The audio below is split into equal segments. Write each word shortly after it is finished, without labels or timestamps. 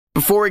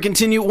Before we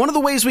continue, one of the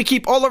ways we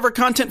keep all of our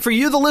content for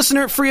you, the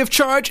listener, free of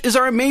charge is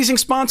our amazing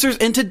sponsors,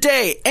 and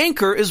today,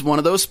 Anchor is one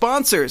of those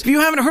sponsors. If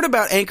you haven't heard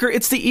about Anchor,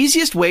 it's the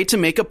easiest way to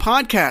make a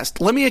podcast.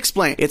 Let me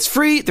explain. It's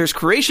free, there's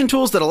creation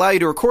tools that allow you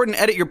to record and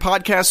edit your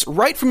podcasts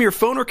right from your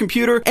phone or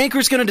computer.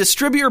 Anchor's going to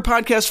distribute your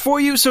podcast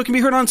for you so it can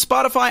be heard on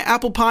Spotify,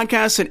 Apple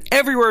Podcasts, and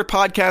everywhere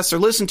podcasts are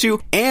listened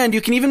to, and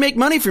you can even make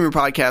money from your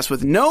podcast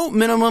with no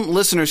minimum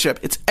listenership.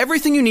 It's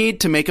everything you need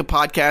to make a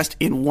podcast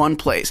in one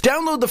place.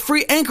 Download the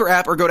free Anchor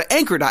app or go to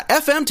anchor.fm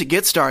to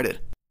get started.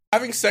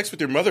 Having sex with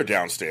your mother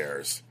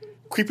downstairs.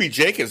 Creepy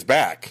Jake is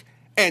back.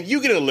 And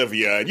you get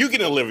Olivia, and you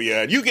get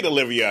Olivia, and you get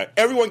Olivia.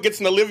 Everyone gets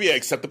an Olivia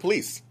except the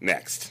police.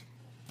 Next.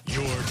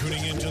 You're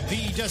tuning into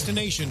the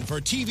destination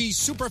for TV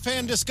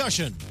superfan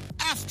discussion,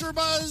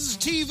 AfterBuzz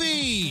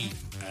TV.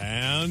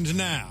 And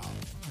now,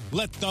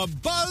 let the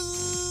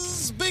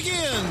buzz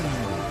begin.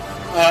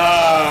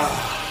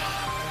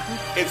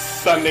 It's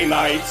Sunday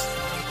night.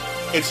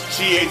 It's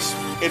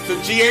the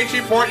GH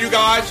report, you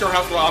guys. Your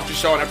house will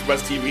AfterShow on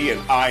AfterBuzz TV,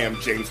 and I am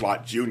James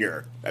Lott Jr.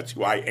 That's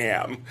who I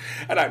am.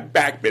 And I'm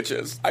back,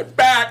 bitches. I'm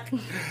back.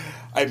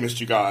 I missed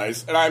you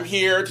guys. And I'm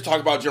here to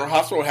talk about General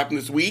Hospital, what happened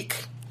this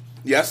week.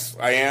 Yes,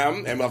 I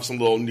am. And we'll have some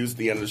little news at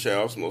the end of the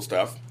show, some little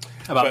stuff.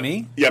 About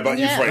me? Yeah, about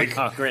you, Frank.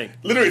 Oh, great.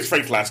 Literally, it's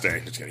Frank's last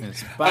day. Just kidding.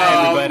 Yes. Bye,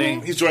 everybody.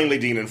 He's joining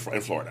Ladine in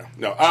Florida.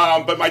 No,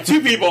 but my two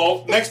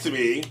people next to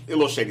me, a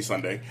little shady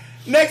Sunday,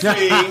 next to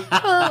me,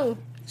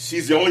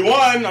 she's the only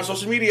one on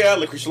social media,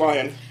 Licorice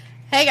Lion.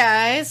 Hey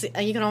guys,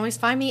 you can always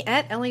find me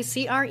at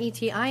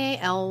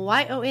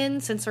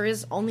LACRETIALYON since there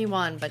is only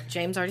one, but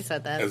James already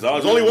said that. There's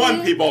only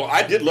one, people.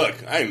 I did look.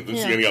 I didn't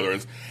see any other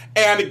ones.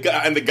 And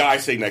the guy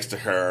sitting next to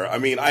her. I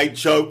mean, I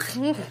joke.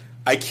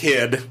 I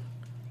kid.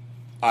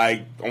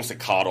 I almost say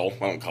coddle.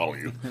 I don't coddle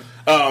you.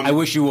 I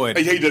wish you would.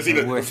 He does.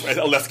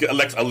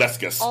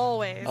 Alexis.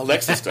 Always.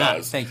 Alexis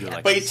does. Thank you,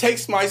 Alexis. But he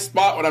takes my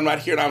spot when I'm not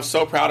here, and I'm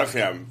so proud of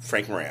him.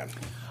 Frank Moran.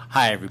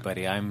 Hi,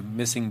 everybody. I'm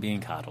missing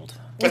being coddled.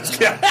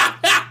 Yeah.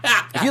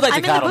 If you'd like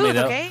to coddle me,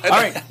 though. Okay? All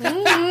right. But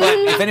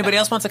if anybody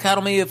else wants to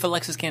coddle me, if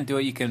Alexis can't do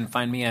it, you can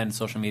find me on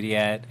social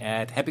media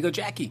at Happy Go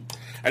Jackie.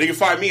 And you can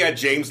find me at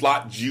James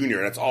Lott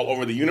Jr. That's all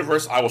over the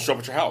universe. I will show up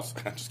at your house.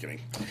 Just kidding.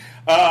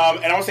 And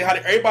I want to say hi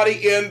to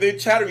everybody in the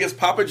chat room. Yes,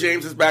 Papa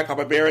James is back.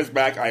 Papa Bear is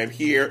back. I am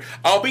here.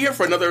 I'll be here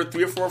for another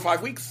 3 or 4 or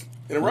 5 weeks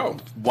in a row.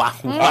 Wow.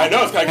 I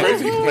know. It's kind of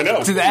crazy. I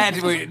know. So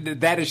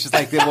that is just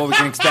like what we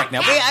can expect now.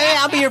 But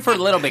I'll be here for a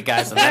little bit,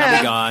 guys, and then I'll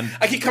be gone.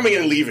 I keep coming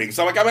in and leaving.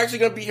 So I'm actually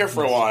going to be here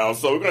for a while.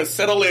 So we're going to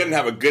settle in and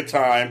have a good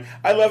time.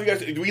 I love you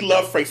guys. We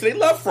love Frank. So they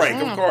love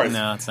Frank, of course.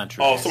 No, it's not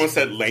true. Oh, someone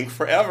said Link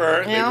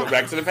forever. Yeah. They go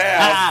back to the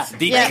past.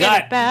 Deep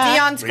cut.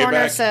 Dion's Bring it Corner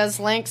back. says,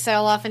 Link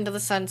sail off into the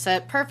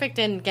sunset. Perfect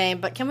end game,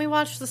 but can we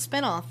watch the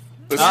spinoff?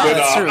 The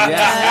That's true, spin-off.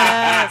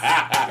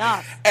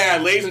 yes.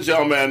 And ladies and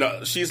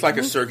gentlemen, she's like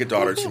a surrogate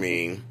daughter to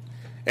me.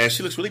 And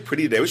she looks really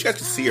pretty today. I wish you guys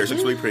could see her. She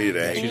looks really pretty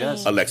today. She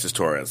does. Alexis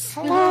Torres.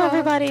 Hello,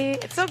 everybody.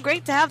 It's so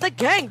great to have the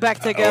gang back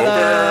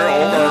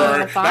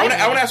together. Over. fine.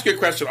 Now, I want to ask you a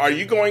question. Are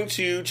you going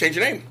to change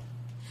your name?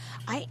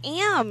 I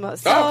am.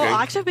 So, Oh, okay.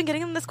 actually, I've been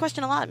getting this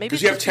question a lot. Maybe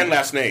Because you have 10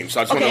 last names.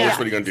 So I just want to know which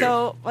one you're going to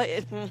do.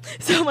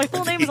 So my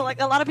full name is like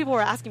a lot of people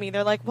were asking me.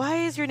 They're like,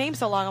 "Why is your name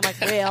so long?" I'm like,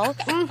 "Well,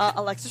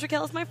 Alexis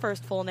Raquel is my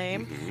first full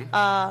name.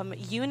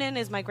 Yunin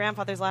is my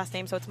grandfather's last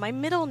name, so it's my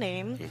middle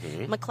name.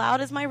 McLeod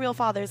is my real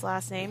father's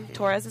last name.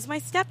 Torres is my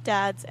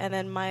stepdad's, and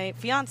then my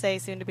fiance,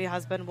 soon to be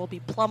husband, will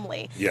be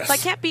Plumley. Yes. So I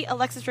can't be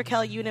Alexis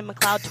Raquel Yunin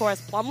McLeod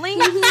Torres Plumley.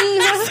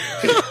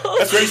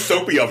 That's very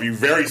soapy of you.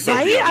 Very soapy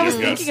Right? of you. I was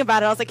yes. thinking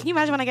about it. I was like, can you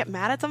imagine when I get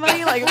mad at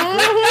somebody? Like, but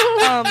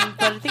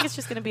I think it's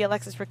just going to be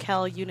Alexis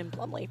Raquel Yunin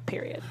Plumley,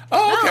 period.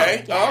 Oh,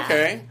 okay. Yeah. Oh,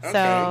 okay.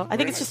 So I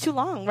think it's just too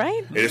long,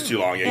 right? It is too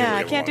long. Yeah, Yeah, I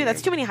you can't do that. It's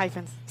It's too many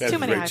hyphens. Too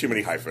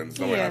many hyphens.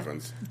 No more Yeah.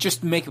 hyphens.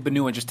 Just make up a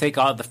new one. Just take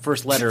out the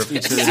first letter of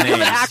each of the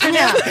names. Acronym.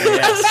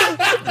 Yes.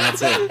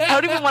 That's it.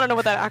 I don't even want to know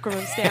what that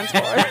acronym stands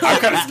for. I'm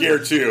kind of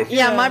scared, too.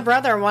 Yeah, my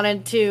brother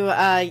wanted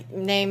to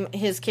name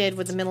his kid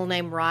with the middle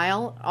name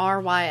Ryle,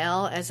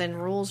 R-Y-L, as in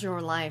rules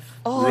your life.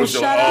 Oh, Russo-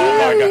 shut oh,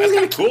 up. my God. That's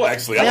kind of cool,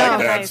 actually. I Yeah. like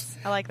that. Nice.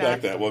 I like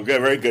that. Well,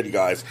 good. Very good, you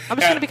guys. I'm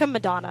just going to become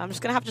Madonna. I'm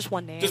just going to have just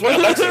one name. Just one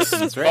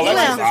Alexis. right.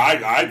 Alexis.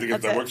 Yeah. I think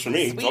That's that it. works for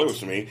me. Sweet. Totally works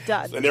for me.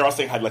 Done. And they're all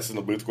saying hi, Alexis in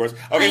the booth, of course.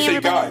 Okay, Hi, so you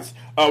everybody. guys,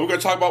 we're going to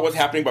talk about what's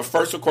happening. But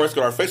first, of course,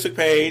 go to our Facebook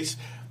page.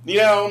 You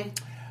know,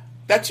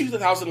 that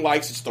 2,000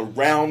 likes is just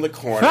around the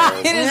corner.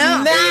 It is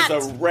Yeah. not. It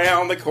is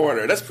around the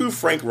corner. Let's prove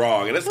Frank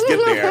wrong, and let's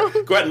get there.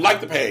 Go ahead and like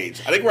the page.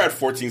 I think we're at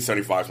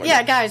 1475. something Yeah,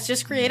 like that. guys,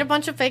 just create a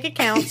bunch of fake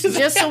accounts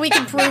just so we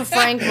can prove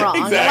Frank wrong.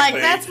 Exactly.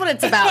 Like, that's what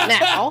it's about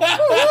now.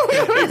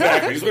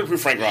 Exactly. Just going to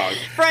prove Frank wrong.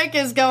 Frank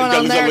is going He's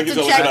on there gonna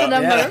to look check it the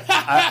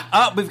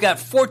up. number. We've got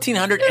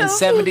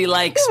 1,470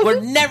 likes.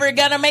 We're never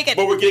going to make it.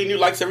 But we're getting new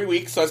likes every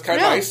week, so it's kind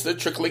of Yeah. nice. They're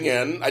trickling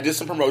in. I did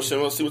some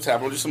promotion. We'll see what's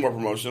happening. We'll do some more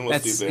promotion.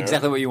 Let's That's see there.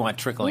 exactly what you want,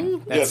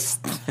 trickling. That's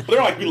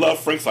They're like, we love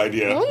Frank's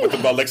idea with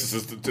the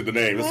Alexis to the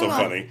name. It's so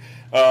funny.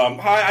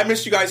 Hi, I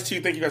missed you guys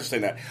too. Thank you guys for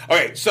saying that.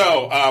 Okay,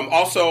 so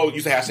also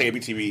use the hashtag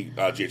ABTV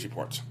GH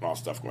reports and all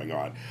stuff going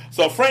on.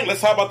 So Frank,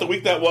 let's talk about the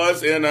week that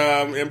was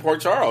in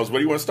Port Charles. Where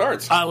do you want to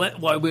start?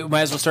 Well, we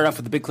might as well start off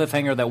with the big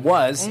cliffhanger that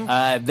was.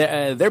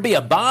 There'd be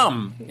a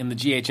bomb in the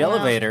GH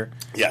elevator.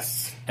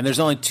 Yes. And there's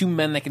only 2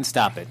 men that can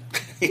stop it.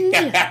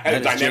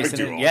 Dynamic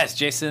duo. Yes,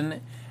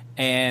 Jason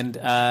and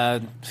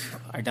our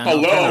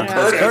hello,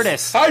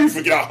 Curtis. How do you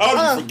forget?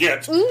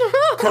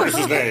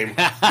 Curtis's name?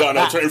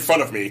 No, in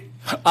front of me.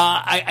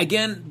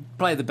 Again,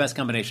 probably the best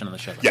combination on the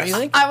show. Yes. You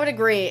think? I would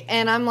agree.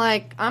 And I'm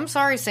like, I'm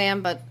sorry,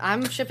 Sam, but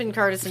I'm shipping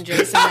Curtis and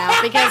Jason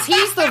now because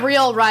he's the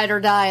real ride or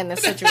die in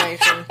this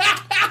situation.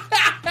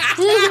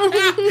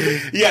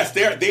 Yes,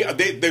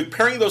 they're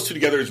pairing those two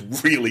together is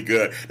really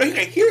good.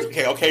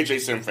 Okay,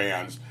 Jason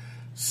fans.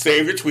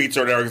 Save your tweets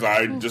or whatever because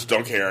I just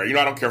don't care. I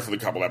don't care for the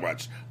couple that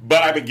much.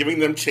 But I've been giving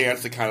them a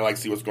chance to kind of like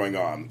see what's going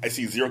on. I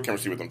see zero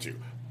chemistry with them too.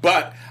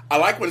 But I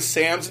like when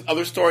Sam's in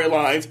other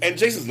storylines and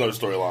Jason's in other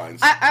storylines.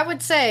 I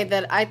would say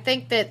that I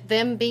think that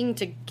them being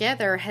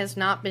together has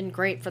not been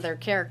great for their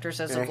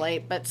characters as of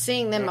late. But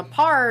seeing them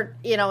apart,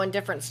 in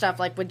different stuff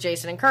like with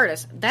Jason and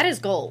Curtis, that is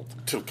gold.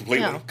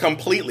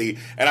 Completely.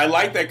 And I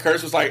like that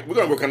Curtis was like, we're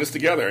going to work on this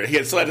together.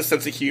 He still had a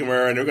sense of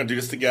humor and we're going to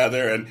do this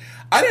together. And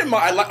I didn't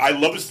mind. I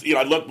love this.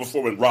 I loved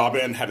before when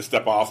Robin had to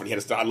step off and he had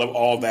to step. I love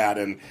all that.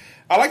 And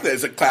I like that.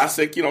 It's a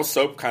classic,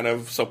 soap kind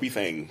of soapy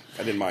thing.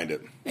 I didn't mind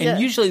it.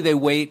 And usually they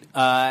wait.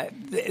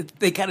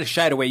 They kind of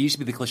shied away. It used to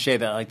be the cliche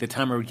that like the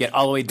timer would get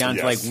all the way down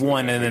to like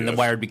 1, and then the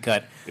wire would be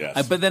cut.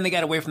 Yes. But then they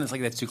got away from this.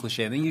 Like that's too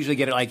cliche. And they usually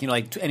get it like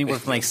anywhere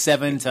from like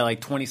 7 to like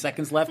 20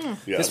 seconds left.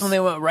 Yes. This one they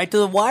went right to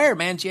the wire.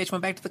 Man, GH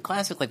went back to the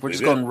classic. Like we're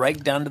just going right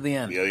down to the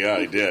end. Yeah,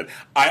 they did.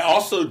 I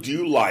also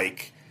do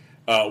like.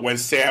 When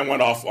Sam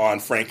went off on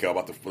Franco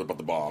about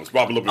the bombs,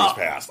 Robin Liberty's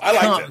past. I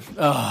liked it.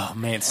 Oh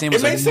man, Sam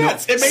was made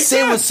sense. It made Sam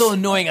sense. was so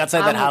annoying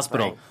outside that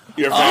hospital.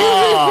 You're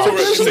right.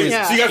 So you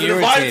guys are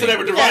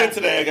Irritating. divided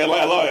today. I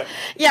love it.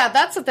 Yeah,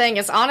 that's the thing.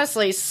 Is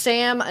honestly,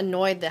 Sam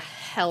annoyed the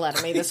hell out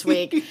of me this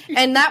week,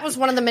 and that was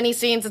one of the many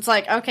scenes. It's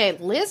like, okay,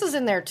 Liz is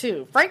in there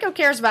too. Franco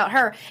cares about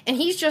her, and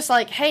he's just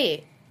like,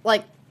 hey,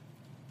 like.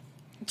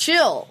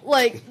 Chill,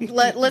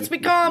 let's be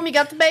calm. You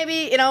got the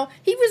baby,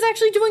 he was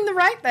actually doing the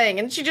right thing,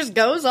 and she just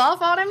goes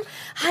off on him.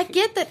 I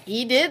get that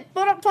he did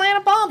plant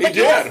a bomb, but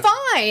you're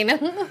fine.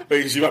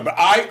 But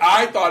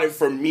I thought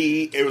for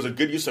me, it was a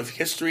good use of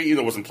history, even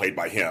though it wasn't played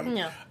by him.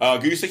 Yeah.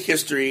 Good use of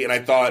history, and I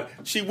thought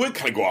she would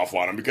kind of go off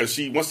on him because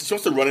she wants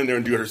to run in there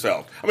and do it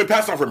herself. I mean,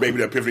 pass off her baby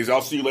to Epiphany.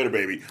 I'll see you later,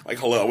 baby. Like,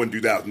 hello, I wouldn't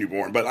do that with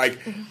newborn. But I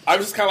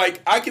was just kind of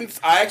like,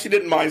 I actually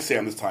didn't mind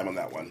Sam this time on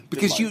that one.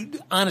 Because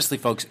honestly,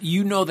 folks,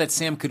 that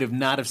Sam could have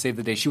not have saved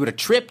the day. She would have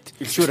tripped.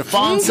 She would have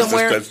fallen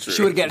somewhere. That's true.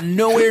 She would have gotten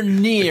nowhere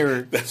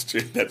near. That's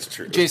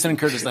true. Jason and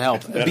Curtis to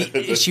help.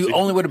 She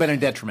only would have been a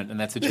detriment in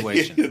that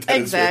situation.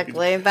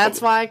 Exactly.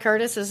 That's why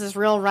Curtis is his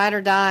real ride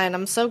or die, and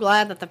I'm so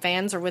glad that the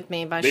fans are with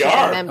me by shipping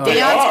them.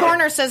 Dion's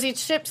Corner says he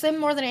ships them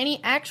more than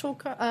any actual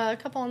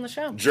couple on the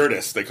show.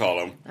 Jurdis, they call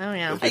him. Oh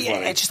yeah. I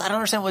don't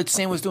understand what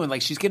Sam was doing.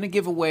 Like she's going to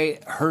give away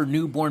her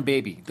newborn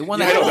baby, the one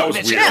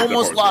that she weird.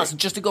 almost lost,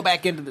 just to go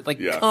back into the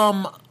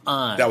come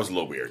on. That was a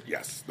little weird.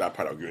 Yes, that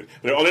part I agree with.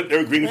 They're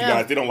agreeing with you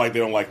guys. They don't like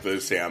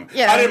the Sam.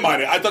 Yeah. I didn't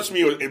mind it. I thought to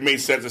me it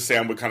made sense that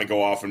Sam would kind of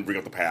go off and bring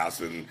up the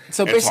past and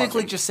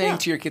basically just saying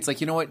to your kids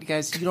like, you know what,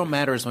 guys, you don't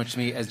matter as much to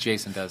me as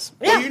Jason does.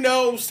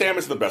 Well, Sam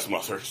is the best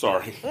mother.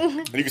 Sorry,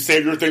 and you can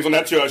save your things on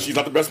that too. She's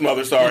not the best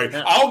mother. Sorry,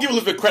 I'll give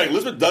Elizabeth credit.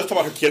 Elizabeth does talk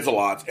about her kids a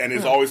lot and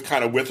is always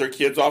kind of with her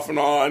kids off and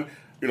on.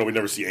 We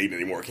never see Aiden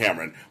anymore,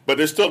 Cameron. But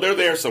they're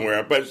there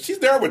somewhere. But she's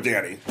there with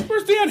Danny.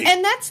 Where's Danny?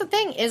 And that's the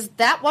thing, is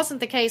that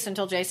wasn't the case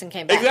until Jason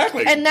came back.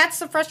 Exactly. And that's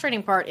the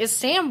frustrating part, is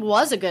Sam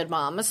was a good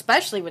mom,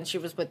 especially when she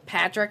was with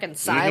Patrick and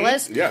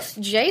Silas. Mm-hmm. Yes.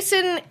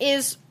 Jason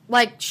is,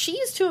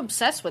 she's too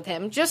obsessed with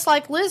him, just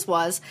like Liz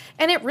was,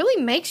 and it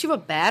really makes you a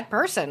bad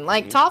person.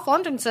 Toff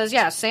London says,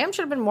 Sam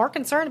should have been more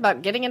concerned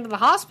about getting into the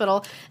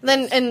hospital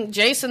and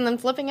Jason than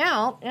flipping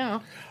out,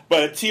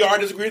 But TR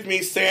disagreed with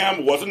me.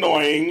 Sam was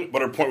annoying,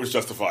 but her point was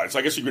justified. So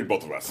I guess she agreed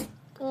with both of us.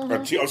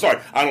 I'm sorry.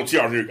 I don't know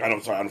TR. I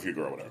don't know if you're a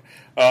girl or whatever.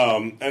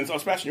 And so I'm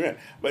smashing you in.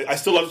 But I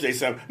still love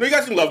Jason. No, you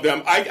guys can love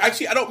them. I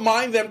don't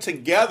mind them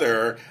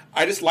together.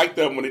 I just like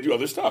them when they do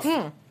other stuff.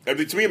 To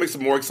me, it makes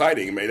them more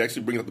exciting. It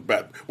actually brings out the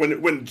best.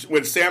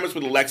 When Sam is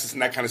with Alexis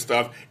and that kind of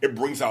stuff, it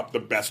brings out the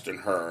best in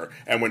her.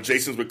 And when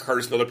Jason's with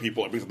Curtis and other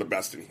people, it brings out the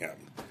best in him.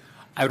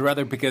 I would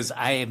rather, because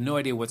I have no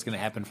idea what's going to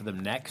happen for them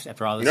next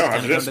after all this No, is done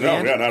after this, to the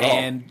end. not at all.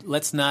 And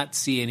let's not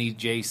see any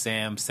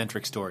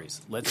J-Sam-centric stories.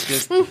 Let's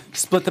just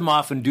split them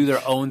off and do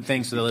their own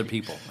things with other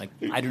people.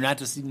 I do not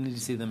just need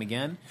to see them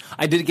again.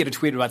 I did get a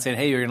tweet about saying,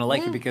 hey, you're going to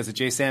like it because the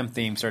J-Sam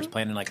theme starts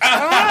playing and your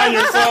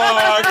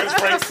song! It's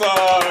Frank's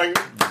song!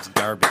 It's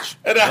garbage.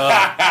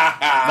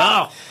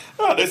 No!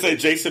 Oh, they say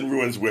Jason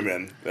ruins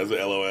women. That's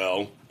a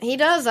LOL. He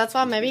does. That's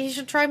why maybe he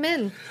should try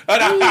men.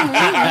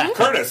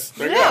 Curtis,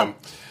 there you go.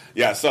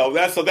 Yeah, so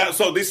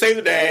they saved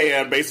the day,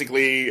 and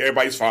basically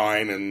everybody's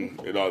fine, and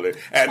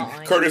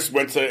Curtis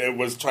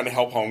was trying to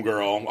help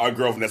homegirl, our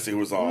girl Vanessa, who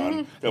was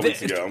on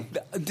weeks ago.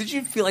 Did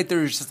you feel like there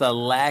was just a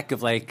lack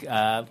of like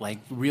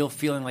real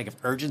feeling like of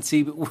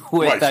urgency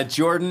with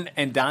Jordan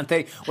and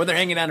Dante when they're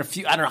hanging down I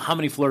don't know how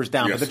many floors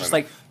down, but they're just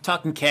like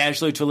talking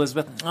casually to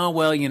Elizabeth. Oh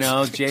well,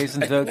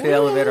 Jason took the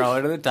elevator all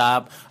the way to the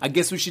top. I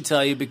guess we should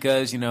tell you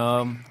because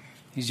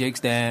he's Jake's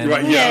dad.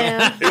 Right,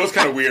 yeah. It was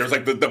kind of weird. It was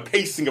like the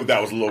pacing of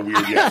that was a little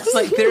weird, yes. It's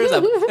like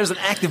there's an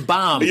active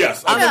bomb.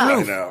 Yes. On the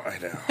roof.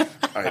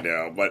 I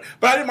know. But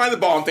I didn't mind the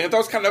bomb thing. I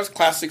thought that was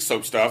classic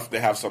soap stuff. They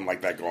have something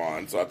like that go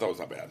on, so I thought it was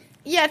not bad.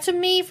 Yeah, to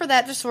me, for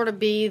that to sort of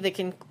be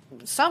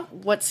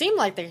what seemed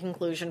like the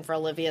conclusion for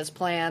Olivia's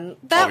plan,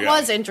 that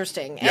was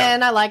interesting. Yeah.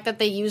 And I like that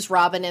they used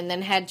Robin and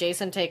then had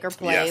Jason take her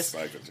place. Yes,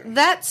 I could too.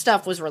 That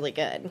stuff was really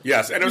good.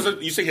 Yes, and it was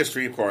you say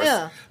history, of course.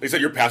 Yeah. They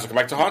said your past will come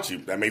back to haunt you.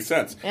 That made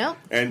sense. Yeah.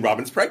 And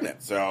Robin's pregnant,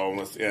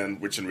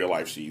 which in real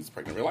life, she's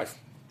pregnant in real life.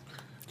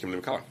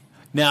 Kimberly McCullough.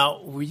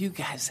 Now, were you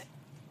guys...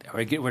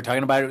 We're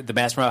talking about the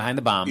mastermind behind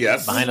the bomb.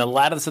 Yes. Behind a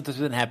lot of the stuff that's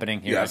been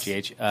happening here at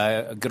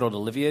GH. Good old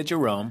Olivia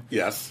Jerome.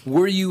 Yes.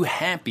 Were you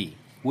happy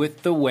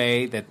with the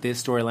way that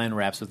this storyline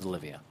wraps with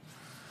Olivia?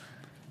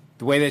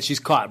 The way that she's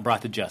caught and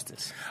brought to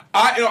justice?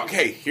 And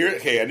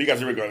you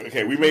guys are going,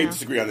 okay, we may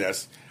disagree on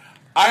this.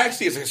 I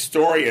actually, as a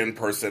historian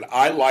person,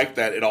 I like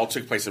that it all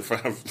took place in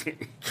front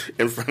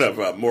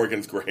of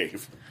Morgan's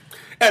grave.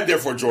 And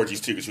therefore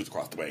Georgie's too, because she was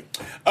across the way.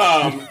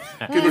 I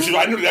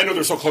know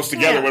they're so close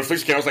together. When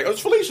Felicia came, I was like, oh, it's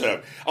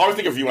Felicia. I always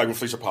think of you like when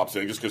Felicia pops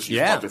in, just because she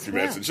popped in a few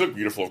minutes. And she looked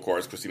beautiful, of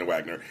course, Christina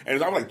Wagner.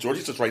 And I'm like,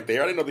 Georgie's just right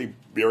there. I didn't know they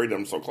buried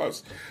them so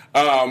close.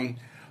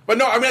 But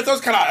no, I mean, I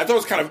thought it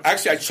was kind of,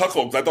 actually I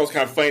chuckled, because I thought it was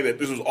kind of funny that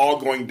this was all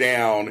going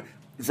down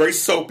very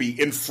soapy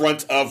in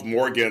front of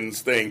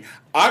Morgan's thing.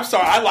 I'm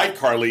sorry, I like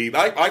Carly.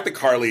 I like the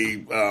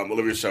Carly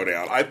Olivia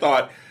showdown. I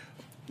thought,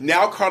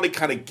 now Carly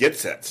kind of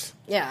gets it.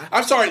 Yeah.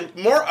 I'm sorry,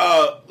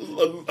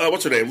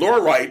 what's her name?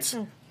 Laura Wright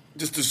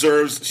just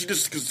deserves, she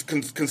just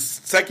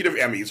consecutive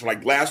Emmys for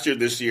like last year,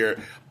 this year.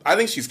 I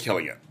think she's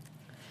killing it.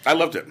 I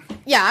loved it.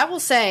 Yeah, I will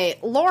say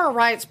Laura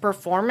Wright's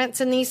performance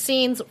in these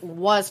scenes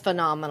was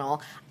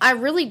phenomenal. I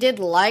really did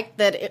like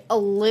that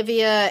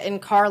Olivia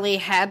and Carly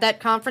had that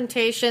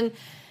confrontation.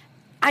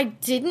 I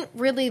didn't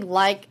really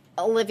like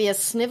Olivia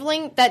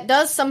sniveling. That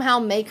does somehow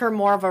make her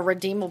more of a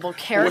redeemable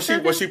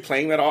character. Was she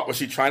playing that off? Was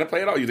she trying to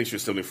play it off? Or you think she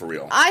was sniveling for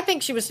real? I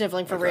think she was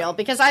sniveling for real,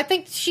 because I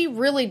think she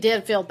really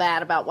did feel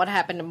bad about what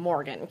happened to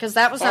Morgan, because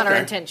that was not her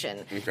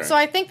intention. Okay. So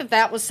I think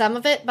that was some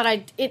of it,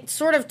 but it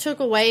sort of took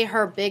away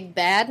her big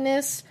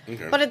badness.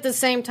 Okay. But at the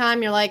same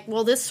time, you're like,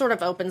 well, this sort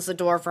of opens the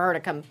door for her to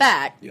come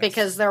back,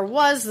 because there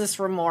was this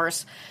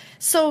remorse.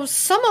 So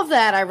some of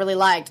that I really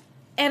liked,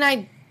 and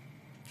I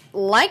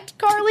liked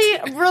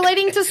Carly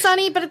relating to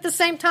Sonny, but at the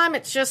same time,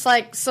 it's just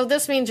like, so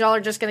this means y'all are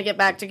just going to get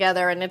back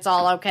together and it's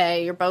all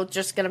okay. You're both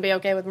just going to be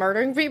okay with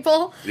murdering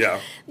people.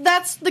 Yeah.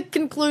 That's the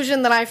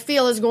conclusion that I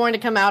feel is going to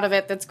come out of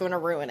it that's going to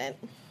ruin it.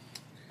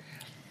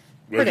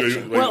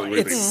 Well,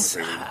 it's,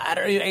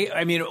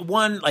 I mean,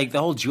 one, like the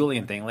whole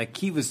Julian thing, like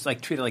he was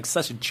like treated like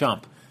such a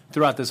chump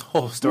throughout this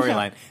whole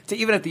storyline. To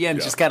even at the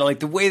end, just kind of like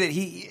the way that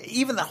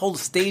even the whole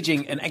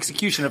staging and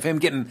execution of him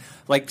getting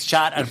like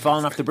shot and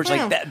falling off the bridge,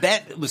 like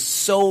that was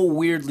so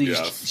weirdly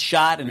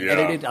shot and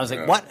edited. I was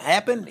like, what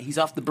happened? He's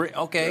off the bridge.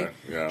 Okay,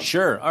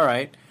 sure, all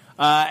right.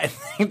 I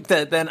think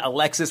that then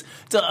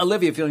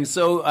Olivia feeling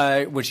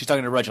so, when she's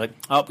talking to Roger, like,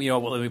 oh,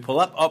 let me pull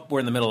up. Oh, we're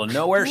in the middle of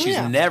nowhere. She's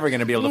never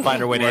going to be able to find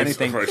her way to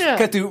anything.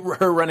 Cut to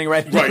her running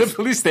right into the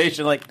police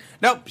station, like,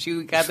 nope,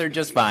 she got there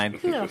just fine.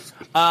 To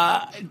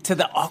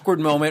the awkward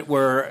moment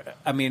where,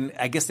 I mean,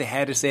 I guess they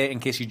had to say it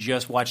in case you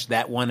just watched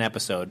that one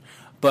episode.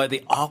 But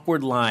the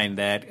awkward line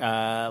that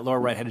Laura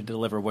Wright had to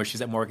deliver where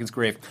she's at Morgan's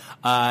grave,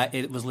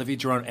 it was Olivia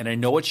Jerome, and I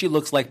know what she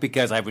looks like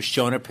because I was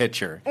shown a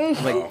picture. I'm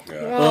like,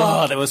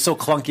 that was so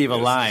clunky of a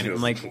line.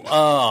 I'm like,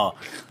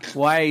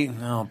 why?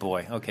 Oh,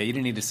 boy. Okay, you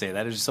didn't need to say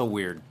that. It was just so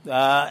weird.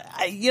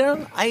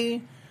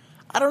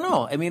 I don't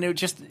know. I mean,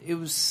 it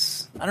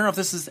was. I don't know if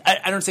this is.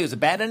 I don't say it was a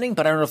bad ending,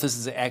 but I don't know if this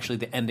is actually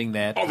the ending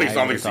that. I don't think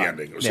it's the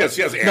ending. She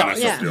has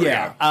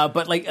Anna.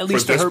 But like at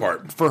least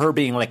for her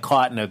being like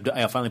caught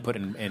and finally put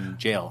in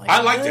jail. Like,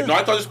 I liked it. No,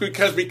 I thought it was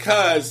because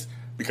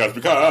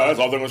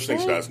all the English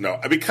things does. No,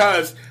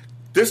 because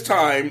this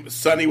time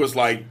Sonny was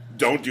like,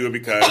 "Don't do it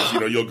because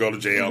you'll go to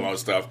jail and all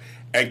this stuff,"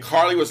 and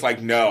Carly was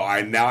like, "No,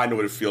 I know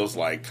what it feels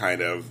like,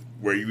 kind of."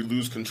 Where you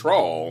lose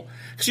control.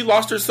 She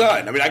lost her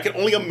son. I mean, I can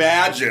only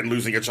imagine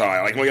losing a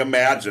child. I can only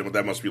imagine what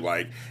that must be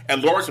like.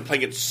 And Laura's been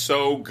playing it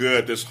so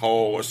good this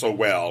whole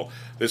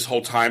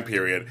time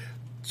period.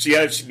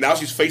 Now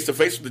she's face to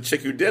face with the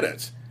chick who did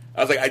it.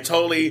 I was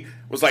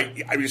like,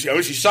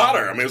 she shot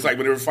her. I mean, it was like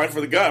when they were fighting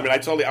for the gun. I mean,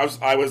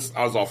 I was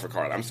all for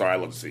Carla. I'm sorry, I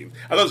love the scene.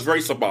 I thought it was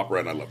very soap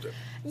opera, and I loved it.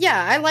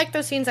 Yeah, I like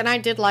those scenes, and I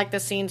did like the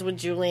scenes with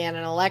Julianne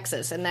and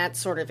Alexis, and that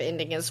sort of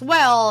ending as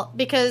well,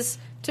 because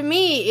to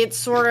me, it's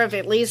sort of,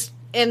 at least,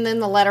 and then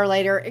the letter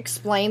later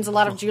explains a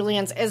lot of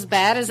Julian's. As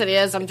bad as it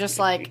is, I'm just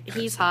like,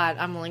 he's hot.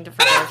 I'm willing to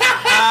forgive.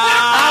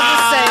 I'll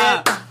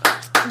just say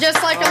it.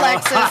 Just like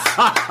Alexis.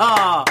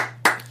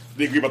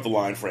 They agree about the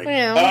line, Frank.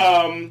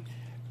 Yeah.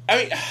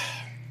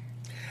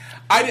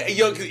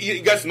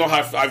 You guys know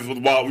how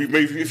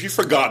if you've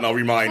forgotten, I'll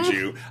remind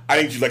you.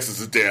 I think Alexis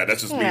is dead.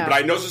 That's just me. Yeah. But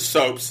I know it's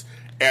soaps,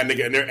 and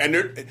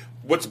they're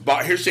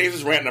here's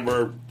James's rant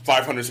number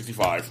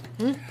 565.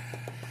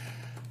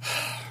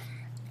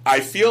 I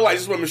feel like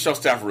this is when Michelle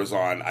Stafford was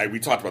on. We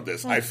talked about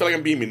this. I feel like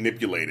I'm being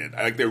manipulated.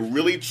 They're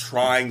really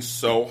trying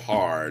so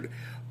hard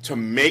to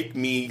make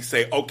me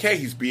say, okay,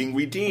 he's being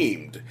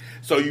redeemed.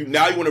 So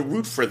now you want to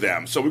root for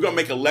them. So we're going to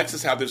make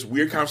Alexis have this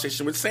weird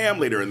conversation with Sam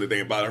later in the day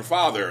about her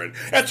father. And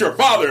that's your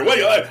father.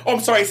 I'm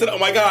sorry. I said, oh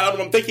my God, I don't know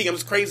what I'm thinking. I'm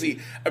just crazy.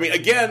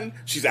 Again,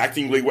 she's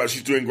acting really well.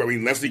 She's doing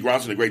great. Leslie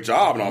Ground's doing a great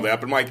job and all that.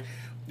 But I'm like,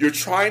 you're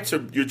trying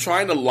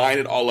to line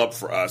it all up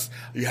for us.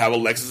 You have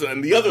Alexis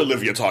and the other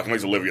Olivia talking.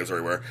 Like Olivia's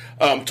everywhere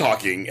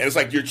talking. And it's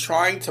like you're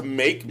trying to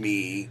make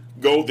me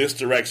go this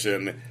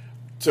direction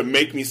to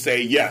make me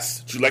say,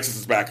 yes, Alexis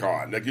is back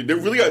on. Like, they're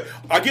really,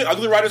 I get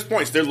the writer's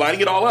points. They're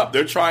lining it all up.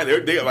 They're trying,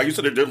 like you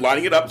said, they're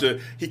lining it up to,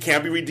 he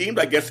can't be redeemed.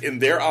 I guess in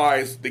their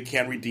eyes, they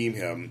can redeem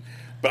him.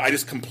 But it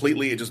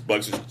just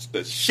bugs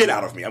the shit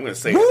out of me. I'm going to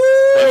say it.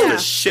 Bugs the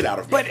shit out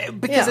of me. But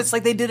because it's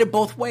like they did it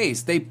both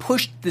ways. They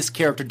pushed this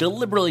character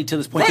deliberately to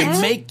this point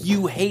to make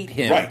you hate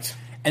him. Right.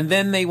 And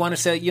then they want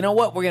to say, you know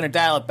what, we're going to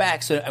dial it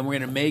back and we're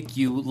going to make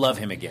you love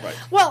him again. Right.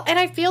 Well, and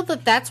I feel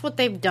that that's what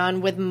they've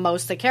done with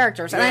most of the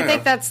characters. And I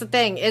think that's the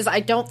thing, is I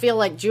don't feel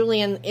like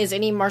Julian is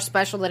any more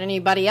special than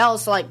anybody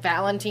else. Like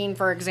Valentine,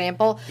 for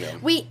example.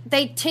 Yeah.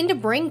 They tend to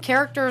bring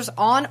characters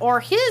on,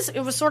 or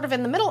it was sort of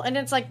in the middle, and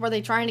it's like, were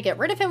they trying to get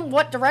rid of him?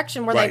 What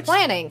direction were they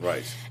planning?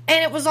 Right.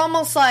 And it was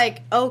almost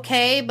like,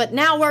 okay, but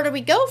now where do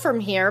we go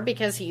from here?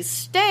 Because he's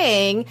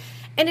staying.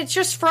 And it's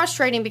just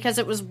frustrating because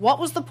what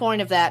was the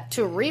point of that?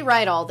 To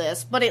rewrite all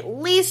this. But at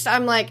least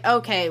I'm like,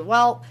 okay,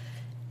 well,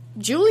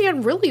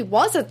 Julian really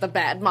wasn't the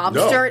bad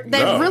mobster.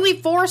 They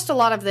really forced a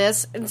lot of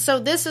this. And so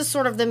this is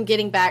sort of them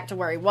getting back to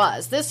where he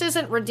was. This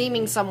isn't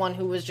redeeming someone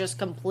who was just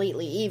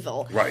completely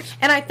evil. Right.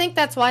 And I think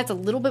that's why it's a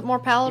little bit more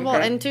palatable.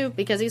 And two,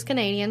 because he's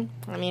Canadian.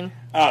 I mean...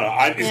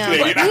 I don't know.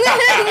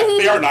 Canadian.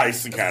 They are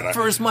nice and kind of.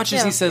 For as much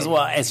as he says,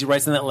 as he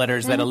writes in that letter,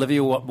 is that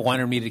Olivia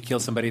wanted me to kill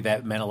somebody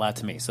that meant a lot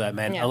to me. So that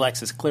meant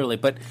Alexis, clearly.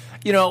 But,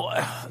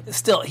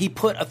 still, he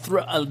put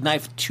a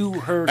knife to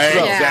her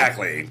throat.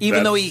 Exactly.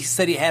 Even though he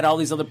said he had all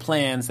these other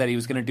plans that he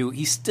was going to do,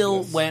 he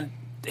still went...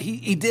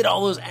 He did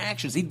all those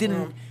actions. He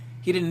didn't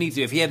need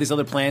to. If he had these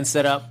other plans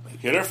set up...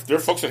 Yeah, there are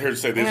folks out here to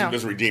say this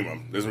doesn't redeem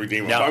him.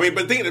 No.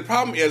 But the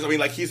problem is,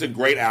 he's a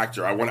great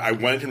actor. I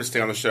wanted him to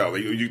stay on the show.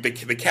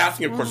 The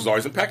casting, of course, is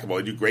always impeccable.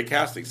 They do great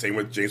casting. Same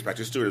with James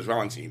Patrick Stewart as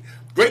Valentine.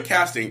 Great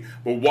casting.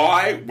 But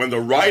why, when the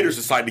writers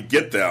decide to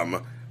get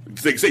them,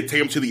 they say take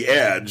them to the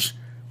edge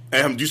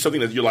and do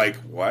something that you're like,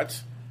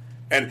 what?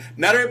 And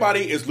not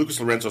everybody is Lucas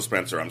Lorenzo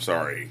Spencer, I'm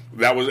sorry.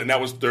 That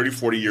was 30,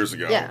 40 years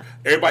ago. Yeah.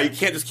 Everybody, you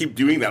can't just keep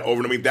doing that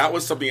over and that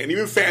was something, and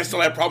even fans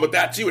still had a problem with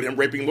that too, with him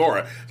raping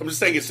Laura. So I'm just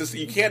saying, it's just,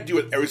 you can't do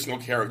it every single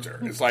character.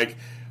 It's like,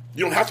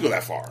 you don't have to go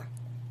that far.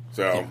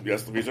 So,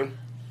 yes, Louisa?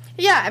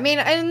 Yeah,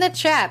 in the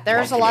chat,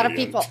 there's a lot of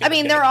people.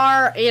 There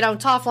are,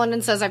 Toff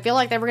London says, I feel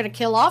like they were going to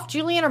kill off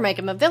Julian or make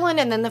him a villain,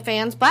 and then the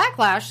fans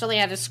backlash, so they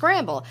had to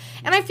scramble.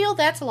 And I feel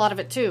that's a lot of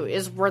it, too,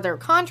 were there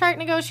contract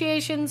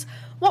negotiations?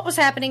 What was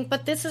happening?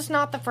 But this is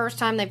not the first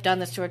time they've done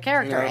this to a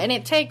character. Yeah. And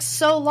it takes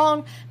so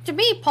long. To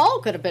me, Paul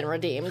could have been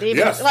redeemed.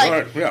 Yes,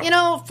 right,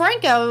 yeah.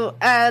 Franco,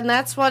 and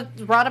that's what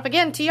brought up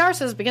again. TR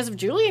says, because if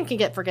Julian can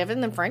get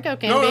forgiven, then Franco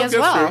can be as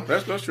well. True.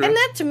 That's true. And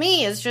that, to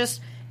me, is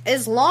just...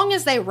 as long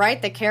as they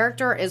write the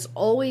character is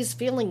always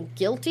feeling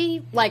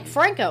guilty, like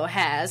Franco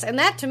has, and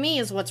that to me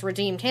is what's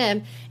redeemed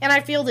him. And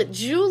I feel that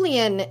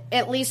Julian,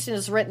 at least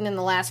as written in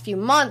the last few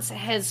months,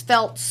 has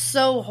felt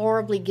so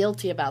horribly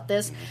guilty about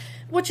this,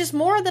 which is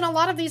more than a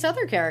lot of these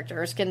other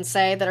characters can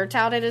say that are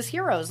touted as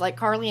heroes, like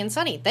Carly and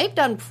Sonny. They've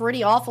done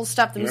pretty awful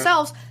stuff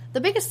themselves. Yeah.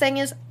 The biggest thing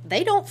is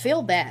they don't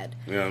feel bad.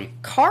 Yeah.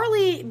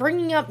 Carly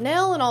bringing up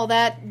Nell and all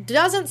that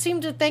doesn't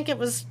seem to think it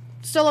was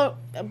still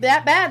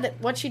that bad,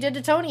 what she did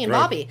to Tony and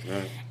Bobby.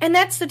 Right. And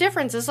that's the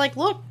difference. It's like,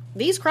 look,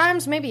 these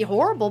crimes may be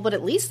horrible, but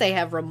at least they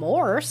have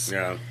remorse.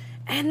 Yeah.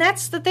 And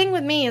that's the thing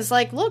with me, is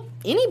like, look,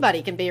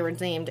 anybody can be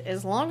redeemed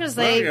as long as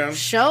they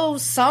show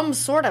some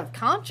sort of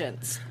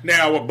conscience.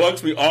 Now, what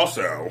bugs me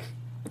also,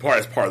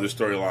 as part of the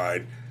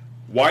storyline,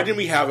 why didn't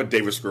we have a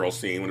Davis girl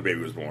scene when the baby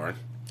was born?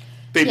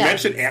 They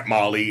mentioned Aunt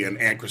Molly and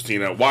Aunt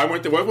Christina. Why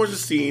was the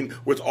scene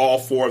with all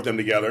four of them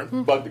together?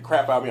 Bugged the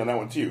crap out of me on that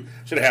one, too.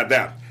 Should have had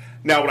that.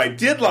 Now, what I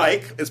did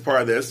like as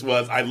part of this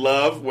was I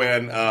love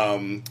when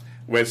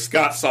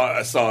Scott saw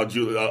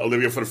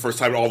Olivia for the first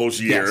time in all those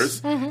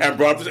years, and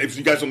brought up, if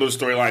you guys don't know the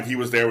storyline, he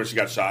was there when she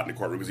got shot in the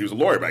courtroom because he was a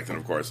lawyer back then,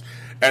 of course.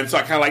 And so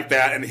I kind of like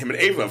that, and him and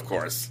Ava, of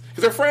course,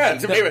 because they're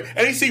friends.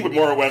 Any scene with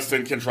Maura West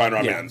and Ken Shriner,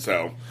 I'm in.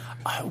 So,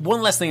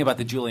 one last thing about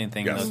the Julian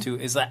thing, though, too,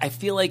 is that I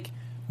feel like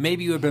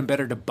maybe it would have been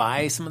better to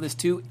buy some of this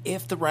too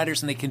if the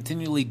writers, and they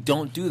continually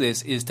don't do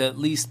this, is to at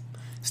least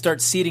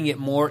start seeding it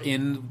more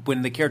in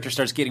when the character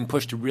starts getting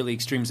pushed to really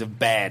extremes of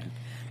bad.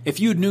 if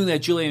you knew that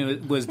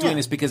Julian was doing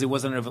this because it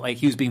wasn't like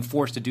he was being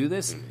forced to do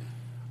this,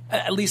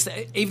 at least,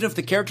 even if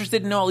the characters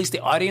didn't know, at least the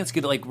audience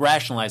could like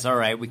rationalize, all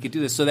right, we could do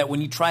this, so that when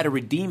you try to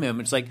redeem him,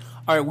 it's like,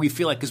 all right, we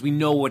feel like, because we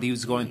know what he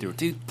was going through.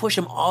 To push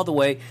him all the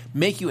way,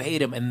 make you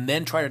hate him, and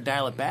then try to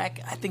dial it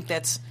back, I think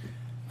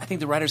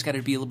the writers got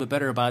to be a little bit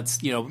better about,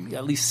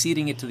 at least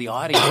seeding it to the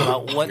audience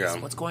about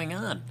what's going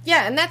on.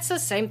 Yeah, and that's the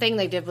same thing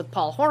they did with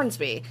Paul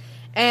Hornsby.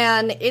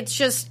 And it's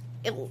just,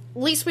 at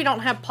least we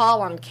don't have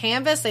Paul on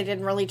canvas. They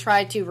didn't really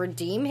try to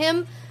redeem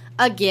him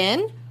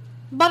again.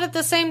 But at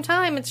the same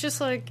time, it's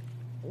just like,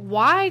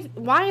 why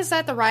is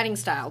that the writing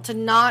style? To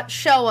not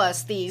show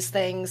us these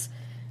things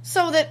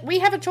so that we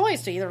have a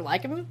choice to either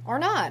like him or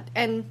not.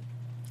 And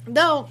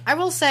though, I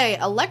will say,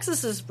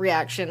 Alexis's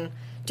reaction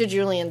to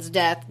Julian's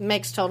death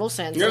makes total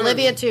sense. Yeah.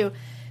 Olivia, too.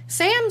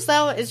 Sam's,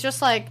 though, is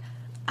just like,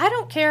 I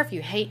don't care if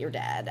you hate your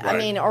dad. Right. I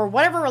mean, or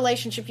whatever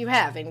relationship you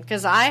have. And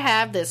because I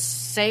have this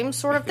same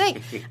sort of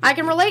thing I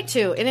can relate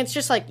to. And it's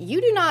just like,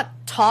 you do not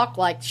talk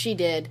like she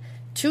did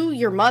to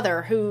your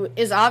mother, who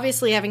is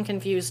obviously having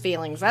confused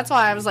feelings. That's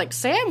why I was like,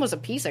 Sam was a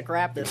piece of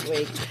crap this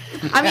week.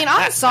 I mean,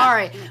 I'm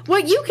sorry. Well,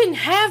 you can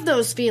have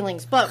those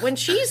feelings, but when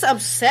she's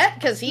upset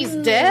because he's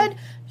dead,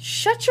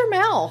 shut your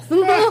mouth. It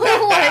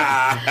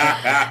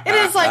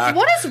is like,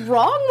 what is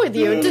wrong with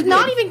you? Did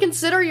not even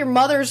consider your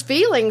mother's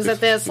feelings at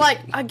this. Like,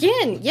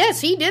 again,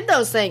 yes, he did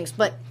those things,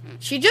 but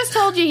she just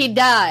told you he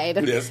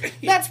died. Yes.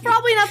 That's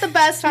probably not the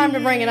best time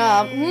to bring it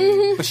up.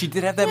 But she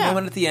did have that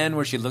moment at the end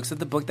where she looks at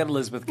the book that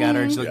Elizabeth got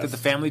her, and she looked at the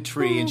family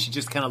tree, and she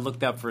just kind of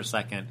looked up for a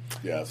second.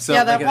 Yes. So,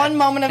 Yeah, that one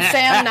moment of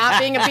Sam not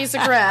being a piece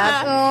of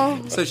crap.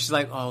 Oh. So she's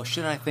like, oh,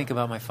 should I think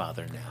about my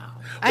father now?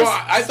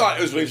 Well, I thought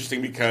it was really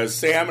interesting because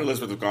Sam and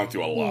Elizabeth have gone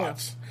through a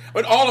lot.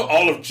 But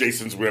all of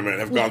Jason's women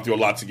have gone through a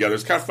lot together.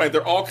 It's kind of funny.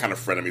 They're all kind of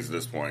frenemies at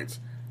this point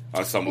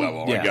on some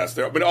level, I guess.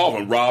 But all of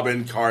them,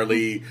 Robin,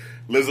 Carly,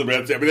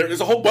 Elizabeth, I mean, there's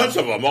a whole bunch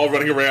of them all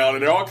running around,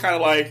 and they're all kind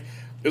of like,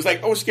 it was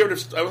like, oh, scared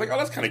of, I was like, oh,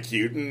 that's kind of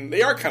cute. And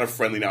they are kind of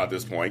friendly now at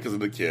this point because of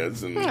the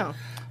kids. And I mean,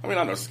 I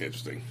don't know, it's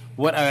interesting.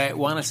 What I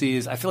want to see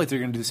is, I feel like they're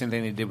going to do the same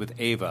thing they did with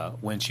Ava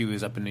when she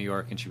was up in New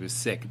York and she was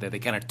sick. That they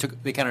kind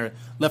of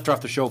left her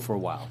off the show for a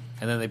while,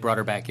 and then they brought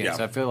her back in. Yeah.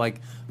 So I feel like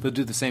they'll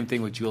do the same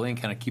thing with Julian,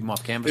 kind of keep him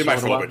off canvas. They might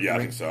for for a while. little bit, I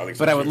think so.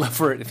 But I would love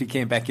for it if he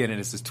came back in and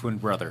it's his twin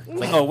brother. It's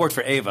like, oh, it worked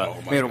for Ava.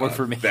 Oh, Maybe it'll work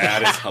for me.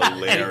 That is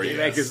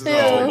hilarious.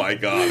 Yeah. Oh, my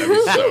God. That'd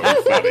be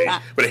so funny.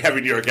 But a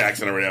heavy New York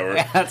accent or whatever.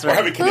 That's Or right.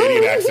 have a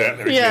Canadian accent. Yes.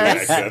 Canadian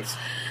accents.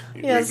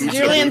 Yes,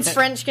 Julian's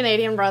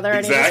French-Canadian brother,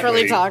 and he just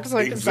really talks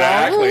like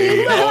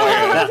exactly. Oh,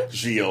 my God.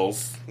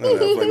 Gilles. Like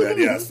that.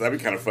 Yes, that'd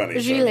be kind of funny.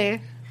 Gilles.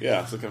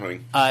 Yeah, it's kind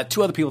of funny.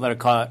 Two other people that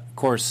are, of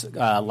course,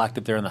 locked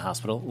up there in the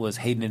hospital was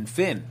Hayden and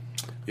Finn.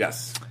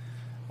 Yes.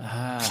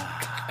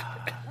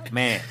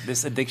 Man,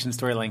 this addiction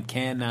storyline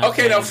cannot.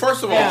 Okay, now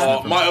first of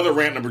all, my other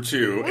rant number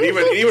 2, and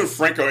even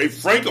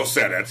Franco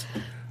said it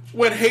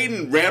when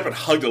Hayden ran up and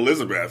hugged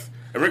Elizabeth,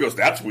 and Rick goes,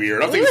 "That's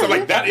weird." I'm thinking something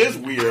like, "That is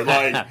weird."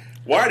 Like,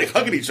 why are they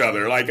hugging each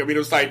other? Like, I mean, it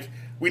was like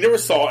we never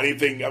saw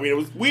anything. I mean, it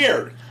was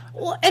weird.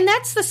 Well, and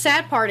that's the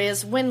sad part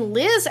is when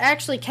Liz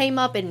actually came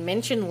up and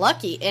mentioned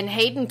Lucky, and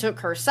Hayden took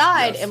her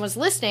side and was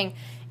listening.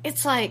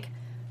 It's like,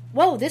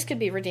 whoa, this could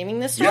be redeeming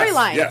this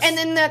storyline. Yes. And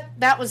then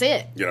that was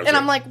it. Yeah, and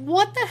I'm like,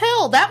 what the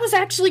hell? That was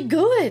actually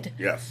good.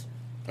 Yes,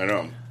 I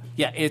know.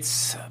 Yeah,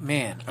 it's,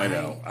 man. I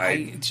know.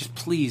 I just,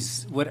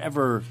 please,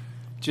 whatever,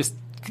 just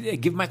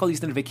give Michael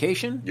Easton a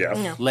vacation. Yes.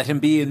 No. Let him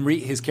be in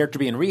his character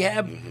be in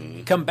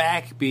rehab. Come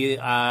back, be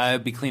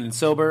clean and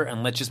sober,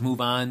 and let's just move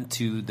on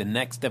to the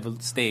next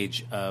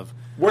stage of.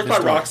 Where's the my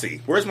story.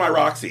 Roxy? Where's my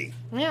Roxy?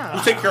 Yeah.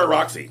 You take care of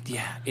Roxy.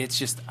 Yeah, it's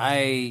just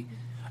and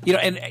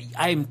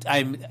I'm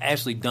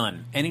actually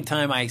done.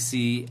 Anytime I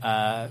see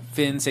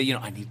Finn say,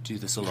 I need to do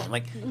this alone.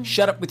 Like,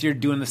 shut up with your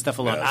doing this stuff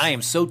alone. Yes. I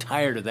am so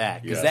tired of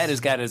that because Yes. that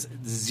has got us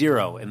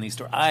 0 in these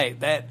stories.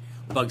 That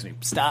bugs me.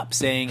 Stop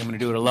saying I'm going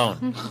to do it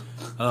alone.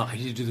 Oh, I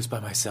need to do this by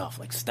myself.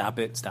 Like, stop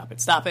it, stop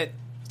it, stop it,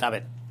 stop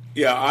it.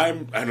 Yeah, I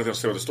have nothing to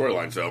say about the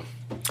storyline, so.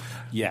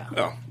 Yeah.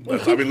 No.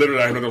 I mean,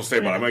 literally, I have nothing to say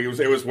about it. Like,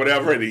 it was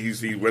whatever, and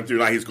he went through,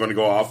 now he's going to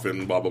go off,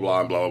 and blah, blah, blah,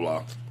 and blah, blah,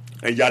 blah.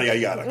 And yada, yada,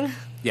 yada.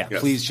 Yeah,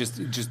 Yes. please just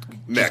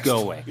Next. go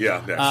away.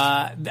 Yeah,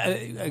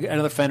 next.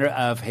 Another friend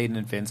of Hayden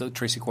and Finn, so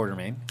Tracy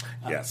Quartermain.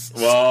 Yes.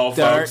 Well,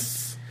 start-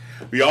 folks,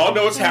 we all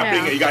know what's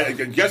happening. Yeah.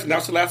 You guys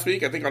announced it last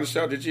week, I think, on the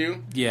show, did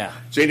you? Yeah.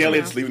 Jane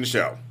Elliott's leaving the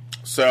show.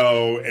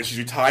 So, and she's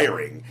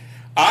retiring.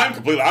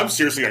 I'm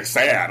seriously like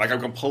sad. Like, I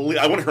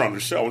want her on the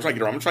show. I'm trying to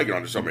get her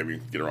on the show,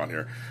 maybe get her on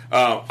here.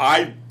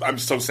 I'm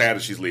so sad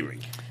that she's leaving.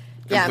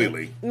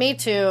 Completely. Yeah, me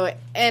too.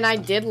 And I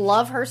did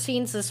love her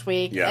scenes this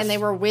week. Yes. And they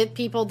were with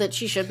people that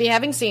she should be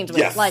having scenes with,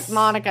 Yes. like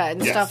Monica and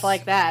Yes. stuff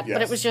like that. Yes.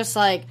 But it was just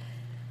like,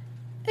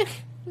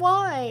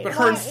 why? But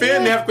her and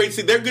Finn have great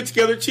scenes. They're good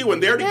together, too, when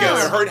they're together.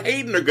 Yeah. Her and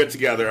Hayden are good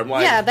together. I'm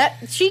like... Yeah,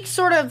 they've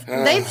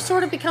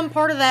sort of become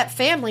part of that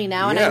family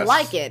now, and I Yes.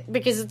 like it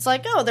because it's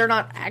like, oh, they're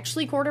not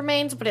actually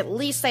Quartermains, but at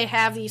least they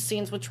have these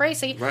scenes with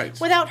Tracy. Right.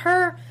 Without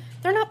her,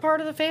 they're not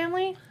part of the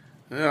family.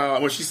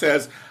 When she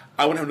says,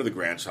 I want to have another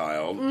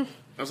grandchild,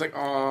 I was like,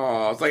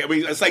 oh,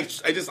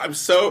 I'm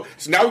so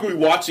now we're gonna be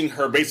watching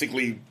her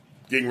basically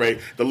getting ready.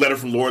 The letter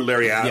from Lord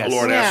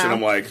Ashton.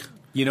 I'm like,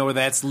 you know where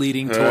that's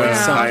leading towards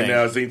something. I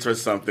know, it's leading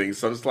towards something.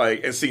 So I'm just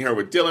like, and seeing her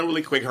with Dylan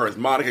really quick, her with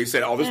Monica. You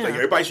said all this thing,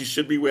 everybody she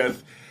should be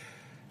with.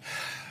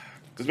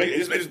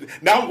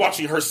 Now I'm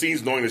watching her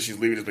scenes, knowing that she's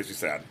leaving. Just makes me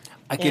sad.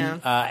 I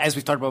can, as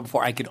we've talked about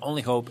before, I could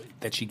only hope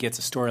that she gets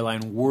a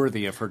storyline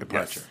worthy of her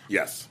departure.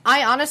 Yes.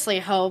 I honestly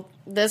hope,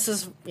 this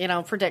is,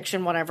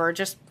 prediction, whatever,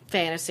 just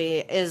fantasy,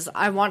 is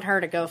I want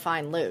her to go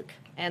find Luke.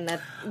 And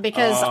that,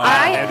 because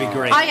that'd be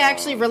great. I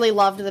actually really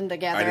loved them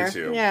together. I did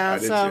too. Yeah, I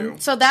did too.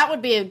 So that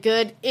would be a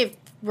good, if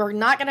we're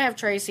not going to have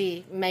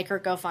Tracy, make her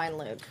go find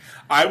Luke.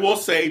 I will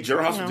say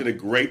General Hospital did a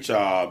great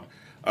job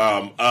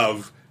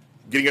of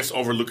getting us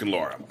over Luke and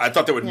Laura. I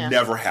thought that would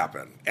never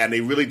happen, and they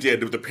really did.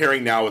 The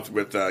pairing now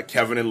with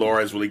Kevin and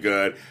Laura is really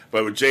good,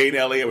 but with Jay and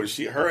Elliot,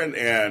 her and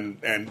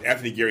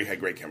Anthony Geary had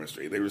great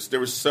chemistry. They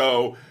were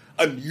so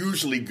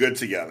unusually good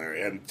together,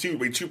 and two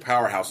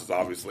powerhouses,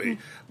 obviously.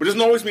 But it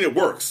doesn't always mean it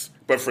works.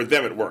 But for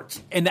them, it worked.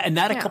 And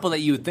not a couple that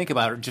you would think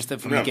about, just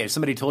from the get.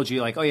 Somebody told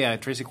you, like, oh yeah,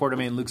 Tracy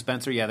Quartermain and Luke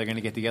Spencer, they're going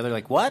to get together.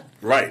 Like, what?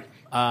 Right.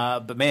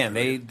 But man,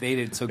 they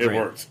did so great. It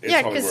worked.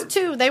 Because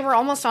they were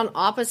almost on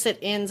opposite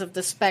ends of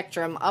the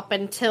spectrum up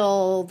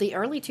until the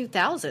early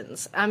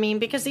 2000s. I mean,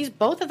 because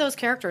both of those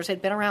characters had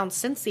been around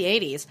since the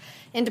 80s,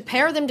 and to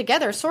pair them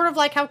together, sort of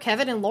like how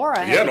Kevin and Laura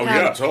had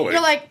become, totally.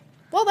 You're like,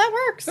 well, that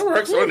works. That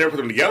works. So I never put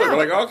them together. We're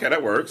like, oh, okay,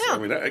 that works. Yeah. I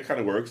mean, that kind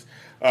of works.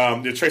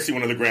 Tracy,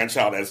 one of the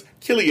grandchild, as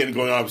Killian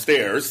going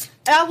upstairs.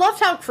 I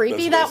loved how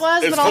creepy that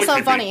was, but also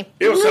creepy. Funny.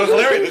 It was so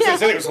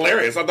hilarious. It was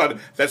hilarious. I thought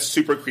that's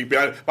super creepy.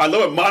 But I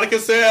love what Monica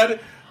said.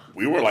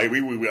 We were like,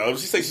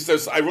 she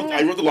says, I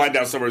wrote the line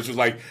down somewhere. She was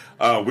like,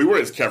 we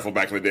weren't as careful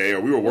back in the day,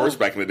 or we were worse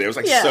back in the day. It was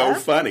like so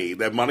funny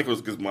that Monica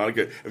was, because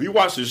Monica, if you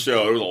watch this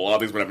show, there was a lot of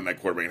things going on in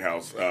that Quartermain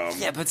house.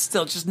 But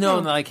still, just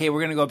knowing that, like, hey,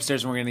 we're going to go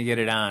upstairs and we're going to get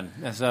it on.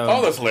 So,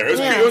 that's hilarious.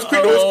 It was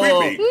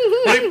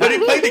creepy. But he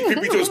played it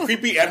creepy too. It was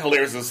creepy and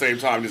hilarious at the same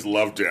time. Just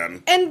loved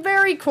Jen. And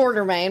very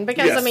Quartermain,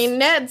 because,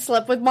 Ned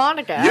slept with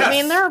Monica. Yes. I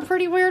mean, they're a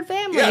pretty weird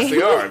family. Yes,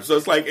 they are. So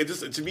it's like,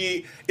 to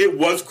me, it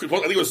was creepy. I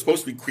think it was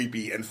supposed to be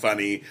creepy and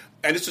funny.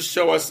 And just to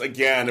show us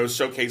again, it was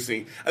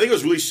showcasing. I think it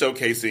was really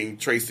showcasing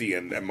Tracy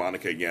and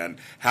Monica again,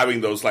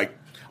 having those like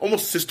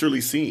almost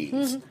sisterly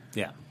scenes. Mm-hmm.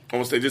 Yeah,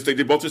 almost. They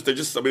both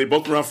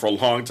been around for a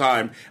long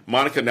time.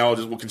 Monica now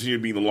will continue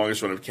being the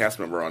longest running cast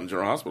member on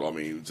General Hospital. I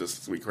mean,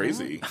 just be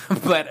crazy.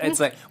 But it's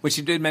like when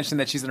she did mention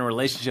that she's in a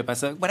relationship, I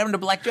said, "What happened to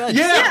Black Judge?"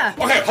 Yeah.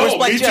 Okay.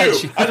 Hold on. Me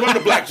Judge? too. I went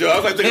to Black Judge. I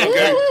was like, thinking,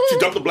 okay, she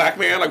dumped the black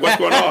man. Like, what's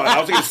going on? I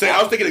was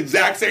thinking the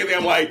exact same thing.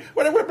 I'm like,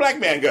 where'd Black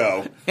man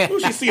go?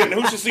 Who's she seeing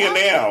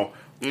now?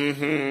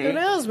 Mm-hmm. Who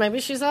knows? Maybe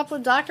she's up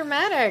with Dr.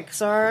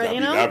 Maddox, or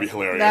that'd be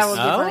hilarious. That would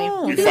be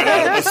funny. You find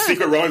out a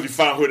secret romance. You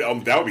find who.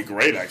 That would be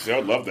great. Actually, I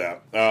would love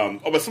that.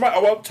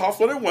 But Tom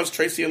Flitter wants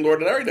Tracy and Lord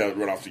and Larry to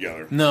run off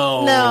together.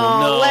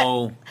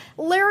 No.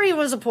 Larry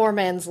was a poor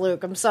man's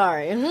Luke. I'm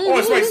sorry.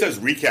 Somebody says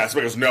recast.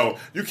 Somebody goes, no,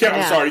 you can't.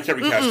 I'm sorry, you can't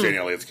recast Jane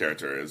Elliott's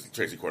character as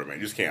Tracy Quartermain.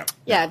 You just can't.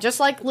 Yeah, just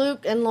like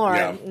Luke and Laura.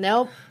 Yeah.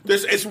 Nope.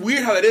 It's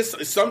weird how that is.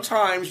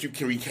 Sometimes you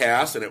can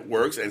recast and it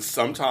works, and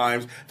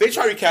sometimes they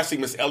tried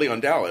recasting Miss Ellie on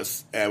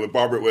Dallas and with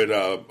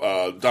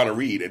Donna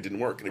Reed. It didn't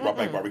work, and they brought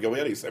back Barbara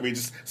Galetti. I mean,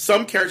 just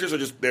some characters are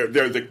just they're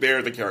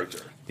the character.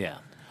 Yeah.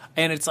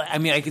 And it's like, I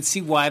mean, I could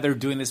see why they're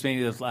doing this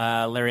maybe with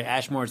Larry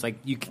Ashmore. It's like,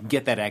 you can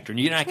get that actor. And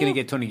you're not going to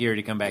get Tony Geary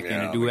to come back in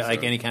and do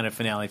any kind of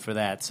finale for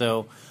that.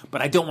 So,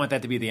 but I don't want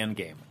that to be the end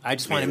game. I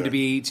just want him to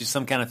be just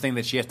some kind of thing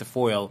that she has to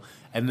foil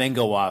and then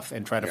go off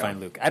and try to find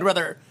Luke. I'd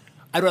rather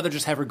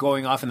just have her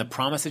going off in the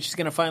promise that she's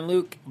going to find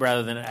Luke,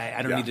 rather than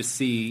I don't need to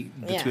see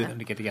the two of them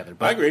to get together.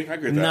 But I agree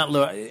with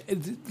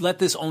that. Let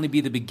this only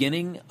be the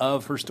beginning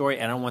of her story.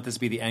 I don't want this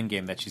to be the end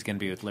game that she's going to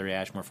be with Larry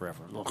Ashmore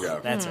forever.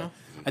 That's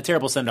a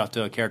terrible send off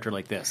to a character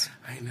like this.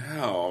 I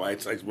know.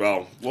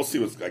 Well, we'll see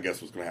what's going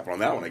to happen on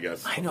that one. I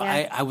guess. I know.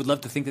 Yeah. I would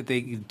love to think that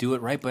they do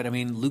it right, but I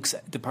mean, Luke's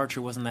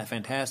departure wasn't that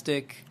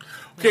fantastic.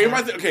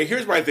 Okay,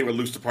 here's my thing with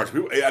Luke's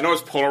departure. I know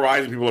it's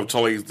polarizing. People have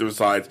totally different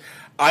sides.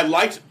 I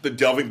liked the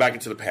delving back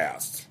into the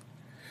past.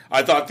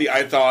 I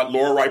thought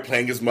Laura Wright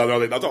playing his mother,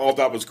 I thought all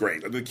that was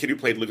great. The kid who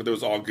played Luke, it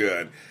was all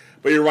good.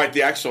 But you're right,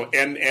 the actual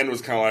end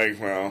was kind of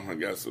like, well, I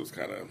guess it was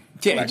kind of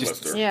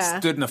lackluster. Just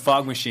stood in a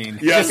fog machine.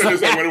 Yes, it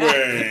just went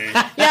away.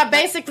 Yeah,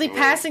 basically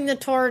passing the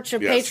torch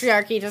of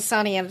patriarchy to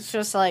Sonny, and it's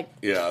just like...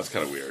 Yeah, it's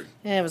kind of weird.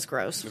 It was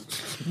gross.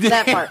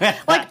 That part.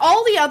 Like,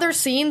 all the other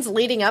scenes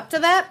leading up to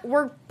that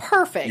were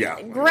perfect.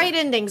 Yeah. Great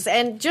endings.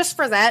 And just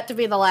for that to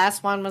be the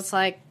last one was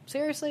like,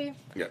 seriously?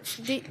 Yeah.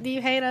 Do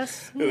you hate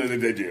us?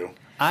 They do.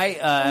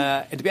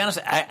 To be honest,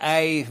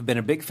 I've been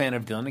a big fan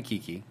of Dylan and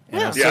Kiki.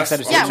 And I was so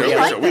excited to see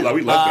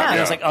we love them. And I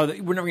was like,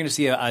 we're never going to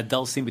see a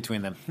dull scene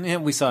between them. Yeah,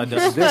 we saw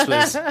this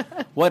was,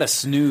 what a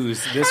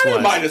snooze this was. I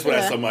didn't mind this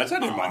one so much. I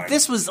didn't mind.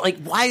 This was like,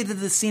 why did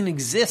the scene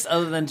exist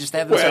other than just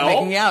have them start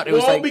making out? It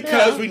was like,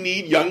 because we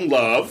need young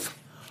love.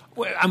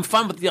 Well, I'm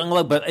fine with Young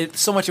Love, but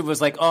so much of it was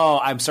like, oh,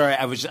 I'm sorry,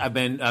 I've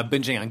been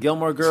binging on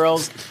Gilmore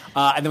Girls,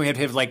 and then we had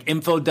to have like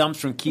info dumps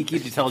from Kiki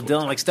to tell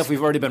Dylan like stuff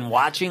we've already been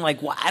watching.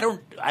 Like, well, I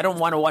don't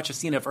want to watch a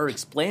scene of her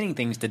explaining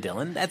things to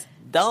Dylan. That's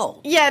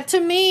dull. Yeah, to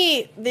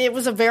me, it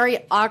was a very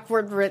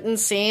awkward written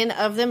scene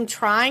of them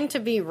trying to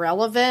be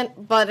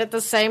relevant, but at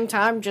the same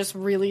time just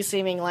really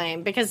seeming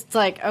lame. Because it's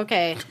like,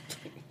 okay,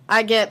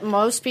 I get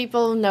most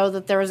people know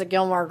that there is a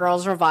Gilmore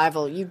Girls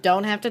revival. You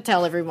don't have to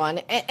tell everyone.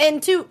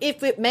 And two,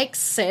 if it makes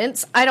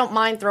sense, I don't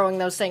mind throwing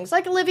those things.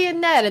 Like Olivia and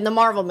Ned in the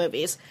Marvel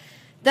movies.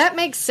 That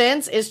makes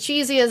sense, as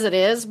cheesy as it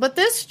is, but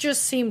this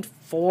just seemed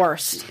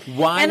forced.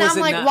 Why? And was I'm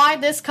it like, not... why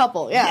this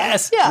couple? Yeah.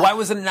 Yes. Yeah. Why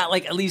was it not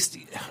like at least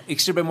it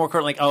should have been more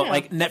current? Like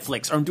like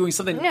Netflix, or I'm doing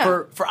something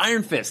for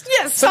Iron Fist.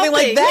 Yes, something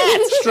like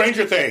that.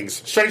 Stranger Things.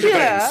 Stranger Things.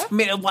 I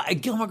mean,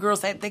 Gilmore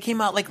Girls, they came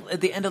out like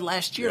at the end of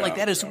last year. Yeah, like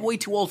that is way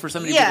too old for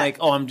somebody to be like,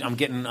 oh, I'm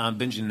getting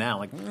binging now.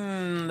 Like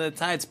the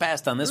tide's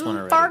passed on this one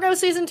already. Fargo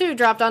season 2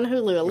 dropped on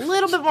Hulu. A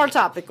little bit more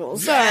topical.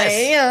 Sorry.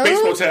 Yes.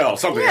 Bates Motel.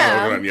 Something.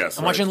 Yeah. Yes.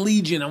 I'm watching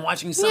Legion. I'm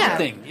watching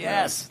something.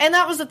 Yes. And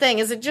that was the thing,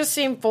 is it just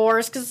seemed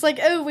forced, because it's like,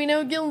 oh, we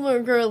know Gilmore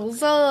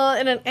Girls,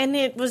 and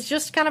it was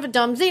just kind of a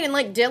dumb scene, and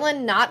like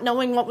Dylan not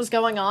knowing what was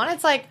going on.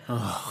 It's like,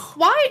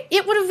 why?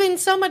 It would have been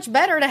so much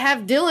better to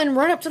have Dylan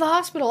run up to the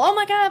hospital. Oh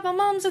my God, my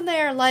mom's in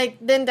there, like,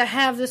 than to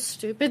have this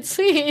stupid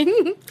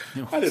scene.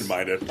 I didn't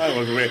mind it. I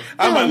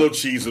had my little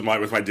cheese with my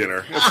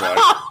dinner. It's fine.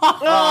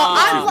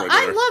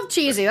 I love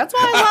cheesy. That's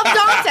why I love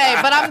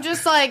Dante. But I'm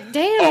just like,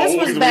 damn,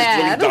 this was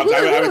bad.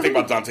 I would think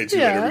about Dante too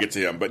whenever we get to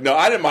him. But no,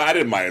 I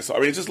didn't mind it. So, I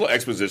mean, it's just a little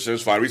exposition.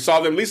 It's fine. We saw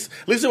them. At least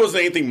it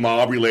wasn't anything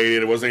mob related.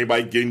 It wasn't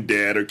anybody getting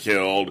dead or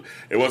killed.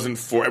 It wasn't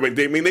for. I mean,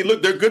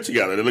 they're good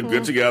together. They look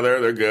good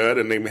together. They're good,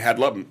 and they had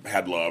love. They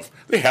had love.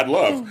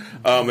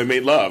 They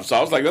made love. So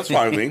I was like, that's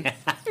fine with me.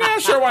 Yeah,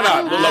 sure, why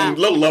not?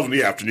 Little love in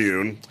the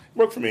afternoon.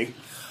 Worked for me.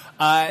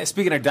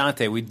 Speaking of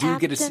Dante, we do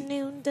get a...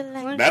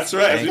 Delight. That's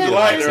right. Afternoon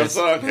Delight. There's a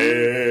song.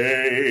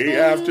 Hey,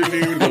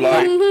 Afternoon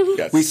Delight.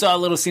 Yes. We saw a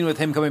little scene with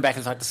him coming back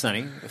to talk to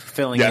Sonny,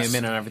 filling him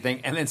in on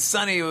everything. And then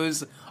Sonny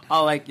was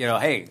all like,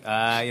 hey,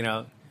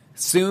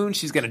 soon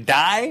she's going to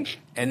die,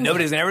 and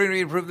nobody's ever going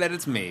to prove that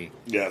it's me.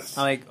 Yes.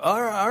 I'm like,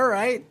 all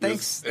right,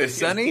 thanks,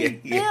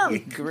 Sonny. Yeah.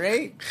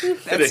 Great.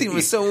 That scene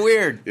was so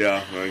weird.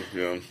 Yeah.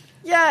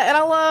 Yeah, and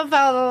I love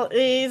how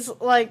he's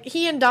like,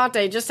 he and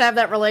Dante just have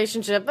that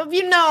relationship of,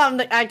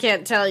 I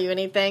can't tell you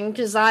anything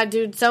because I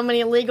do so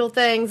many illegal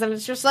things, and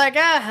it's just like,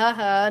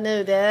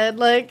 no, Dad.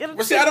 Like, well,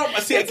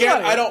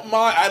 I don't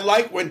mind. I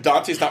like when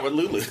Dante's not with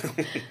Lulu.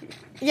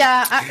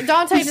 Yeah,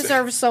 Dante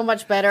deserves so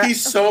much better.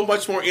 He's so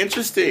much more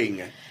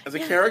interesting as a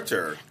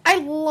character. I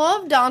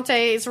love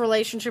Dante's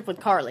relationship with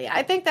Carly.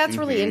 I think that's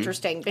really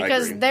interesting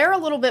because they're a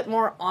little bit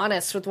more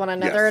honest with one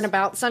another and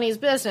about Sonny's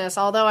business,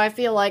 although I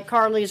feel like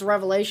Carly's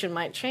revelation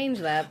might change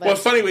that. But, well,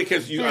 it's funny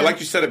because I like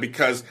you said it,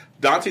 because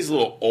Dante's a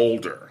little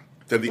older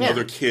than the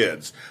other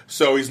kids.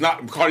 So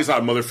Carly's not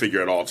a mother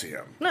figure at all to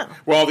him. No.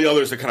 Well, all the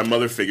others are kind of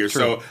mother figures.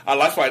 True. So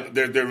that's why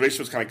their relationship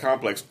was kind of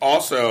complex.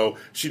 Also,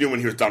 she knew when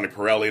he was Dominic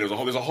Pirelli. There's a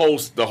whole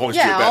history of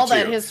that all too.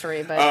 that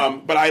history.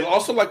 But I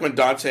also like when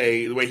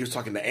Dante, the way he was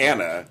talking to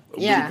Anna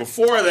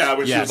before that,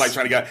 when she was like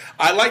trying to get.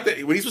 I like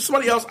that when he's with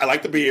somebody else. I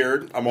like the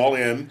beard. I'm all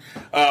in.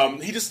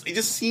 He just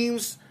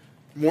seems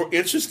more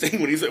interesting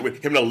when he's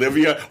with him and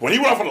Olivia. When he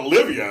went off on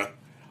Olivia,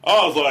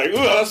 I was like, ooh,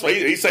 that's why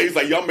he says, he's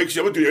like, y'all make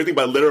sure I'm gonna do everything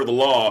by the letter of the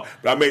law,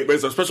 but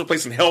there's a special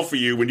place in hell for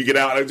you when you get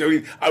out.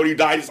 When you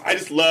die, I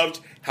just loved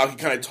how he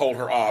kind of told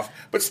her off,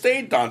 but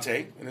stayed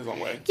Dante in his own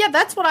way. Yeah,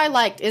 that's what I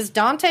liked, is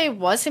Dante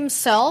was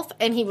himself,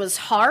 and he was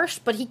harsh,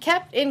 but he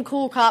kept in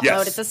cool cop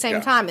mode at the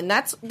same time, and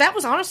that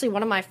was honestly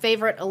one of my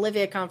favorite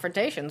Olivia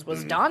confrontations,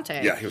 was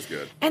Dante. Yeah, he was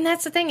good. And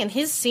that's the thing, and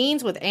his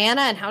scenes with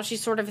Anna and how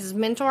she's sort of his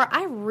mentor,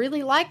 I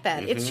really like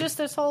that. It's just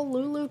this whole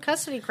Lulu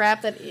custody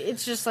crap that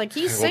it's just like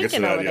he's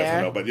sinking over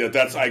there. But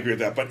I agree with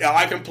that. But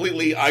I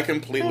completely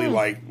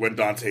like when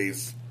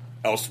Dante's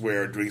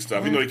elsewhere doing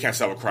stuff. You know, he can't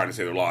stop a crime to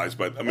save their lives,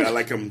 but I mean, I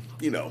like him,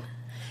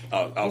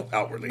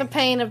 outwardly. The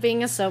pain of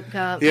being a soap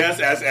cop. Yes,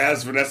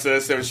 as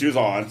Vanessa said when she was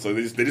on, so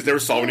they just never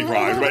solve any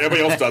crimes. Right?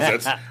 Everybody else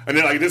does it, and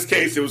then like in this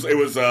case, it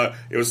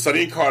was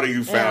Sonny and Carter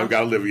who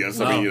got Olivia.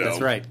 So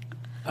that's right.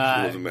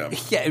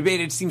 Yeah, it made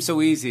it seem so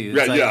easy.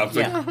 Why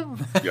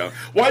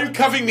are you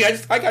cuffing me?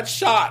 I got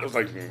shot. I was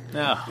like,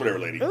 whatever,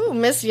 lady. Ooh,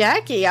 Miss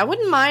Yaki. I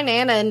wouldn't mind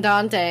Anna and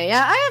Dante.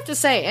 Yeah, I have to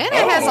say,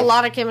 Anna has a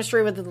lot of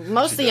chemistry with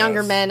most of the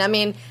younger men. I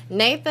mean,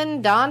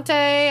 Nathan,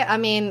 Dante,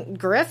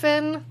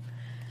 Griffin.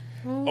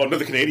 Oh,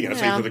 another Canadian.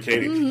 That's another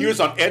Canadian. He was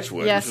on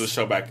Edgewood, which is a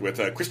show back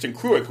with Kristen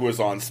Kruick, who was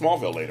on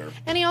Smallville later.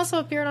 And he also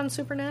appeared on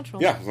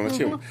Supernatural. Yeah, he was on that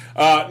too.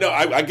 No,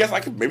 I guess I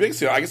can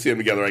see them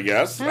together. I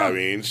guess. I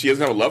mean, she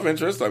doesn't have a love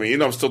interest. I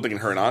mean, I'm still thinking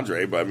her and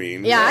Andre, but I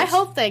mean, I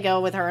hope they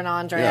go with her and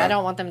Andre. Yeah. I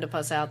don't want them to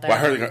puss out there. Well,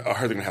 I heard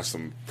they're going to have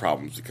some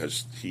problems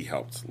because he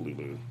helped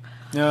Lulu.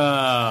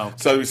 Oh.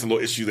 So there's a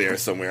little issue there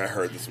somewhere I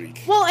heard this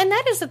week. Well, and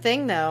that is the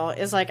thing, though,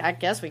 is like, I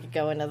guess we could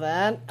go into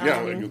that.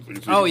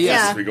 Oh,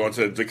 yes. We go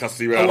into the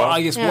custody Oh, round. well,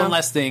 I guess one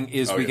last thing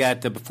is we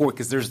got before,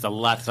 because there's a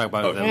lot to talk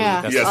about.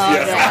 Yeah.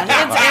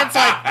 Yes. It's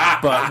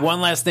like, But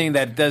one last thing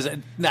that does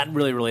not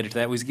really related to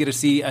that was get to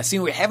see a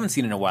scene we haven't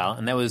seen in a while,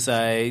 and that was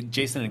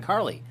Jason and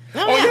Carly.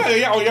 Yeah.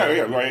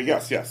 Right.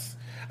 Yes.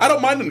 I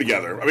don't mind them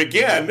together. I mean,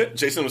 again,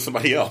 Jason was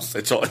somebody else.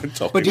 It's all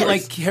But do you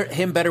like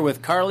him better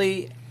with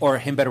Carly or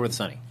him better with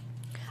Sonny?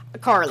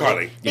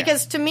 Carly.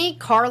 Because to me,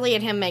 Carly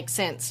and him make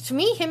sense. To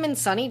me, him and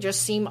Sonny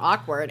just seem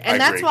awkward. And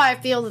that's agree. why I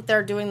feel that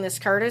they're doing this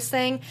Curtis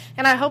thing.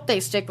 And I hope they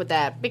stick with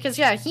that. Because,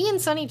 he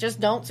and Sonny just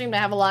don't seem to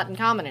have a lot in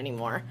common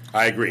anymore.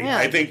 I agree. Yeah.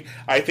 I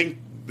think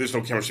there's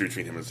no chemistry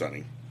between him and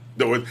Sonny.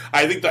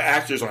 I think the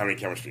actors don't have any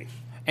chemistry.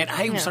 And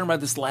I was talking about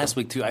this last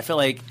week, too. I feel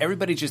like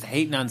everybody's just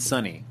hating on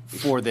Sonny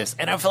for this.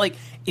 And I feel like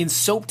in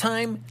Soap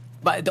Time,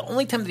 but the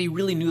only time that he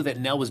really knew that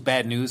Nell was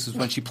bad news was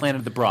when she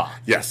planted the bra.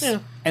 Yes. Yeah.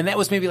 And that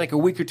was maybe like a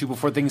week or two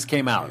before things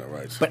came out. Yeah,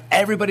 right. But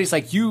everybody's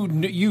like, you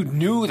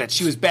knew that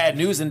she was bad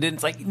news, and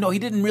it's like, no, he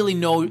didn't really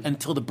know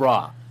until the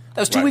bra.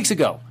 That was 2 weeks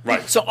ago.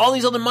 Right. So all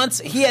these other months,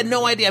 he had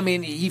no idea. I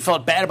mean, he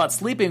felt bad about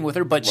sleeping with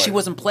her, but she Right.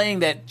 wasn't playing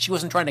that. She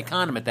wasn't trying to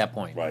con him at that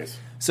point. Right.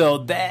 So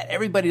that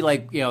everybody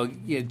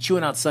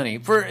chewing out Sonny.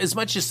 For as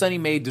much as Sonny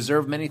may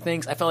deserve many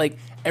things, I felt like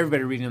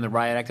everybody reading the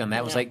riot act on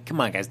that was like, come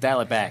on, guys,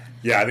 dial it back.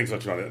 Yeah, I think so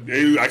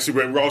too.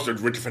 Actually, we're also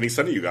defending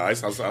Sonny, you guys.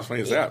 How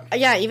funny is that?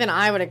 Yeah, even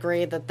I would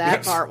agree that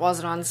Yes. part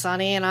wasn't on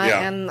Sonny, and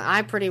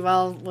I pretty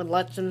well would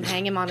let them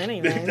hang him on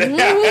anything.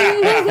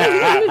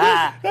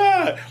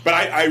 But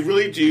I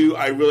really do.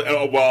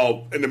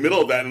 Well, in the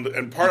middle of that,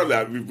 and part of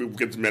that, we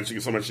get to mention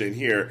so much in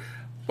here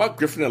about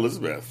Griffin and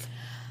Elizabeth.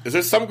 Is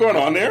there something going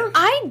on there?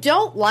 I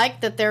don't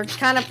like that they're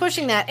kind of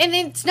pushing that. And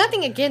it's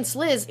nothing against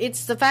Liz.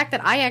 It's the fact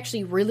that I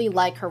actually really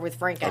like her with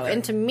Franco. Okay.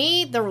 And to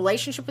me, the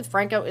relationship with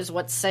Franco is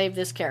what saved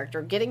this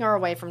character, getting her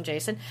away from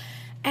Jason.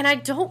 And I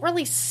don't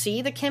really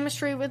see the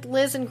chemistry with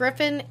Liz and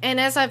Griffin. And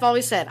as I've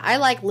always said, I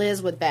like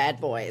Liz with bad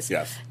boys.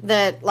 Yes.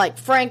 That, like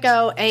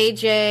Franco,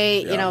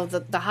 AJ, Yeah.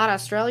 the hot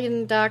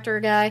Australian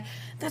doctor guy.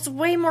 That's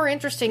way more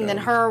interesting than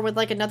her with,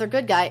 like, another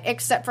good guy,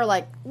 except for,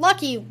 like,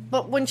 Lucky,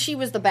 but when she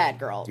was the bad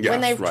girl. Yes,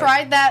 when they've right.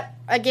 tried that,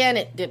 again,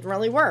 it didn't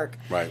really work.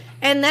 Right.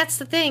 And that's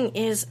the thing,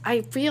 is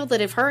I feel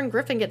that if her and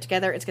Griffin get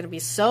together, it's going to be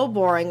so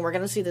boring. We're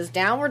going to see this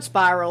downward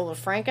spiral with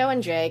Franco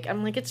and Jake.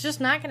 I'm like, it's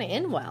just not going to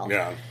end well.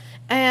 Yeah.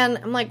 And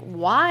I'm like,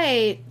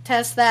 why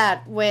test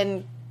that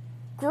when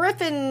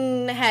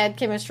Griffin had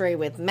chemistry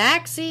with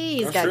Maxie?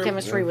 He's That's got true,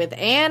 chemistry yeah. with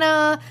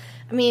Anna.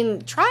 I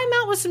mean, try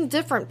him out with some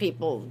different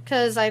people,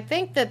 because I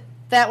think that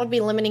would be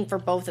limiting for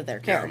both of their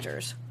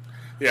characters.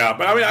 Yeah,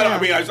 but I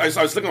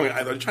was thinking,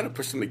 I'm trying to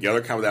push them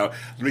together, kind of without,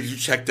 you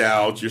checked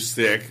out, you're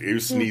sick, you're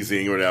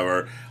sneezing, or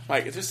whatever.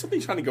 Like, is there something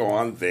trying to go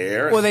on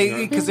there? Well,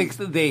 because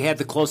they had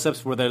the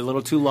close-ups where they're a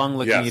little too long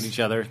looking at each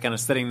other, kind of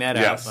setting that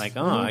Yes. out.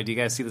 Like, do you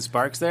guys see the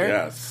sparks there?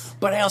 Yes.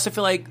 But I also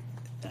feel like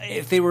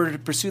if they were to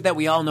pursue that,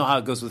 we all know how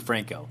it goes with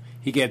Franco.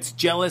 He gets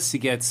jealous. He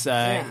gets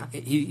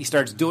he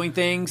starts doing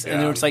things,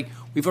 and then it's like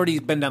we've already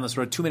been down this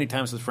road too many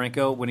times with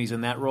Franco when he's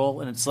in that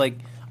role, and it's like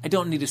I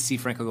don't need to see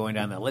Franco going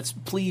down that. Let's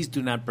please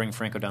do not bring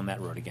Franco down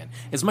that road again.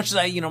 As much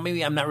as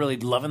maybe I'm not really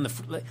loving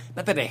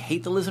not that I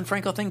hate the Liz and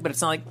Franco thing, but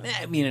it's not like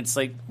it's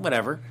like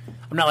whatever.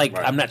 I'm not like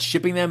I'm not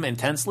shipping them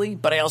intensely,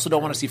 but I also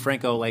don't want to see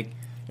Franco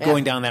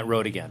going down that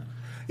road again.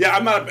 Yeah,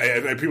 I'm not.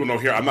 People know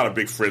here, I'm not a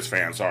big Frizz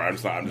fan. Sorry,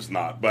 I'm just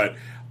not. But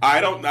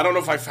I don't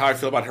know how I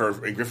feel about her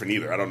and Griffin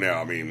either. I don't know.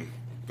 I mean,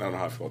 I don't know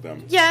how I feel about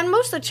them. Yeah, and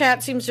most of the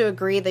chat seems to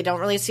agree. They don't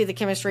really see the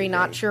chemistry,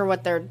 not sure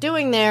what they're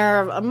doing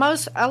there. A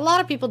lot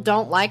of people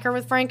don't like her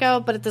with Franco,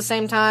 but at the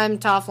same time,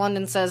 Toph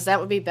London says that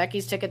would be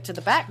Becky's ticket to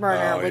the back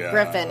burner with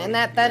Griffin, and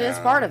that is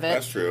part of it.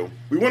 That's true.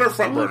 We want her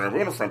front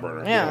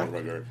burner.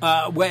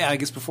 Yeah. Well, I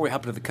guess before we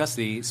hop into the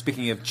custody,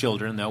 speaking of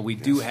children, though, we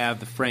do have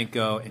the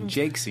Franco and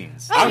Jake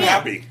scenes. I'm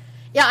happy.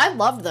 Yeah, I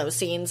loved those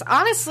scenes.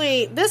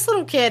 Honestly, this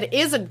little kid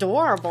is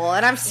adorable,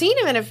 and I've seen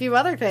him in a few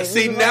other things.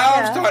 See, now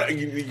I'm starting.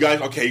 You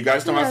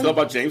guys know how I feel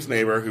about James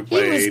Neighbor, who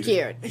played. He was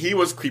cute. He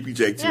was creepy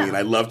Jake to me, and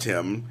I loved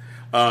him.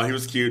 He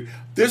was cute.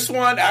 This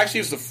one,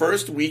 actually, was the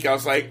first week I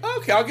was like,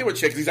 okay, I'll give it a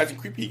check, because he's acting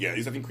creepy again.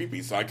 He's acting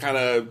creepy. So I kind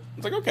of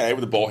was like, okay, with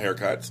the bowl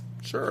haircuts,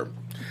 sure.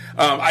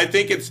 I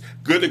think it's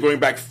good they're going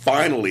back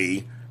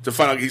finally to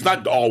find out he's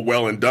not all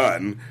well and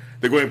done.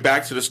 They're going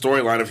back to the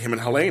storyline of him and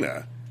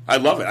Helena. I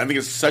love it. I think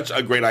it's such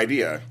a great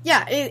idea.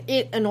 Yeah,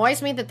 it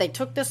annoys me that they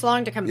took this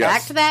long to come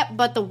back to that,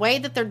 but the way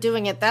that they're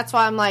doing it, that's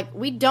why I'm like,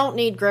 we don't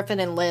need Griffin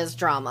and Liz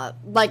drama.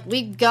 Like,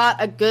 we've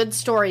got a good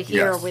story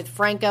here with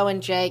Franco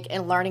and Jake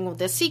and learning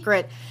this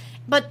secret,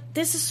 but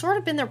this has sort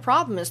of been their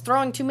problem, is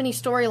throwing too many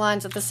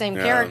storylines at the same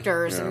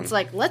characters, and it's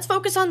like, let's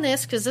focus on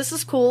this, because this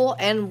is cool,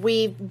 and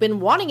we've been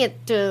wanting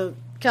it to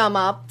come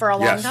up for a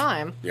long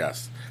time.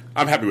 Yes.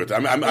 I'm happy with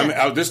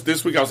it.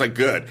 This week I was like,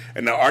 good.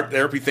 And the art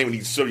therapy thing,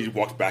 when he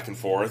walked back and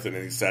forth, and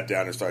then he sat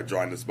down and started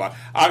drawing this spot.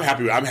 I'm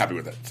happy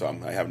with it. So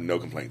I have no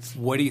complaints.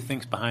 What do you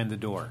think's behind the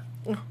door?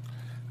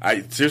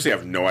 I seriously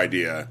have no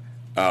idea.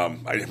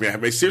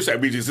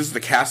 Seriously, this is the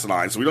cast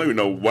line, so we don't even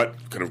know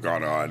what could have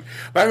gone on.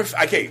 But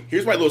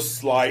here's my little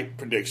slight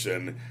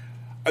prediction.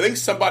 I think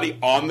somebody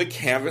on the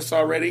canvas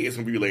already is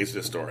going to be related to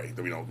this story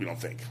that we don't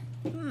think.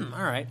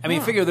 All right. I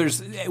mean, figure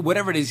there's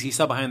whatever it is he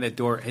saw behind that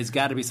door has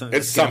got to be something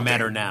that's going to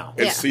matter now.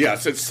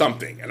 It's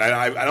something, and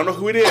I don't know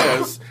who it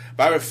is,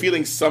 but I have a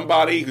feeling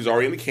somebody who's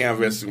already in the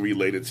canvas is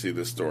related to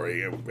this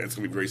story, and it's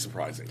going to be very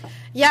surprising.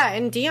 Yeah,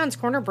 and Dion's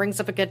Corner brings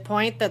up a good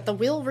point that the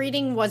wheel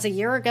reading was a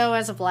year ago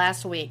as of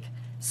last week.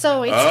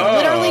 So it's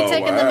literally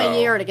taken them a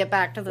year to get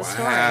back to the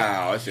story.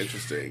 Wow, that's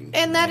interesting.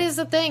 And that is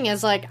the thing,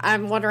 is like,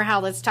 I'm wondering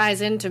how this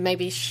ties into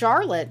maybe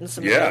Charlotte and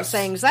some of those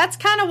things. That's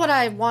kind of what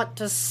I want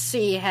to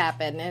see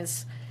happen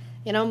is,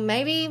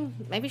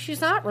 maybe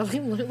she's not really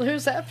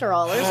Lulu's after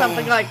all, or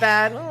something like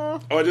that.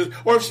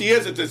 Or if she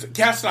is, it's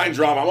cast 9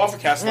 drama. I'm all for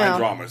cast 9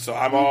 drama, so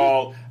I'm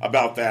all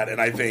about that. And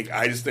I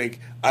just think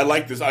I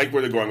like this. I like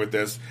where they're going with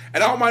this,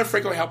 and I don't mind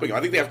Franco helping them.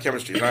 I think they have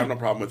chemistry. I have no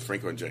problem with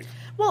Franco and Jake.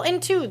 Well,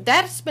 and two,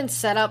 that's been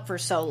set up for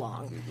so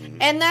long,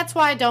 and that's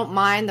why I don't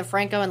mind the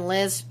Franco and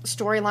Liz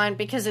storyline,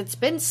 because it's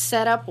been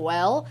set up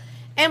well.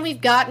 And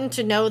we've gotten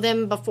to know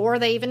them before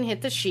they even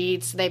hit the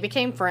sheets. They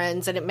became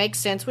friends, and it makes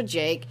sense with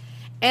Jake.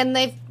 And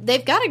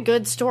they've got a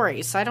good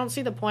story, so I don't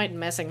see the point in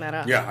messing that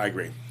up. Yeah, I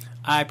agree.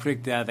 I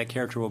predict that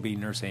character will be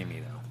Nurse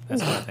Amy, though.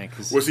 That's what I think.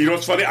 Well, so you know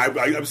what's funny?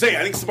 I'm saying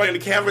I think somebody on the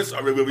canvas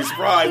will be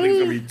surprised. I think it's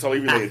going to be totally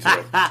related to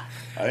it. I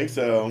think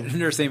so.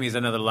 Nurse Amy is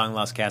another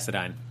long-lost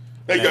Cassadine.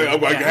 Hey,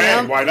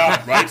 why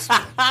not, right?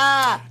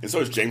 And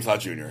so is James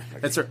Lott Jr.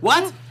 That's right.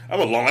 What? I'm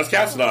a long-lost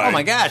Cassadine. Oh,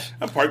 my gosh.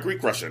 I'm part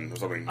Greek Russian or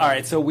something. All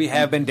right, so we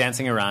have been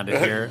dancing around it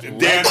here.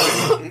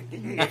 Dancing.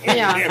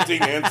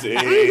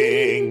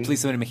 Dancing.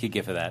 Please somebody make a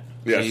gif of that.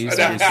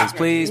 Yes.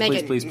 Please.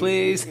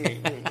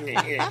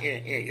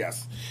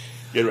 Yes.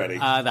 Get ready.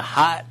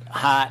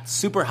 The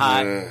super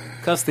hot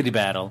custody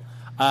battle.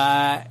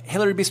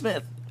 Hillary B.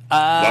 Smith.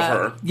 Love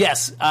her.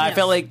 Yes. I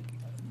felt like,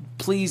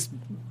 please,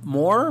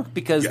 more,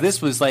 because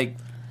this was like,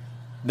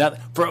 we get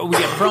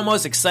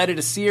promos, excited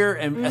to see her,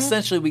 and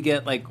essentially we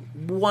get like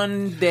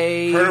one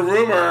day. Heard a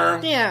rumor.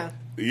 Yeah.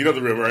 You know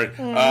the rumor.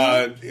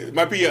 It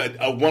might be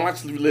a One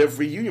Life to Live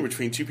reunion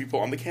between two people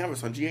on the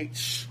canvas on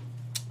GH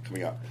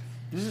coming up.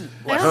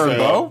 What, her and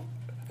Bo?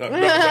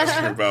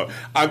 No,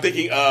 I'm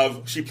thinking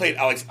of, she played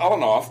Alex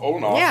Olenoff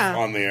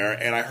on there,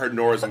 and I heard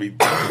Nora's going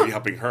to be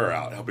helping her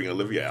out, helping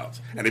Olivia out,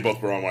 and they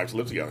both were on One Life to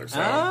Live together.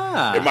 So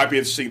it might be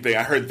an interesting thing.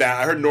 I heard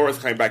that. I heard Nora's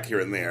coming back here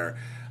and there.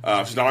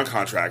 She's not on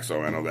contract,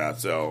 so I know that.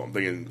 So I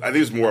think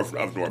it's more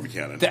of Nora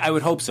Buchanan. I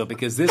would hope so,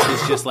 because this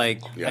is just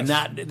like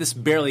this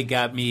barely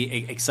got me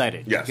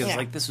excited. Yes, because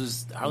like this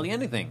was hardly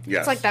anything.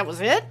 Yes, it's like that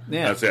was it.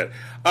 Yeah, that's it.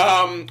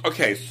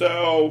 Okay,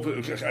 so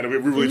I know we're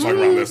really talking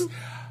around this.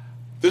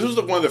 This was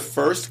one of the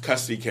first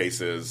custody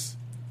cases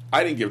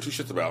I didn't give two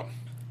shits about.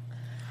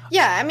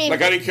 Yeah, I mean,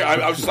 like I didn't care.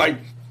 I was just like,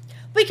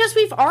 because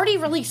we've already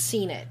really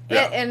seen it,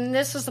 Yeah. and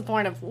this is the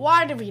point of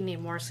why do we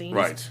need more scenes?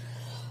 right.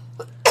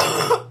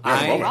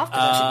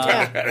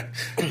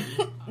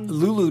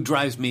 Lulu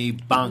drives me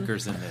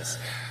bonkers in this.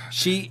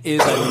 She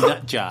is a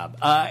nut job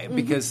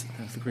because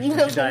I'm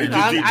dying.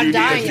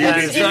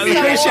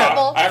 It's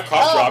horrible. I have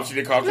cough drops. You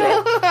need cough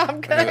drops.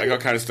 I'm good. I got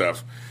kind of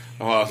stuff.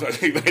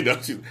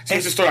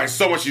 She's just starting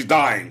so much. She's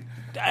dying.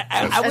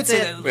 I would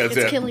say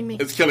It's killing me.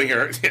 It's killing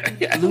her.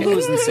 Lulu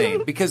is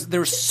insane because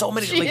there's so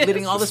many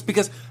leading all this.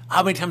 Because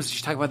how many times did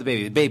she talk about the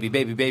baby,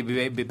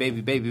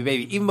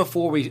 even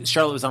before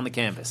Charlotte was on the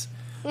canvas?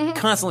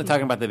 Constantly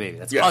talking about the baby.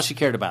 That's all she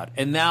cared about.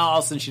 And now all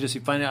of a sudden she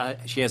find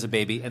out she has a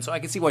baby, and so I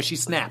can see why she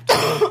snapped.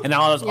 And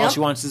now all she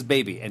wants is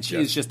baby, and she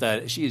is just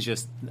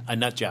a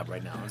nut job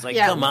right now. It's like,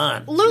 come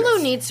on,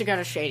 Lulu needs to go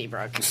to Shady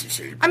Brook.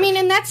 I mean,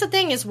 and that's the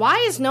thing is, why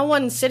is no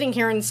one sitting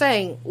here and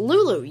saying,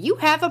 Lulu, you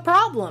have a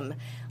problem?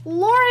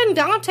 Laura and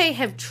Dante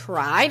have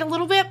tried a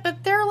little bit,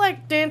 but they're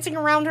like dancing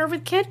around her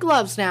with kid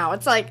gloves now.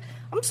 It's like,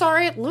 I'm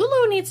sorry,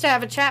 Lulu needs to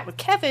have a chat with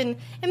Kevin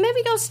and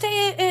maybe go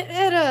stay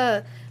at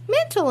a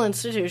mental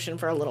institution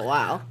for a little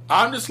while.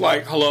 I'm just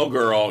like, hello,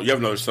 girl. You have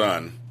another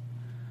son.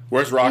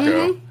 Where's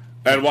Rocco?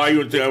 And why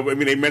you? I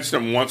mean, they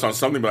mentioned him once on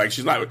something, but like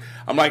she's not.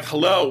 I'm like,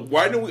 hello.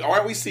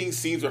 Aren't we seeing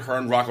scenes with her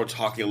and Rocco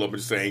talking a little bit,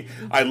 saying,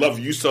 "I love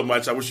you so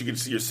much. I wish you could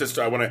see your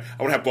sister. I want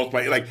to have both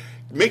my like."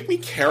 Make me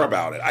care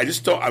about it. I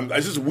just don't.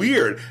 It's just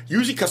weird.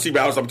 Usually, custody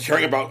battles, I'm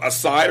caring about a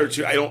side or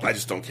two. I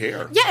just don't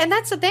care. Yeah, and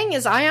that's the thing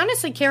is, I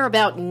honestly care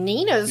about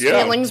Nina's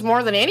feelings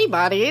more than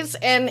anybody's,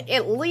 and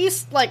at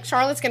least like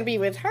Charlotte's going to be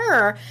with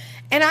her.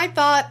 And I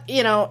thought,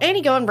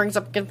 Annie Goen brings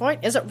up a good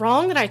point. Is it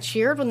wrong that I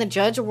cheered when the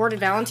judge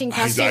awarded Valentine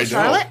custody to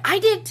Charlotte? I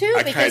did too.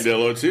 I kind of did a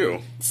little too.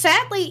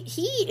 Sadly,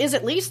 he is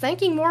at least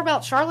thinking more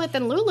about Charlotte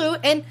than Lulu.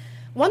 And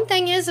one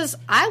thing is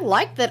I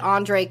like that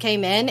Andre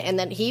came in and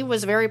that he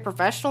was very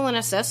professional and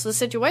assessed the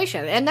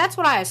situation. And that's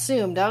what I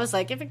assumed. I was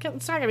like, if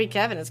it's not going to be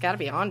Kevin, it's got to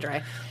be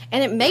Andre.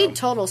 And it made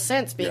total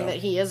sense being that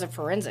he is a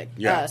forensic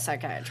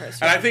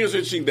psychiatrist. And I think it's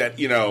interesting that,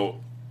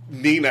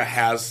 Nina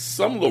has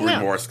some little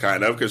remorse,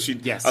 kind of, because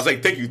I was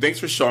like, thanks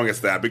for showing us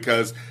that,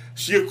 because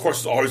she, of course,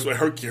 was always, when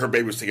her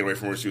baby was taken away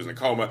from her, she was in a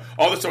coma,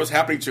 all this stuff was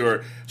happening to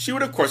her, she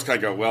would, of course, kind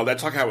of go, well, that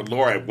talking out with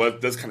Laura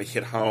does kind of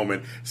hit home,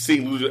 and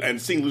seeing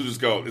Lulu just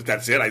go,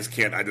 that's it,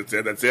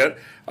 that's it.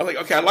 I was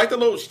like, okay, I like the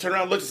little, she turned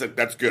around and looked and said,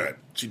 that's good.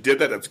 She did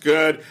that, that's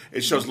good.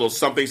 It shows a little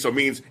something, so it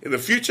means in the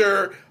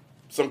future,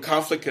 some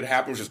conflict could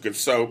happen, which is good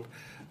soap.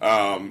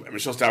 And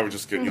Michelle Stour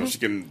just can, she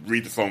can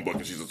read the phone book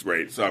and she's just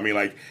great. So, I mean,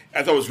 like,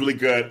 I thought it was really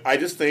good. I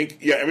just think,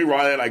 Emmy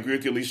Ryan, I agree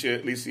with you,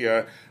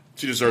 Alicia,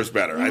 she deserves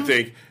better. I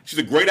think she's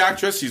a great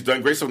actress. She's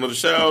done great stuff on other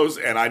shows,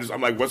 and I'm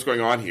like, what's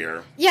going on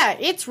here? Yeah,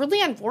 it's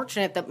really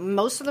unfortunate that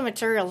most of the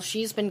material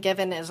she's been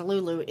given as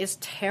Lulu is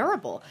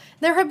terrible.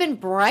 There have been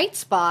bright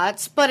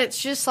spots, but it's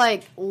just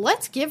like,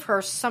 let's give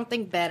her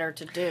something better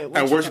to do.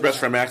 And where's your best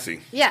friend,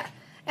 Maxie? Yeah.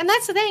 And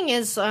that's the thing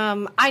is,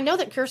 I know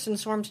that Kirsten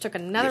Storms took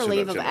another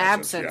leave of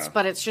absence,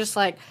 but it's just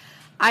like,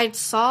 I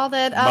saw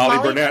that Molly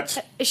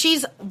Burnett.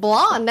 She's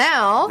blonde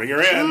now. Bring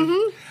her in.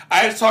 Mm-hmm. I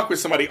had talked with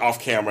somebody off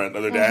camera the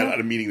other day at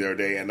a meeting the other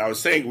day, and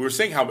we were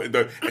saying how and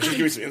she was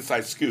giving me some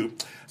inside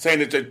scoop, saying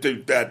that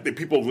the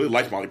people really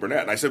liked Molly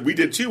Burnett, and I said we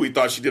did too. We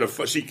thought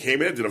she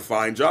came in and did a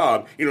fine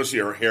job.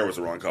 Her hair was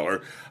the wrong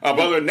color, but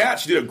other than that,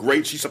 she did a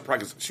great. She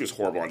surprised. She was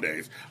horrible on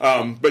days,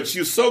 but she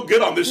was so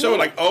good on this show.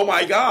 Like, oh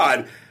my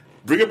god.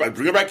 Bring her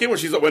back in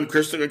when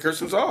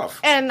Kirsten's off.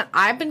 And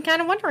I've been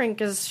kind of wondering,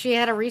 because she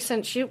had a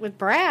recent shoot with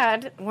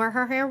Brad where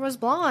her hair was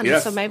blonde,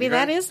 so maybe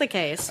that is the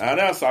case. I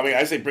know. So I mean,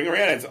 I say bring her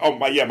in.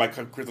 My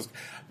Christmas.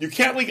 You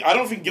can't. I don't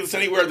know if you can get this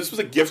anywhere. This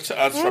was a gift to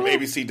us from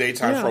ABC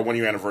Daytime for our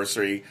 1-year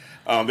anniversary.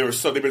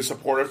 They've been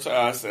supportive to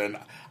us, and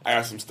I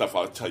have some stuff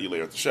I'll tell you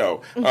later at the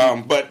show.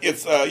 But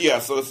it's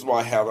So this is why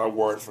I have a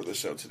award for the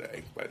show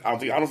today. But I don't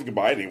think you can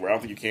buy it anywhere. I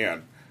don't think you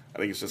can. I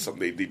think it's just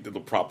something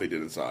the prop they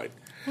did inside.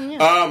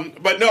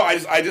 But no,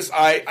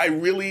 I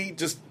really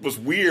just was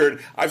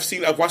weird.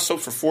 I've watched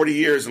soaps for 40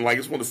 years, and like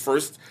it's one of the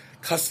first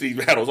custody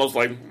battles. I was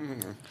like,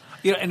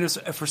 and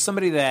for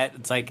somebody that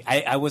it's like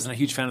I wasn't a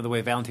huge fan of the way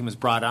Valentine was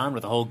brought on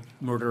with the whole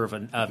murder of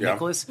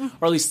Nicholas,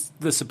 or at least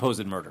the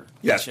supposed murder.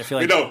 Yes, I feel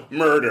like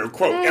murder.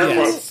 Quote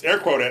air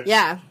quote it.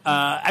 Yeah.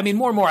 I mean,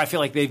 more and more, I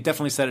feel like they've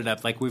definitely set it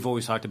up. Like we've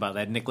always talked about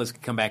that Nicholas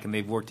could come back and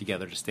they've worked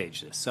together to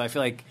stage this. So I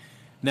feel like.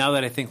 Now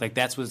that I think like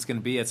that's what it's going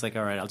to be, it's like,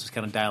 all right, I'll just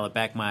kind of dial it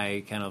back.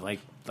 My kind of like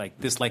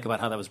dislike about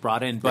how that was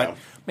brought in, but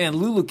man,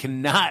 Lulu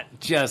cannot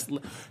just.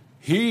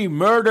 He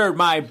murdered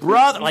my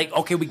brother. Like,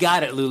 okay, we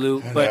got it,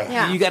 Lulu,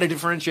 but you got to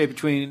differentiate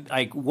between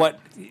like what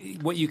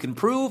you can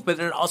prove, but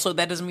then also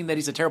that doesn't mean that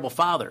he's a terrible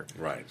father.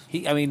 Right.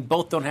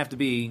 Both don't have to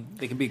be.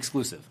 They can be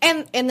exclusive.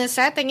 And the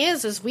sad thing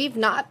is we've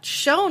not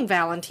shown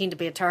Valentine to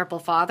be a terrible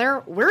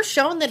father. We're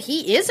shown that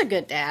he is a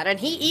good dad, and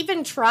he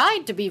even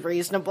tried to be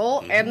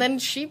reasonable, and then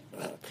she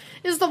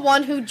is the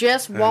one who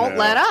just won't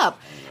let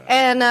up.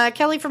 And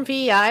Kelly from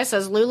PEI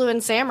says Lulu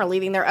and Sam are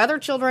leaving their other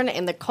children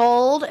in the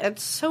cold.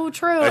 It's so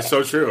true. That's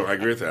so true. I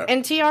agree with that.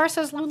 And TR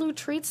says Lulu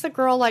treats the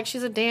girl like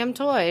she's a damn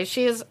toy.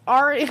 She has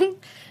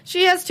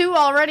 2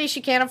 already. She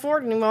can't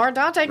afford anymore.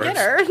 Dante, get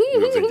her.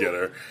 Dante, get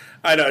her.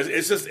 I know.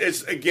 It's a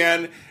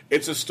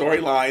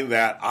storyline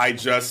that I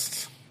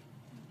just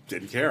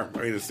didn't care. I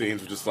mean, the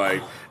scenes were just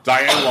like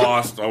Diane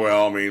lost. Oh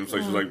well. I mean, it's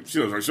like she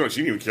didn't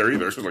even care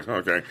either. She was like, oh,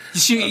 okay.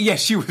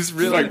 She was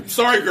really like,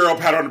 sorry, girl.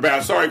 Pat her on the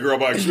back. Sorry, girl.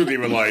 But she wasn't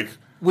even like.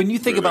 When you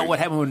think about what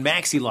happened when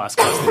Maxie lost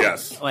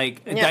custody,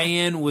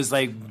 Diane was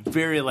like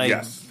very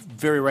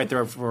right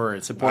there for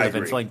her, supportive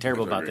and feeling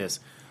terrible about this.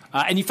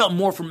 And you felt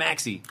more for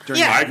Maxie.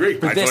 I agree.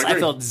 For this, I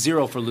felt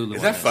zero for Lulu.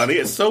 Isn't that funny?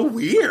 It's so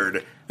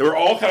weird. They were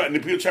all kind of in the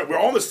people chat. We're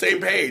all on the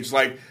same page.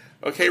 Like,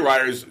 okay,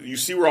 writers, you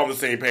see we're all on the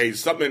same page.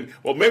 Something.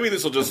 Well, maybe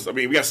this will just. I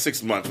mean, we got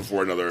 6 months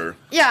before another.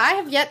 Yeah, I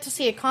have yet to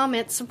see a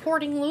comment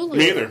supporting Lulu.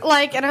 Me either.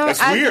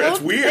 That's weird.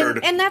 That's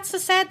weird. And that's the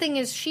sad thing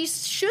is she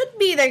should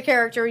be the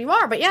character you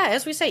are. But yeah,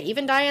 as we say,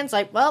 even Diane's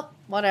like, well,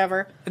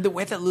 whatever. And the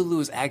way that Lulu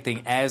is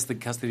acting as the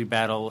custody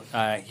battle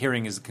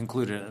hearing is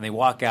concluded, and they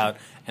walk out,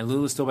 and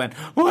Lulu's still been,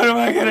 what am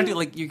I going to do?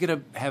 Like, you're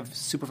going to have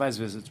supervised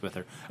visits with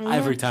her.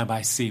 Every time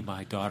I see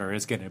my daughter,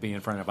 it's going to be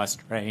in front of a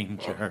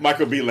stranger.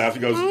 Michael B. laughs.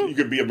 He goes, you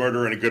could be a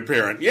murderer and a good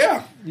parent.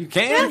 Yeah. You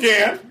can. You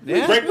can.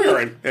 Yeah. Great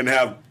parent and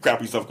have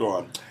crappy stuff go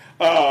on.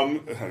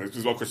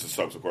 There's all Christmas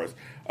subs, of course.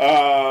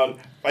 I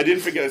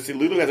didn't forget,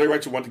 Lulu has every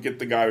right to want to get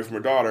the guy away from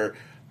her daughter,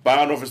 but I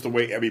don't know if it's the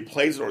way Abby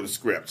plays it or the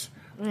script.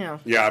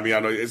 Yeah, I mean, I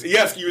know.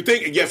 Yes, you would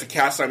think, yes, a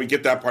cast line, we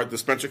get that part, the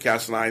Spencer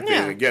cast line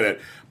thing, I get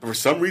it. But for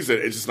some reason,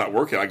 it's just not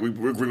working. Like, we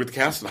agree with the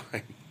cast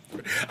line.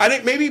 I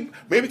think maybe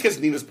because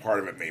Nina's part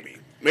of it, maybe.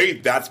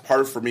 Maybe that's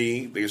part for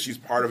me, because she's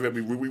part of it.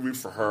 We root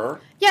for her.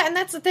 Yeah, and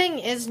that's the thing,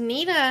 is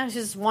Nina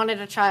has wanted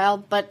a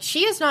child, but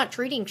she is not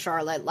treating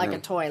Charlotte like a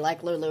toy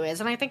like Lulu is.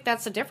 And I think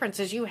that's the difference,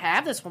 is you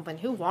have this woman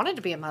who wanted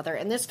to be a mother,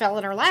 and this fell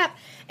in her lap,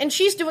 and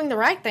she's doing the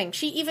right thing.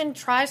 She even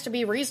tries to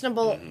be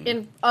reasonable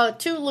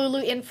to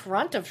Lulu in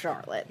front of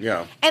Charlotte.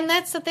 Yeah. And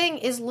that's the thing,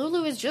 is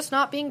Lulu is just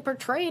not being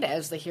portrayed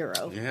as the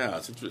hero. Yeah,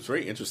 it's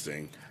very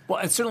interesting. Well,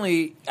 and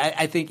certainly,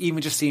 I think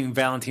even just seeing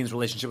Valentine's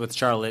relationship with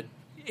Charlotte,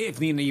 if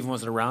Nina even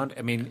wasn't around,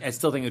 I mean, I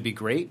still think it would be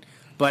great.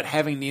 But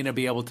having Nina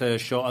be able to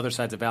show other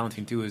sides of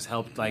Valentine too has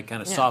helped, like,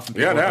 kind of soften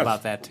people up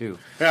about that too.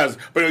 It has.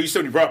 But you said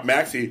when you brought up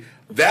Maxie,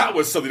 that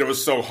was something that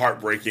was so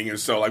heartbreaking, and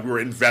so like we were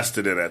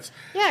invested in it.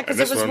 Yeah, because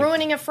it was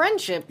ruining a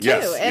friendship too,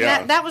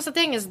 and that was the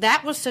thing is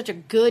that was such a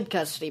good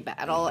custody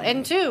battle,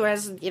 and too,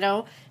 as you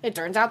know, it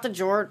turns out the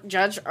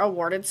judge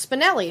awarded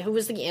Spinelli, who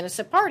was the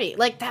innocent party.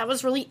 Like that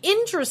was really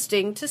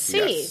interesting to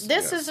see.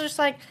 This is just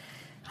like.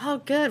 Oh,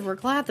 good. We're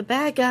glad the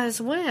bad guys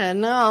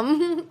win.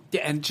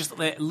 Yeah, and just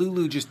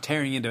Lulu just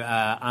tearing into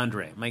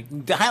Andre. I'm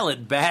like, dial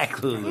it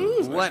back,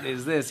 Lulu. What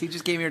is this? He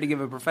just came here to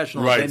give a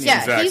professional opinion.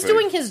 Yeah, exactly. He's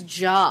doing his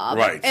job.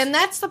 Right. And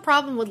that's the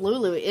problem with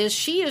Lulu, is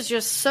she is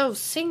just so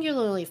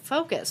singularly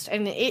focused,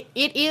 and it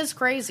is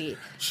crazy.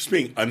 She's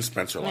being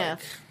unspencer-like. Yeah.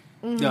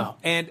 No,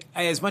 and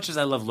as much as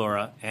I love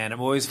Laura, and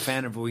I'm always a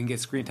fan of we can get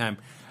screen time,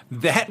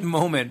 that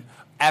moment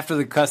after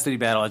the custody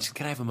battle, I just,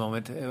 can I have a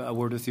moment, a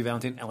word with you,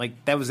 Valentine? And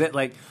like that was it.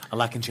 Like a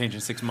lot can change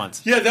in 6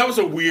 months. Yeah, that was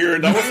a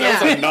weird. That was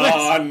a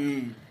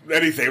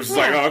non-anything. It was just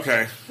like, oh,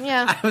 okay.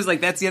 Yeah, I was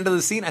like, that's the end of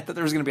the scene. I thought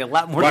there was going to be a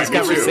lot more to this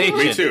conversation.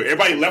 Me too.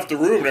 Everybody left the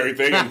room and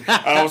everything, and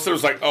all of a sudden it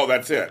was like, oh,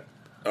 that's it.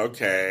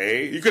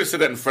 Okay, you could have said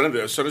that in front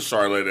of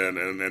Charlotte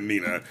and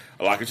Nina.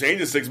 A lot could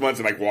change in 6 months,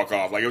 and like walk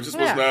off. Like it just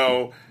was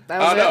no.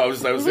 That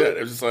was it.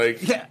 It was just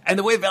like and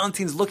the way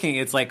Valentine's looking,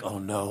 it's like, oh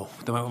no,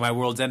 my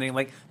world's ending.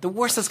 Like the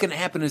worst that's going to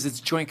happen is it's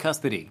joint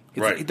custody.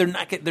 It's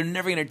they're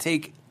never going to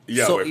take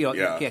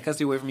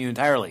custody away from you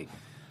entirely.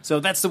 So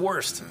that's the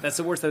worst. That's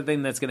the worst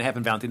thing that's going to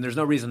happen, Valentine. There's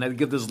no reason to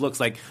give those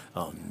looks like,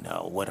 oh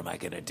no, what am I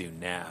going to do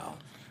now?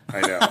 I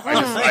know.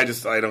 I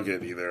don't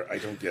get it either. I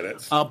don't get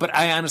it. But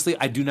I honestly,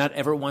 I do not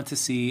ever want to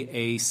see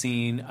a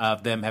scene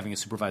of them having a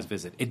supervised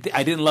visit.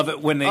 I didn't love it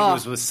when it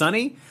was with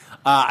Sunny.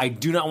 I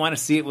do not want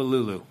to see it with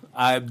Lulu.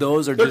 They're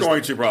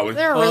going to probably.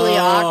 They're really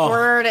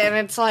awkward, and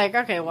it's like,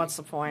 okay, what's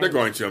the point? They're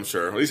going to, I'm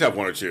sure. At least have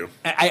one or two.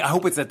 I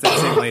hope it's that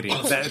same lady.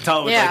 That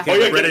tall with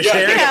British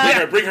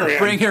hair. Bring her in.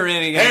 Bring her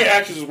in again. Hey,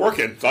 actress is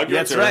working. So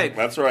That's right.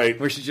 That's right.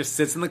 Where she just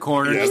sits in the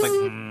corner, just like.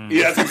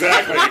 Yes,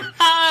 exactly.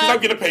 I'll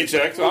get a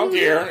paycheck, so I don't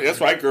care.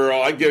 That's right,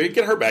 girl.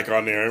 Get her back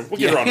on there. We'll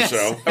get her on the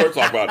show. We'll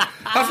talk about it.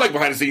 That's like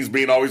behind the scenes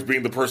always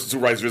being the person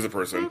who writes visit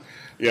person.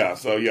 Yeah.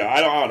 So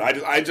I don't.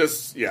 I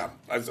just I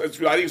think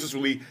it's just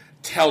really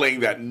telling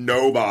that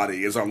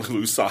nobody is on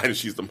Lulu's side and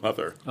she's the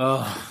mother.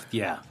 Oh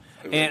yeah.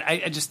 And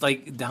I just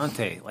like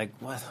Dante. Like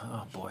what?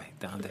 Oh boy,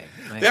 Dante.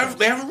 They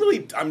haven't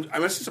really. I'm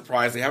actually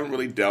surprised they haven't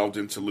really delved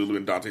into Lulu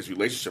and Dante's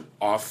relationship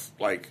off.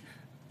 Like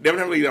they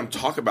haven't really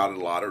talk about it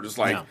a lot, or just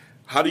like. No.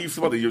 How do you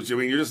feel about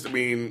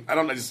the? I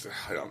don't know.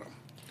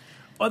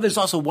 Well, there's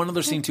also one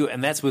other scene too,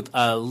 and that's with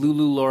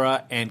Lulu,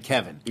 Laura, and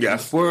Kevin.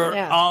 Yes, where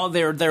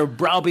they're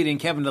browbeating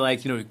Kevin to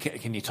like,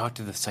 can you talk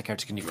to the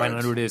psychiatrist? Can you find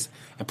out who it is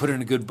and put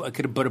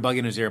a bug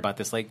in his ear about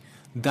this? Like,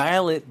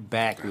 dial it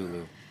back,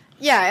 Lulu.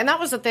 Yeah, and that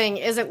was the thing,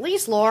 is at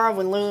least Laura,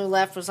 when Lulu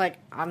left, was like,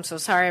 I'm so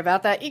sorry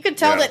about that. You could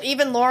tell that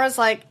even Laura's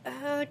like,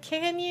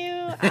 can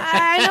you?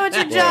 I know it's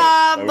your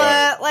job,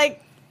 but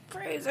like,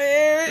 crazy,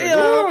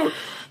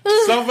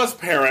 Some of us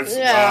parents,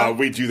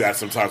 we do that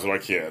sometimes with our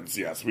kids.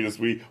 Yes,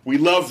 we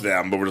love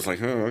them, but we're just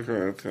like, oh,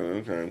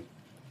 okay.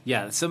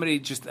 Yeah, somebody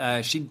just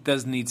she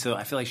does need to.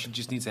 I feel like she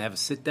just needs to have a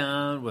sit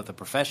down with a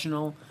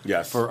professional.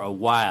 Yes. For a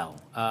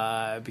while,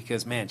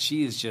 because man,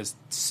 she is just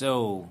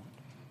so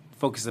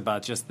focused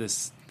about just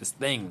this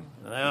thing.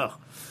 Ugh.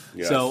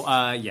 Yes. So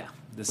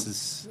this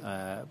is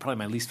probably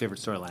my least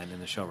favorite storyline in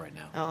the show right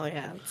now. Oh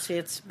yeah, see,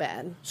 it's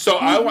bad. So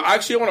I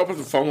want to open up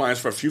the phone lines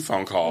for a few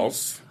phone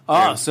calls.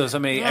 Oh, so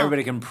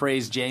everybody can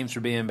praise James for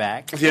being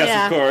back.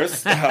 Yes, of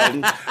course.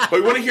 But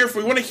we want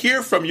to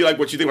hear from you, like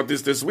what you think about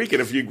this week,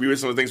 and if you agree with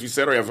some of the things we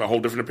said, or you have a whole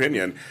different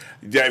opinion.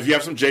 Yeah, if you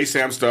have some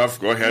J-Sam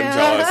stuff, go ahead and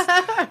tell us.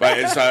 But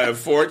it's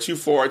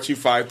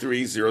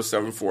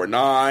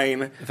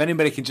 424-252-0749. If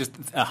anybody can just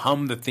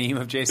hum the theme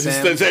of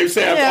J-Sam.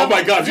 J-Sam. Yeah. Oh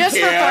my God, just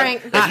you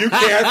can. If you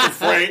can for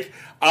Frank,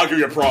 I'll give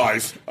you a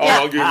prize.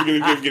 I'll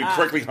give you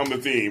correctly hum the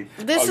theme.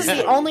 This is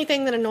the only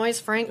thing that annoys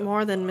Frank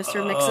more than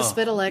Mr.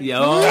 Mixospitalik.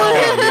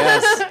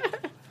 Yes.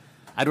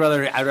 I'd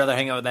rather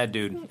hang out with that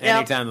dude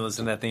anytime to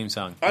listen to that theme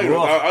song. I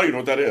don't even know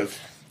what that is.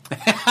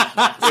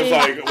 It's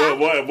like,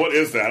 what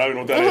is that? I don't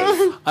know what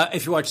that is.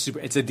 If you watch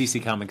it's a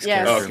DC Comics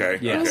character. Okay.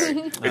 Yes.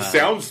 Okay. It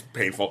sounds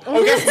painful.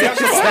 Okay, we have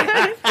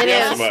somebody. It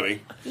is.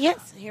 Somebody.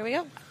 Yes, here we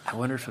go. I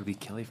wonder if it'll be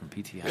Kelly from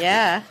PTI.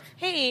 Yeah.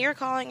 Hey, you're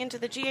calling into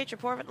the GH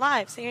Report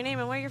Live. Say your name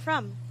and where you're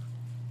from.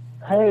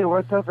 Hey,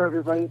 what's up,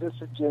 everybody? This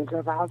is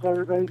Jacob. How's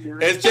everybody doing?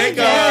 It's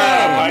Jacob!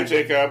 Hi,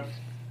 Jacob.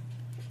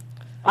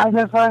 I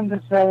just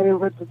wanted to say,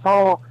 with this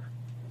whole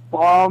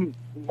bomb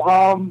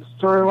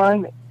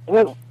storyline,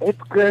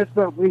 it's good,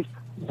 but we've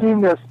seen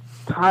this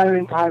time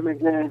and time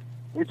again.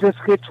 It just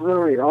gets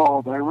really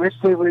old. I wish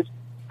they would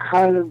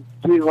kind of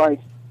do, like,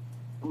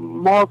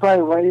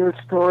 multi-layered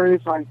stories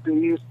like they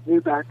used to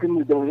do back in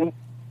the day,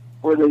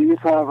 where they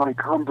used to have, like,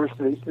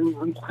 conversations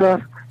and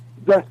stuff.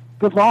 The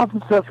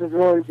bomb stuff is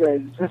really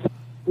good. It's just,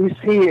 we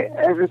see it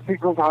every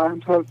single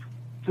time, so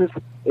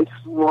it's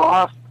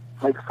lost,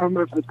 like, some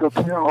of its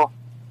appeal.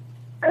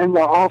 and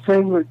the whole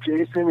thing with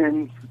Jason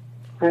and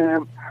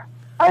Sam,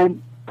 I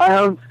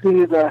don't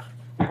see the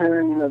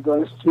pairing of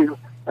those two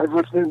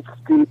ever since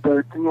Steve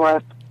Burton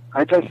left.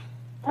 I just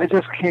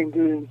can't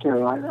get into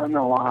it. I don't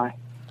know why.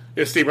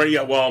 Yeah, Steve Burton.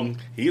 Yeah, well,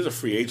 he's a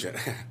free agent.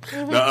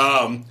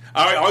 No,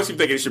 I always keep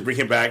thinking they should bring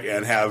him back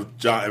and have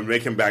John and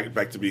make him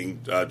back to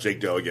being Jake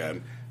Doe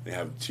again. They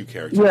have two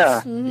characters.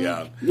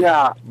 Yeah,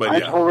 yeah. But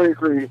I totally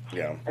agree.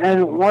 Yeah.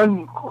 And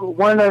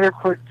one other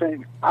quick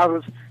thing, I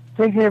was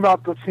thinking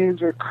about the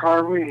scenes with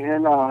Carly,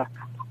 and I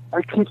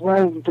keep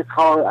wanting to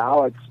call her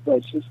Alex,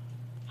 but she's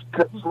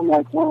I'm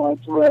like, well,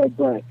 that's red,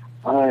 but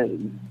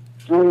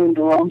Julian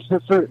Jerome's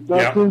sister.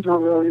 Those scenes were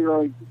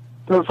really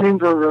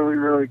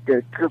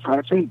good because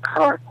I think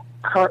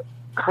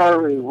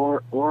Carly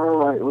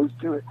Lorelai was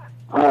doing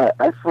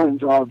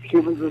excellent job. She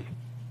was just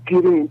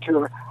getting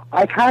into her.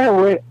 I kind of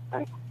wish,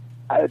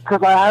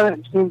 because I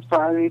haven't seen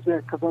Fridays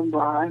yet because I'm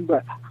behind,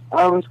 but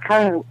I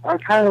kind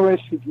of wish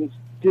she just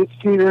did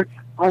see her.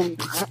 I'm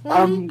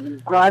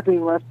glad they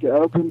left it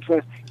open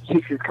so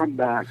she could come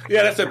back.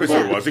 Yeah, that's what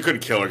it was. They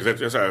couldn't kill her because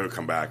that's how would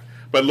come back.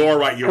 But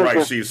Laura, you're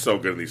right. She's so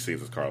good in these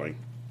scenes with Carly.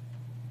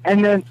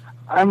 And then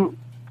I'm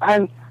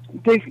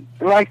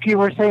like you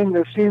were saying,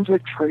 the scenes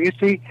with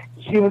Tracy,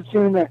 she's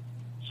doing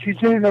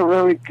a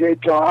really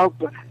good job,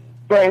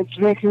 but it's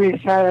making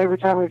me sad every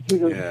time I see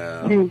those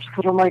scenes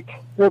because I'm like,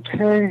 they're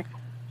pairing.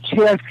 She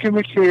has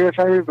chemistry with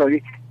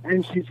everybody,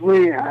 and she's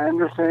really, I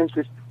understand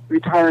she's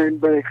retiring,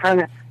 but it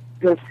kind of,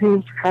 the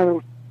scenes kind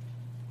of,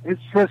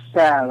 it's just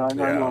sad. I don't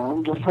know.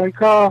 I'm just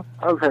like, oh,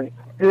 okay,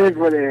 it is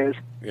what it is.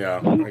 Yeah,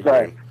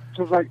 but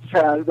just like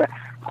sad. But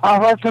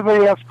I'll let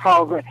somebody else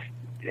call. But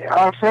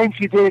Frank,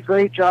 you did a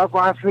great job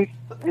last week,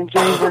 and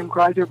James, I'm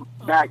glad you're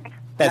back.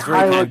 That's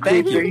very good.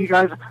 Thank you. You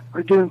guys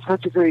are doing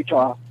such a great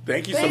job.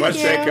 Thank you so much,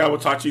 Jake. We'll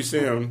talk to you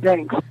soon.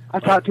 Thanks. I'll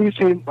talk to you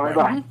soon.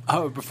 Bye-bye.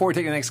 Oh, before we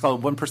take the next call,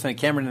 one person,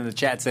 Cameron in the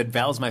chat, said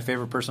Val's my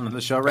favorite person on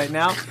the show right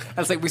now. I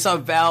was like, we saw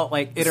Val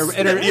like in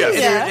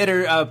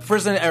her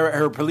prison,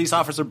 her police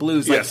officer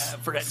blues, like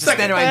just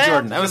standing behind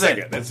Jordan. That was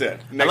it. That's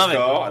it.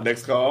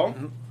 Next call.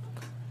 Mm-hmm.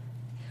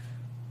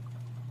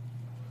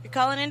 You're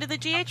calling into the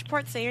GH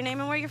report. Say your name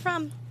and where you're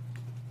from.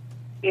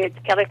 It's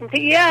Kelly from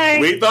PEI.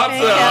 We thought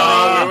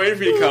so. We're waiting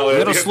for you, Kelly. A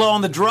little slow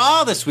on the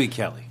draw this week,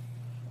 Kelly.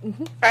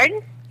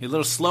 Pardon? You're a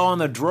little slow on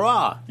the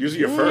draw.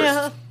 Usually you're first.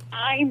 Yeah.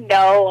 I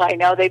know.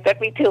 They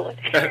bet me to it.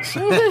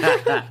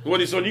 What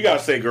do you got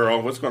to say, girl?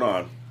 What's going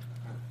on?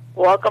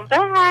 Welcome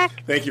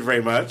back. Thank you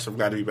very much. I'm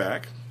glad to be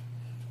back.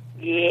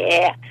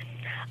 Yeah.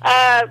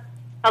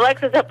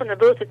 Alexa's up in the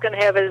booth is going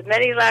to have as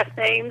many last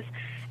names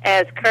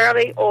as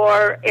Carly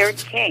or Eric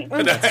Kane.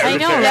 I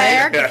know,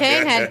 Eric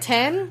Kane had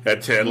 10.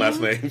 Had 10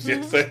 last names.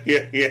 Yes.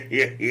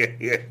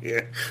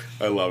 Yeah.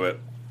 I love it.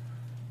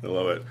 So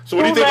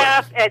what do you think?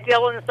 Laughed at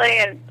Dylan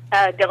saying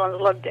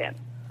Dylan's loved Dan.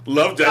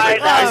 Loved Dan.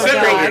 I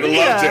said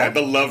earlier,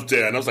 the Love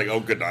Dan. I was like, oh,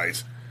 good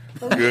night.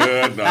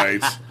 Good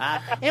night.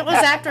 It was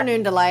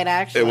afternoon delight,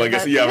 actually. Right.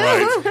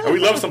 And we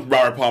love some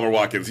Robert Palmer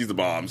Watkins. He's the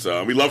bomb.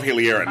 So we love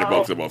Haley Aaron.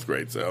 They're both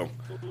great. So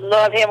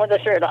love him with the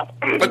shirt off.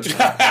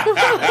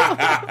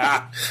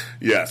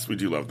 Yes, we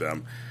do love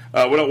them.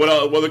 What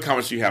other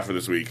comments do you have for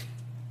this week?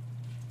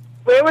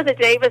 Where were the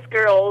Davis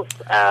girls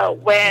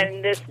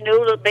when this new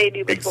little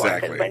baby was born?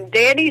 Exactly. When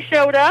Daddy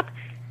showed up,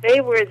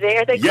 they were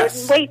there. They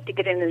couldn't wait to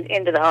get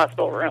into the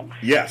hospital room.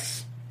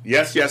 Yes.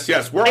 We're they on were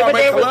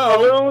there with hello.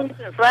 balloons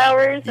and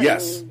flowers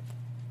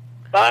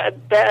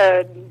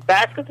and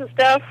baskets and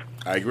stuff.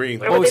 I agree.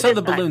 Well, we saw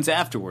the balloons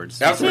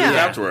afterwards.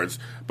 Afterwards.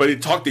 But they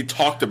talked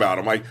about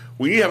them. Like,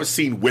 we have a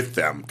scene with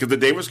them because the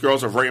Davis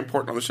girls are very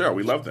important on the show.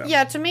 We love them.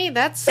 Yeah, to me,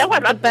 that's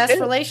the best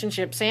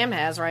relationship Sam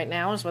has right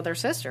now is with her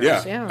sisters.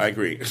 Yeah. I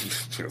agree.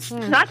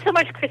 Not so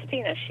much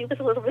Christina. She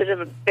was a little bit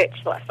of a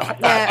bitch last time.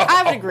 Yeah,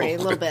 I would agree a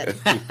little bit.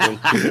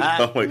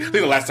 I think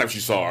the last time she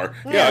saw her.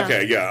 Yeah,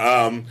 okay,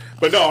 yeah.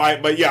 But I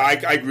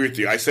agree with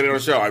you. I said it on the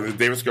show. The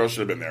Davis girls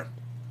should have been there.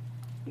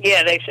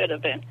 Yeah, they should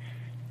have been.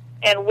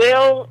 And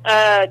Will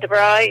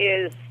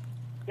DeBry is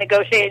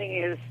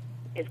negotiating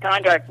his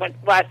contract.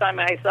 Last time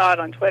I saw it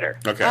on Twitter.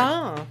 Okay.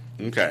 Oh.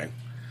 Okay.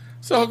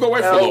 So he'll go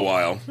away for a little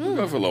while.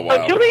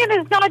 Oh, Julian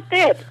is not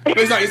dead. No,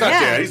 he's not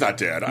dead. He's not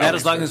dead. Not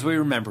as long as we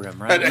remember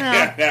him, right? He's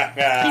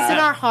in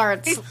our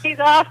hearts. He's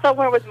off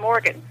somewhere with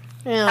Morgan.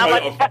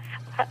 Yeah.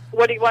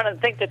 What do you want to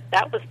think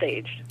that was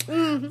staged?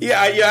 Mm-hmm.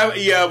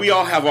 Yeah. We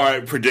all have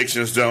our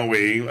predictions, don't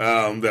we?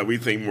 That we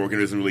think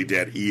Morgan isn't really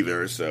dead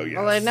either. So yes.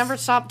 Well, they never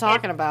stopped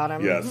talking about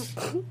him. Yes.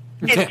 And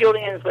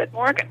Julian's with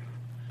Morgan.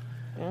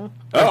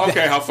 Oh,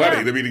 okay. How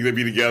funny. They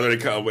be together. They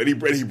come, and he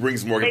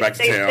brings Morgan back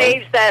to town. They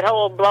staged that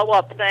whole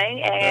blow-up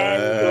thing,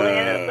 and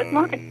Julian is with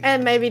Morgan.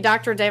 And maybe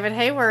Dr. David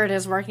Hayward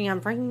is working on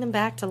bringing them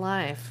back to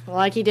life,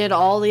 like he did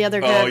all the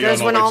other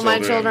characters when All My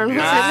Children were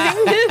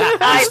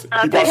I'd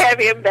love to have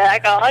him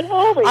back on.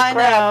 Holy crap.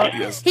 I know.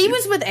 Yes. He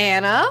was with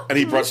Anna. And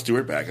he brought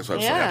Stuart back. That's why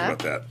I'm so happy about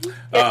that.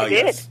 Yes, he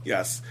did.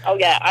 Yes. Oh,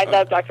 yeah. I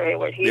love Dr.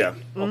 Hayward. There's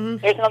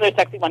another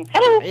sexy one.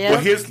 Hello. Yeah. Well,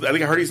 I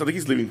think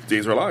he's leaving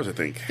Days of Our Lives, I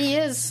think. He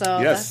is, so.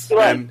 Yes.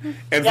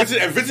 And Vincent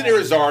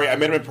Irizarry, I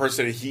met him in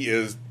person, and he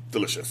is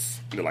delicious,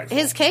 delightful.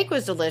 His cake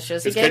was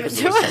delicious. His he cake gave it was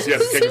to delicious. us.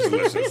 Yes, his cake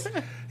was delicious.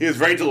 He is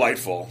very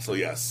delightful. So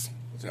yes,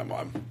 come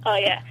on. Oh,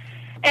 yeah.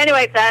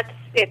 Anyway, that's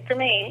it for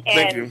me.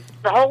 Thank And you.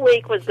 the whole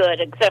week was good,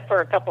 except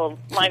for a couple of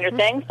minor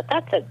things, but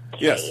that's okay.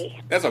 Yes,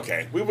 that's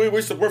okay.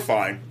 We're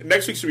fine.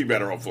 Next week should be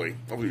better. Hopefully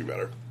be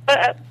better.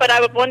 But I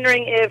was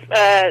wondering if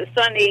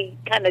Sunday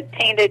kind of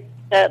tainted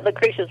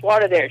Lucretia's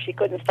water there. She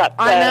couldn't stop.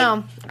 I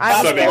know. I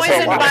was Sunday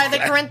poisoned so by much. the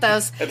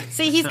Corinthos.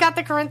 See, he's got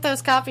the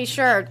Corinthos coffee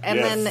shirt, and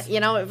Yes.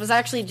 then it was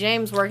actually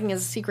James working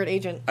as a secret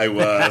agent. I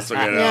was.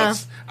 Yeah.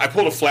 I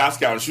pulled a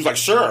flask out, and she was like,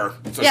 "Sure."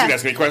 So Yeah. she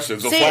asked me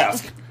questions. A See,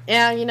 flask.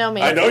 Yeah, you know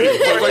me. I know you.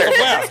 It was like a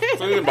flask.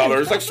 So it didn't bother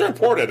her. It's like, "Sure,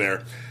 pour it in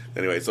there."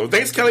 Anyway, so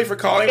thanks, Kelly, for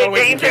calling. all the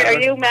way from James, are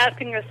Canada. you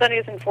masking your son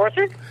as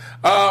enforcer?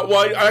 Well,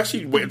 I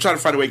actually I'm trying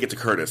to find a way to get to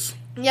Curtis.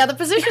 Yeah, the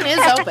position is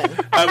open.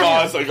 I'm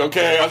always like,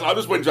 okay, I'm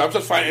just waiting. I'm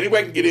just finding any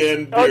way I can get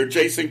in. There,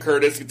 Jason,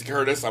 Curtis, get to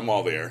Curtis. I'm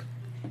all there.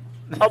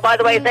 Oh, by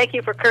the way, thank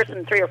you for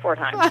cursing 3 or 4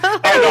 times.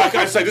 I know.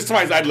 I say this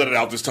time I'd let it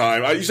out this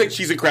time. You say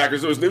cheese and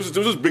crackers. It was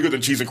bigger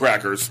than cheese and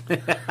crackers.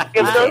 It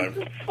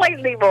was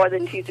slightly more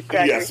than cheese and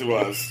crackers. Yes, it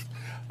was.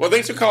 Well,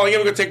 thanks for calling in.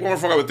 We're going to take one more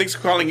phone call. But thanks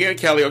for calling in,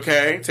 Kelly,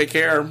 okay? Take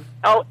care.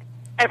 Oh,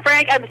 and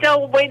Frank, I'm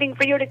still waiting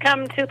for you to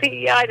come to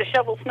PEI to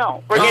shovel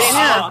snow. We're getting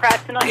more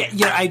crap tonight.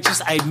 Yeah,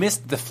 I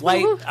missed the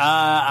flight.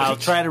 I'll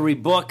try to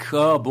rebook.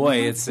 Oh boy,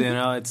 it's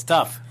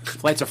tough.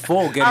 Flights are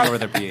full getting over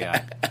the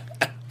PEI.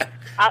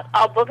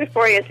 I'll book it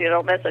for you so you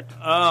don't miss it.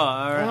 Oh,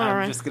 all right. All I'm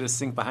right. just gonna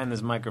sink behind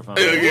this microphone.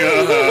 Yeah,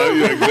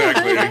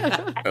 exactly.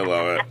 I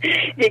love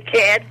it. You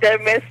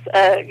can't miss.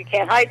 You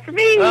can't hide from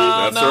me.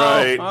 That's no.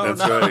 right. Oh,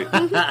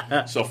 That's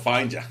right. She'll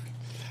find you.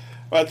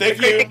 Well,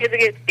 thank you.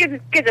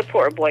 Give the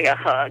poor boy a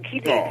hug. He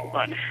needs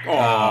one.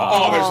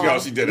 Oh, there she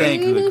goes. She did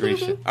Thank it. you,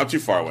 Lucretia. I'm too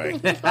far away.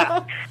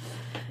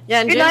 Yeah,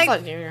 and Good James night.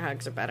 like Junior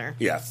hugs are better.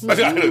 Yes. They're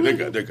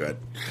good. They're good.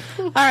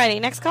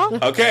 Alrighty, next call.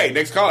 Okay,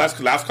 next call. That's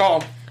last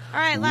call. All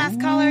right, last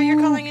caller. You're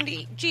calling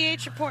into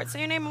GH Report. Say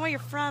your name and where you're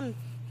from.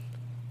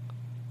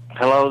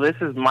 Hello, this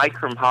is Mike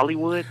from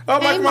Hollywood. Oh,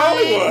 Mike Hey, from Mike.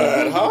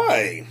 Hollywood.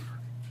 Hi.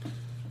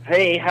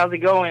 Hey, how's it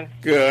going?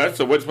 Good.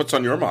 So what's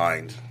on your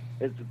mind?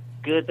 It's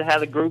good to have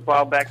the group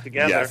all back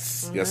together.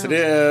 Yes, it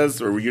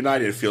is. We're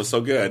reunited. It feels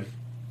so good.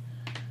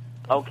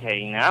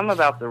 Okay, now I'm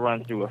about to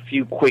run through a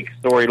few quick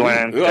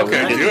storylines Ooh,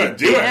 okay,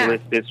 do it.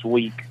 list this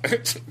week.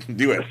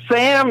 Do it.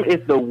 Sam is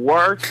the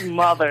worst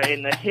mother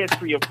in the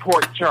history of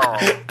Port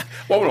Charles.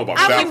 Well, we don't know about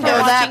I that wouldn't go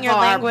part. that Watching your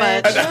far,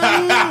 language.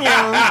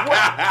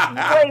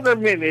 Wait a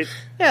minute.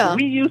 Yeah.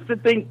 We used to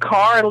think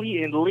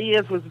Carly and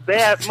Liz was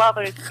bad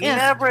mothers. Yeah.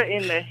 Never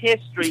in the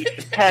history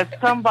has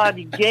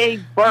somebody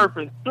gave birth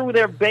and threw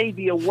their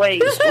baby away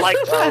like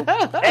an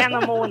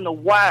animal in the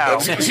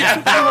wild. Like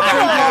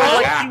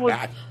she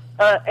was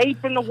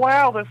ape in the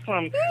wild or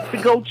something to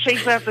go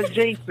chase after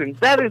Jason.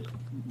 That is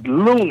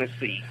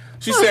lunacy.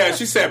 She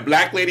said,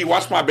 "Black lady,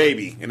 watch my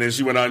baby," and then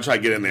she went on and tried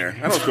to get in there.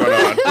 I don't know what's going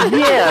on.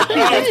 Yeah, I don't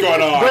know what's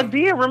going on. but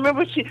then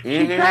remember she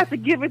tried to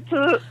give it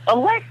to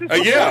Alexis.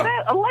 Yeah.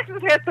 That,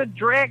 Alexis had to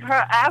drag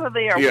her out of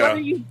there. Yeah. What are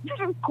you? This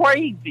is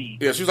crazy.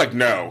 Yeah, she was like,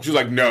 "No." She was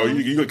like, "No,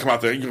 you can come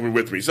out there. You can be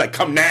with me." She's like,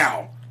 "Come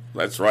now."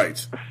 That's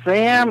right.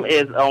 Sam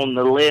is on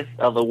the list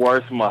of the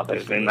worst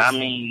mothers, and I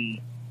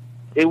mean,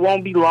 it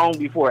won't be long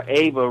before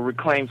Ava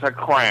reclaims her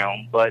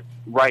crown. But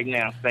right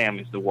now, Sam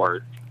is the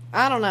worst.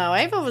 I don't know.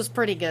 Ava was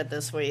pretty good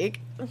this week.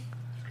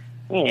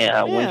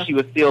 Yeah, when she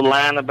was still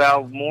lying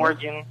about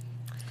Morgan.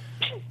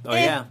 Oh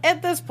yeah.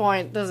 At this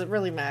point, does it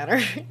really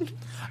matter?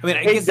 I mean,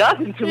 I It guess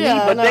doesn't to Yeah, me,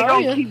 but they're no,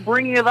 going to yeah. keep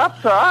bringing it up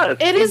to us.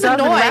 It is doesn't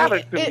annoying. matter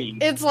to me.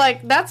 It's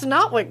like, that's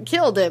not what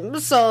killed him,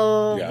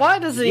 so Yeah. why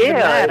does it even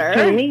matter?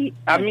 to me,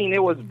 I mean,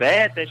 it was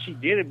bad that she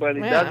did it, but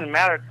it Yeah. doesn't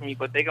matter to me.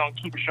 But they're going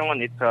to keep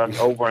showing it to us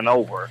over and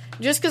over.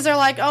 Just because they're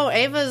like, oh,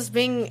 Ava's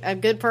being a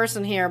good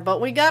person here,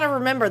 but we got to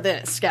remember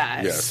this,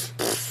 guys.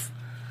 Yes.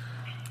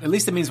 at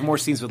least it means more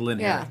scenes with Lynn.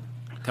 Yeah.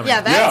 Coming Yeah,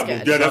 up. that's Yeah,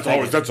 good. yeah,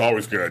 that's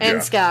always good. And yeah.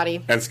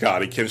 Scotty. And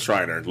Scotty, Ken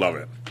Shriner, love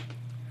it.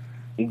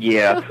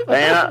 Yeah,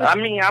 and I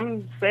mean,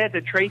 I'm sad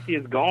that Tracy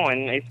is gone.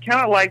 It's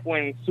kind of like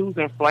when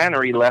Susan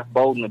Flannery left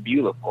Bold and the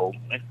Beautiful.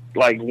 It's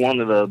like one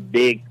of the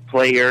big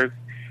players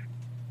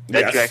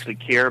that Yes. you actually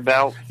care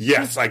about.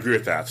 Yes, I agree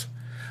with that.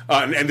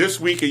 And this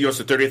week, it's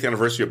the 30th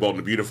anniversary of Bold and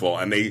the Beautiful,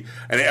 and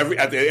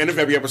at the end of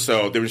every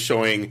episode, they were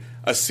showing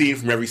a scene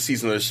from every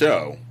season of the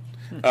show,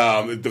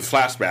 the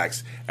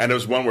flashbacks, and there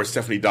was one where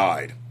Stephanie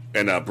died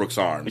in Brooke's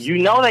arms. You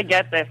know they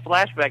got that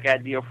flashback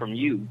idea from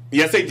you.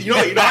 Yes, they. You know,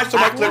 I show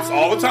my clips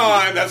all the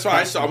time. That's why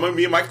I show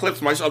me and my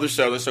clips, my other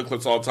show. They show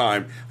clips all the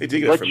time. They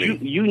dig it But for you,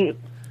 me.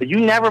 you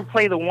never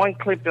play the one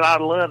clip that I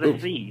love to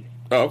see.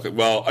 Oh, okay.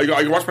 Well, are you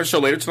gonna watch my show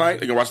later tonight?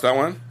 Are you gonna watch that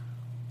one?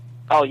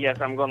 Oh yes,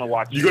 I'm going to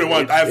watch. You're gonna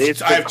watch.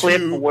 It's I the have clip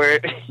two where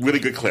really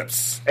good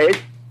clips.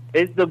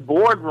 it's the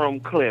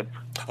boardroom clip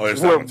Oh, there's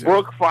that where one too.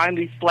 Brooke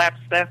finally slapped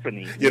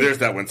Stephanie. Yeah, there's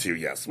that one too.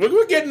 Yes,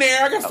 we're getting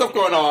there. I got stuff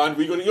going on.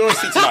 You're gonna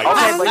see tonight.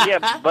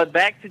 Okay, but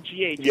back to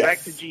GH. Yes. Back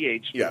to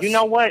GH. Yes. You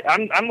know what?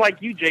 I'm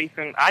like you,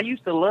 Jason. I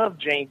used to love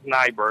James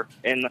Nyberg,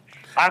 and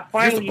I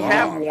finally He's the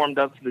have bomb. warmed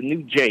up to the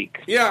new Jake.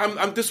 Yeah,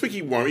 I'm this week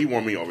he won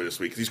me over this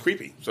week because he's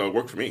creepy. So it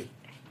worked for me.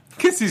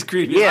 Because he's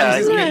creepy. Yeah,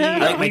 He's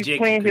he's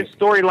playing his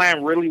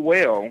storyline really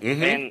well.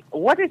 And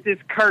what is this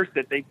curse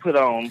that they put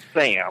on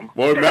Sam?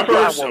 Well,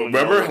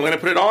 remember, Helena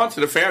put it on to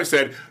the family.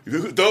 Said,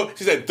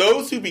 she said,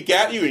 "Those who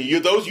begat you,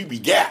 and those you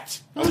begat."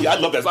 I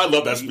love that. I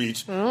love that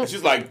speech. And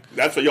she's like,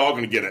 "That's where y'all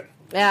gonna get it."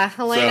 Yeah,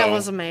 Helena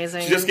was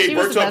amazing. She just gave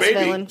birth to a baby.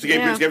 Villain. She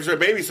gave birth to a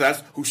baby, so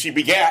that's who she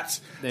begats.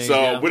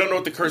 So we don't know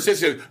what the curse is.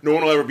 She said, no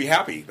one will ever be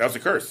happy. That was the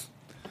curse.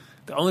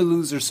 The only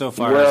loser so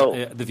far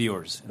is the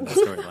viewers in the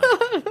storyline.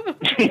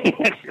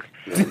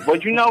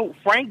 But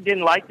Frank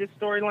didn't like this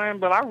storyline,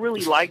 but I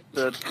really liked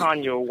the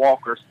Tanya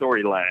Walker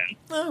storyline.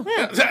 Oh,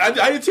 yeah.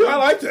 I did too. I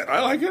liked it. I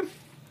like it.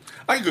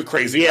 I can go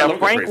crazy. Yeah,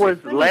 Frank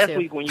was last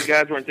week when you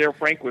guys weren't there.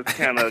 Frank was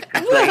kind of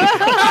complaining.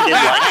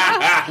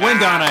 When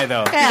don't I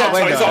though?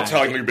 He's all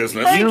telling your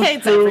business.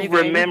 YouTube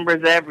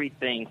remembers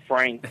everything,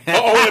 Frank.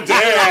 Oh, damn!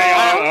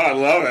 I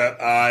love it.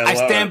 I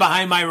stand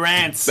behind my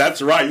rants.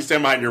 That's right. You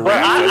stand behind your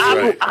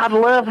rants. I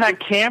love how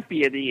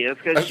campy it is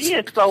because she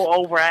is so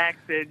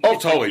overacted. Oh,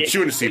 totally.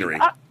 Chewing the scenery.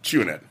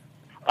 Chewing it.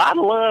 I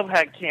love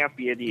how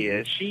campy it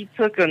is. She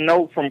took a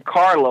note from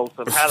Carlos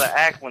of how to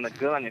act when a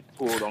gun is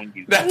pulled on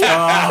you. That's right.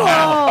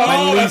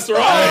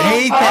 I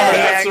hate that.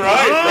 That's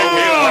right.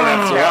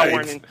 That's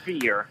right. In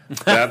fear.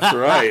 That's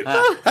right.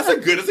 That's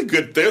a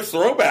good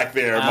throwback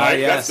there, Mike.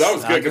 Yes. That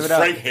was good because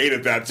Frank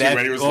hated that too. And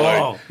he was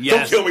like,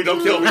 "Don't kill me,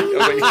 don't kill me."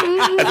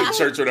 At the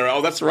church or whatever.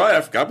 Oh, that's right.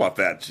 I forgot about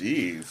that.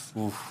 Jeez.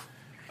 Oof.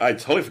 I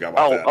totally forgot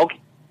about that. Okay.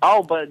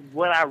 Oh, but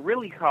what I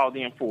really called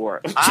in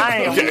for,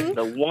 I am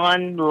the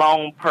one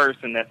lone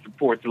person that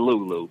supports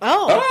Lulu.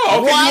 Oh,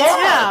 okay, you are.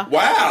 Yeah.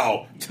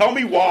 Wow. Tell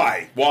me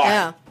why. Why?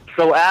 Yeah.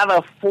 So out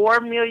of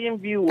 4 million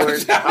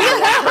viewers, you're the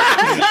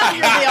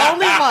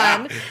only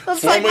one.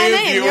 That's 4 million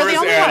viewers you're the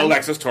only and one.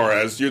 Alexis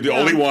Torres. You're the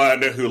only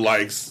one who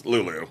likes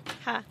Lulu.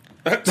 Huh.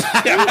 Okay.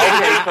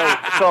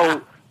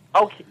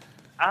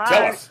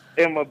 Tell us.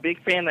 I am a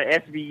big fan of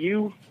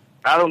SVU.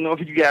 I don't know if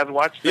you guys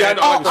watch that. Yeah,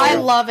 I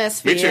love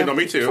SVU. Me too. No,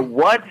 me too.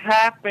 What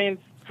happens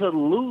to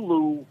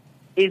Lulu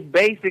is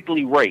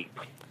basically rape.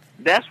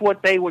 That's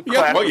what they would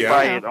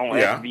classify it on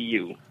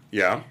SVU.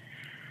 Yeah.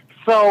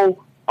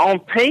 So on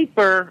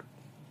paper,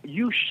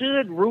 you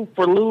should root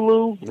for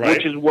Lulu,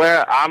 which is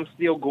where I'm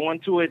still going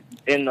to it.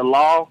 In the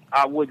law,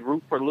 I would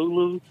root for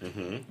Lulu.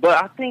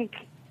 But I think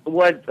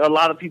what a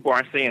lot of people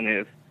aren't saying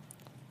is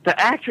the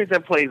actress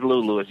that plays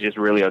Lulu is just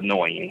really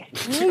annoying.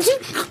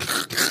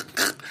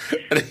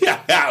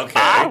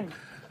 Okay.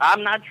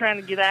 I'm not trying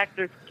to get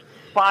actors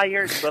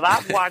fired, but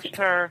I've watched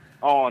her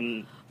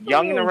on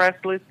Young and the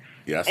Restless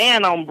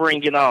and on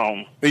Bring It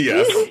On.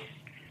 Yes.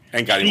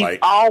 And got She's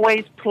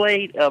always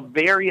played a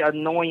very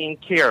annoying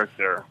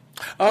character.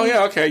 Oh,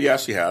 yeah, okay. Yeah,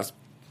 she has.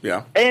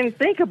 Yeah. And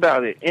think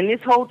about it. In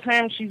this whole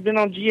time she's been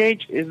on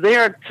GH, is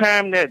there a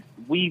time that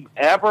we've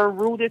ever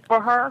rooted for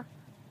her?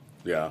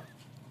 Yeah.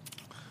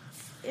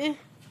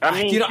 I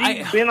mean,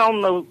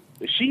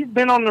 she's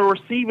been on the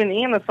receiving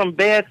end of some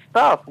bad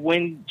stuff.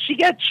 When she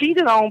got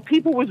cheated on,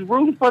 people was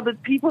rooting for the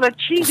people that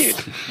cheated.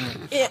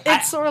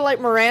 It's sort of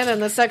like Miranda in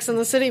the Sex and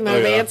the City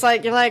movie. It's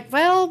like, you're like,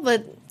 well,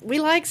 but we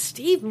like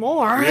Steve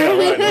more.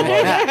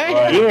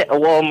 Yeah, Yeah,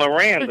 well,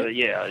 Miranda,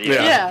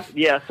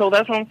 yeah. So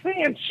that's what I'm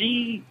saying.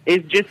 She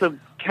is just a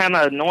kind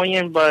of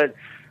annoying, but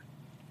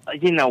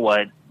you know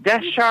what?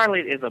 That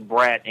Charlotte is a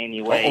brat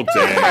anyway. Oh,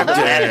 damn.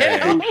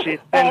 Send her she's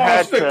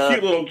a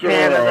cute little girl.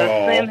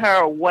 Canada. Send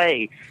her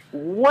away.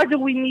 What do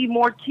we need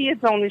more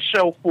kids on this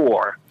show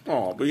for?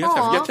 Oh, but you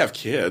have to have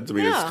kids. I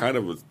mean, it's kind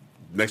of a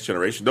next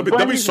generation. They'll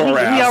be sore we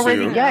ass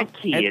already soon. got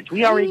kids.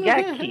 We already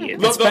got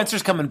kids. And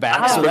Spencer's coming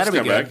back, so that'll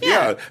be good.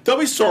 Yeah, they'll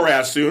be sore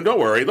ass soon. Don't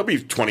worry. They'll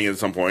be 20 at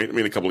some point. I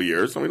mean, a couple of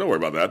years. I mean, don't worry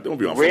about that. They won't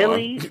be on for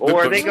really? long.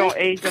 Or are they going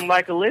to age them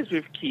like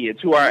Elizabeth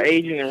kids who are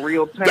aging in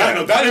real time?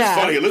 That is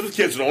funny. Elizabeth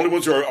kids are the only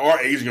ones who are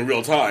aging in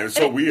real time. It's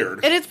so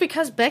weird. And it's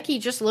because Becky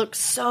just looks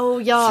so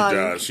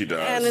young. She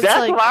does. And it's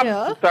That's what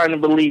I'm starting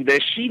to believe,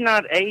 that she's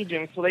not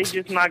aging, so they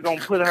just not going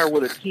to put her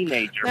with a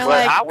teenager. They're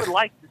but like, I would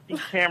like to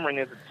see Cameron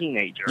as a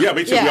teenager. Yeah,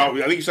 me too. Yeah.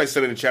 I think I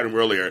said it in the chat room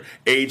earlier.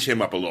 Age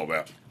him up a little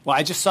bit. Well,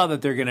 I just saw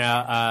that they're going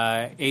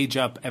to age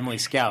up Emily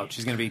Scout.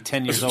 She's going to be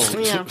 10 years old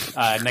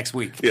next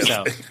week. Yes.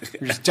 So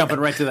we're just jumping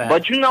right to that.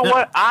 But you know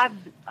what?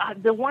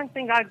 The one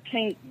thing I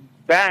can't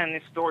buy in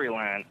this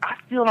storyline, I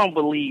still don't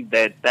believe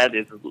that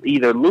is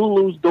either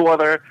Lulu's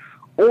daughter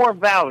or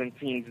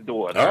Valentine's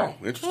daughter. Oh,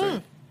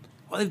 interesting.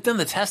 Well, they've done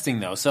the testing,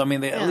 though. So, I mean,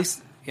 they at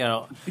least, if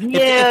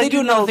Yeah, they do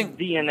another thing.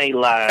 DNA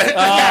live. If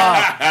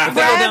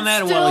they go down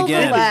that well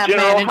again. Lab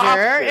General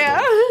manager.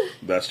 Yeah.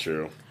 That's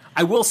true.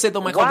 I will say,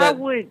 though, Michael, why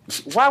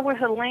would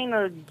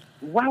Helena,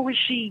 why would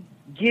she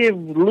give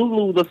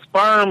Lulu the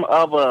sperm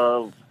of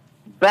a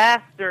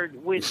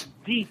bastard with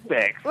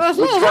defects? With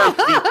birth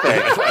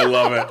defects? I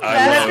love it.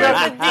 That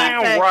doesn't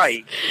sound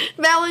right.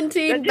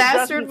 Valentine,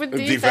 bastard with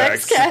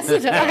defects, Defects.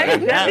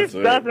 Cassadine. That just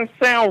doesn't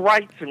sound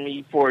right to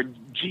me for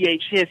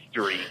GH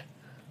history.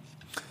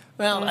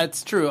 Well,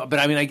 that's true. But,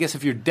 I mean, I guess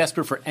if you're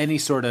desperate for any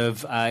sort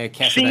of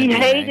Cassadine She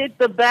hated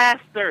the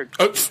bastard.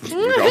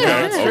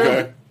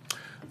 Okay.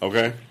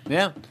 Okay.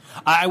 Yeah.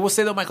 I will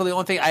say, though, Michael, the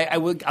only thing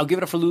I'll give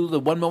it up for Lulu. The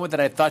one moment that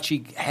I thought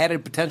she had a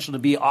potential to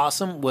be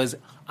awesome was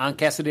on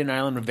Cassidy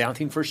Island when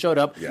Valentine first showed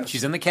up. Yes.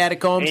 She's in the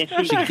catacombs.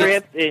 And she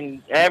tripped,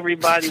 and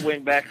everybody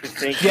went back to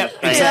thinking. Yep,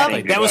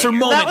 exactly. That was her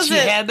moment. She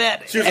it. had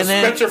that. She was and a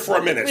then, Spencer for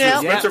a minute. She was a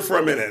Spencer for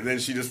a minute, and then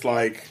she just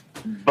like.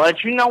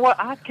 But you know what?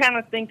 I kind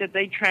of think that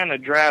they trying to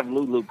drive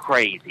Lulu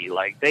crazy.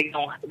 Like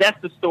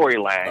that's the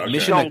storyline. Okay. She's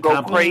Mission gonna go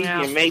accomplished. crazy,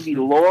 Yeah. and maybe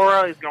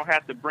Laura is gonna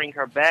have to bring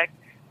her back.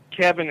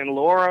 Kevin and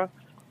Laura,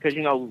 because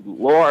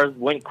Laura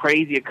went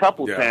crazy a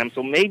couple times.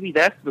 So maybe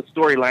that's the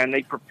storyline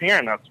they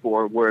preparing us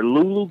for, where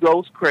Lulu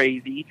goes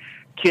crazy,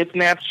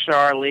 kidnaps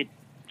Charlotte,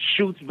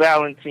 shoots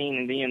Valentine,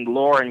 and then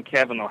Laura and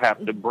Kevin will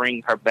have to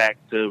bring her back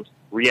to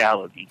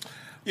reality.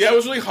 Yeah, it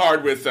was really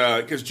hard with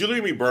because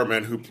Julia B.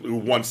 Berman, who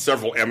won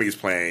several Emmys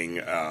playing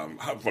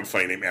what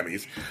funny name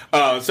Emmys,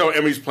 so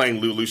Emmys playing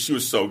Lulu. She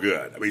was so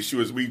good. I mean,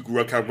 we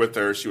grew up with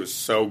her. She was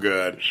so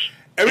good.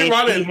 She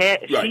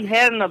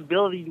had an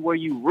ability where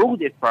you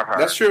rooted for her.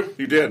 That's true.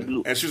 You did,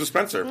 and she was a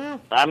Spencer.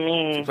 I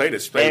mean, she played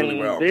really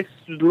well. This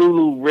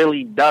Lulu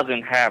really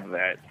doesn't have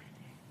that.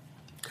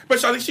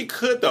 But I think she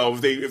could though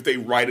if they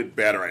write it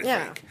better. I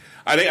think.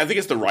 I think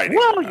it's the writing.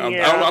 Well,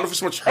 yeah. I don't know if it's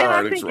so much her. And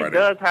I think it's the it writing.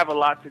 does have a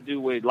lot to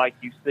do with, like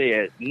you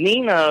said,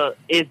 Nina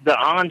is the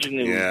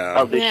ingenue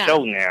of the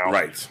show now.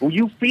 Right. Well,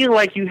 you feel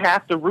like you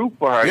have to root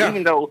for her, Yeah.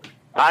 even though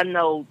I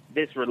know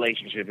this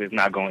relationship is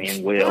not going to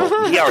end well.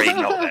 We already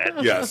know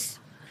that. Yes.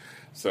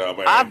 So,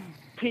 but I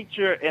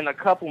picture in a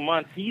couple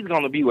months he's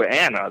going to be with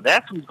Anna.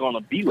 That's who's going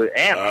to be with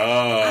Anna.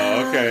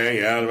 Oh, okay.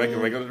 Yeah, they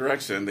make a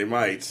direction. They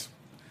might.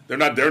 They're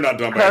not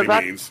done by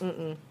any means.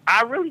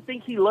 I really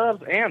think he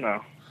loves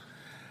Anna.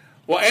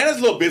 Well, Anna's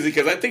a little busy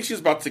because I think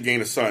she's about to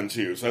gain a son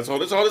too. So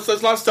there's a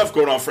lot of stuff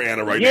going on for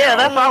Anna right now. Yeah,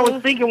 that's what I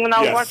was thinking when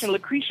I was watching.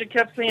 Lucretia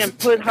kept saying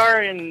put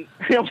her and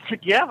him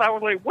together. I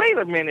was like, wait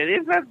a minute,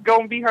 is that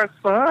going to be her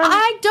son?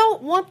 I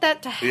don't want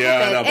that to happen.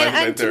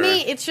 Yeah, and to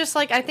me, it's just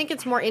like I think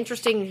it's more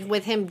interesting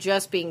with him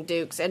just being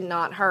Duke's and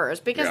not hers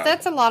because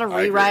that's a lot of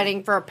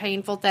rewriting for a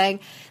painful thing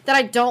that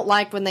I don't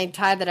like when they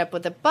tie that up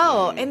with a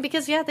bow. And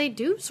because they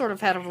do sort of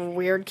have a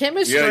weird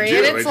chemistry, Yeah,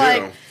 and it's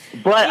like.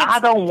 But I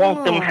don't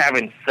want them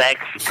having sex.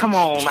 Come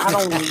on, I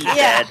don't need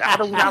that. I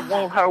do not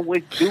want her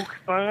with Duke's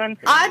son.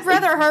 I'd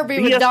rather her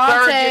be with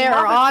Dante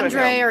or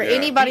Andre or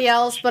anybody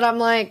else, but I'm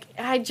like,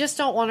 I just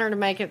don't want her to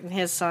make it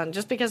his son,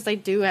 just because they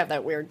do have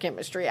that weird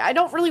chemistry. I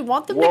don't really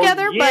want them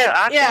together,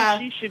 I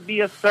think she should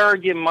be a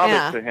surrogate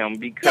mother to him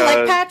because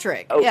like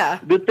Patrick.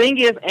 The thing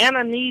is,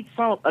 Anna needs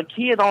a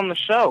kid on the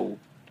show.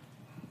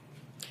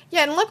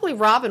 Yeah, and luckily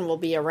Robin will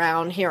be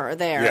around here or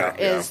there.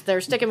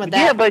 They're sticking with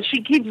that? Yeah, but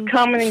she keeps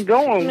coming and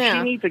going. Yeah.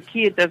 She needs a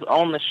kid that's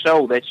on the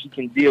show that she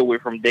can deal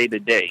with from day to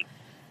day.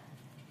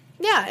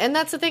 Yeah, and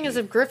that's the thing is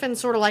if Griffin's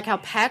sort of like how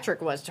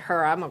Patrick was to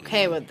her, I'm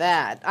okay with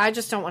that. I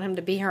just don't want him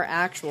to be her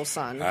actual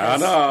son. I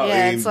don't know.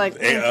 Yeah, it's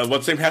like...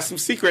 what's name has some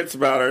secrets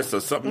about her, so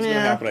something's going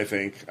to happen, I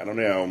think. I don't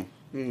know.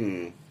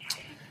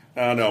 I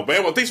don't know.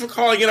 But thanks for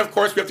calling in. Of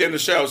course, we have to end the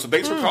show, so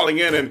thanks for calling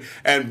in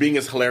and being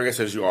as hilarious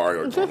as you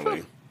are.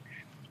 Totally.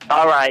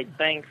 All right,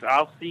 thanks.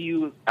 I'll see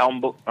you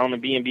on the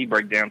B&B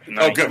breakdown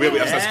tonight. Oh, good.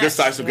 That's good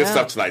stuff. Some good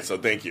stuff tonight. So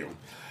thank you.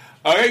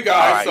 Okay,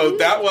 guys. So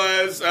that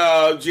was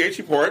GH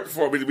Report.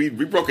 Before we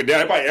broke it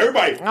down.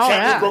 Everybody,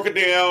 chat room broke it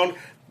down.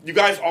 You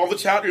guys, all the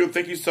chat room.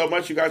 Thank you so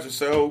much. You guys are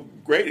so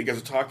great. You guys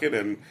are talking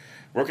and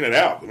working it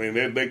out. I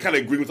mean, they kind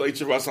of agree with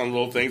each of us on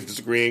little things,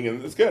 disagreeing,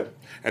 and it's good.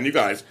 And you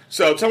guys.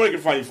 So tell me where you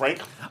can find you,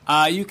 Frank.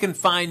 You can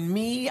find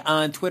me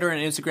on Twitter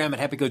and Instagram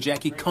at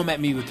HappyGoJackie. Come at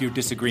me with your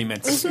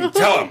disagreements. Tell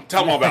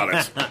them all about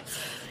it.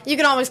 You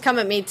can always come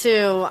at me,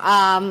 too.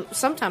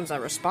 Sometimes I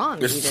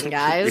respond, even,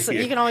 guys.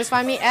 You can always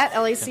find me at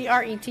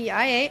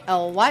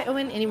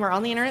LACRETIALYON anywhere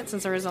on the internet,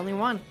 since there is only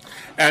one.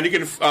 And you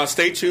can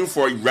stay tuned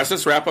for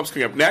Restless Wrap-Ups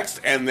coming up next,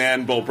 and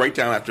then Bold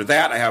Breakdown after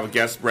that. I have a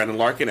guest, Brandon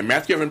Larkin, and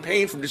Matthew Evan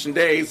Payne from Edition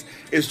Days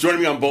is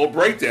joining me on Bold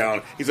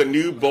Breakdown. He's a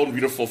new Bold and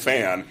Beautiful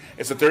fan.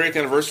 It's the 30th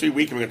anniversary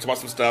week, and we're going to talk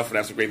about some stuff and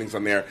have some great things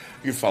on there.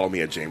 You can follow me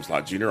at James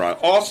Lott Jr. on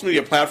all social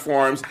media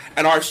platforms.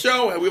 And our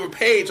show, we have a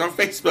page on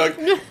Facebook.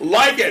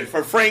 Like it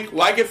for Frank.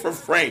 Like it for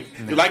Frank.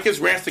 If you like his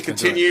rants to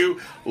continue,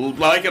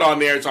 like it on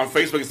there. It's on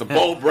Facebook. It's the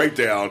Bold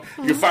Breakdown.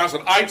 You can find us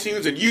on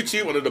iTunes and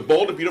YouTube under the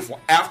Bold and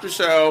Beautiful After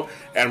Show,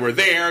 and we're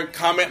there.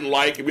 Comment and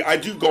like. I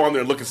do go on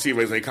there and look and see if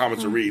there's any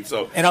comments to read.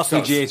 So and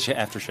also GH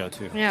After Show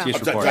too. Yeah.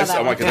 GH Report.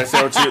 Oh my God, that's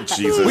our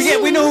Jesus.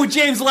 We know who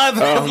James loves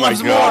more.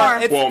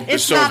 Well,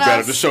 this show's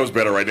better. The show's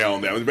better right now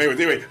on that.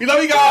 Anyway, we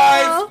love you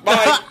guys.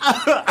 Bye.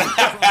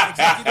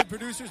 Executive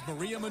producers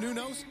Maria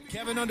Menounos,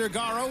 Kevin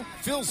Undergaro,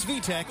 Phil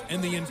Svitek,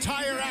 and the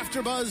entire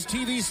AfterBuzz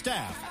TV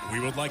staff. We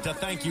would like to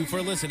thank you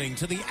for listening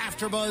to the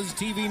AfterBuzz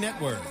TV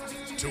network.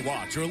 To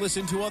watch or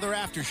listen to other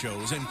after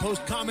shows and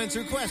post comments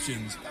or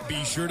questions,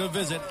 be sure to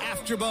visit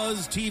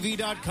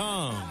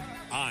AfterBuzzTV.com.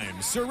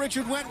 I'm Sir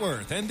Richard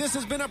Wentworth, and this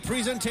has been a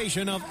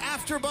presentation of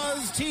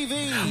AfterBuzz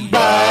TV.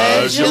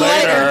 Buzz you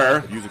later.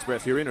 The views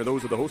expressed herein are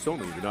those of the hosts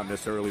only and do not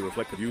necessarily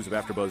reflect the views of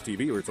AfterBuzz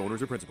TV or its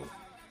owners or principals.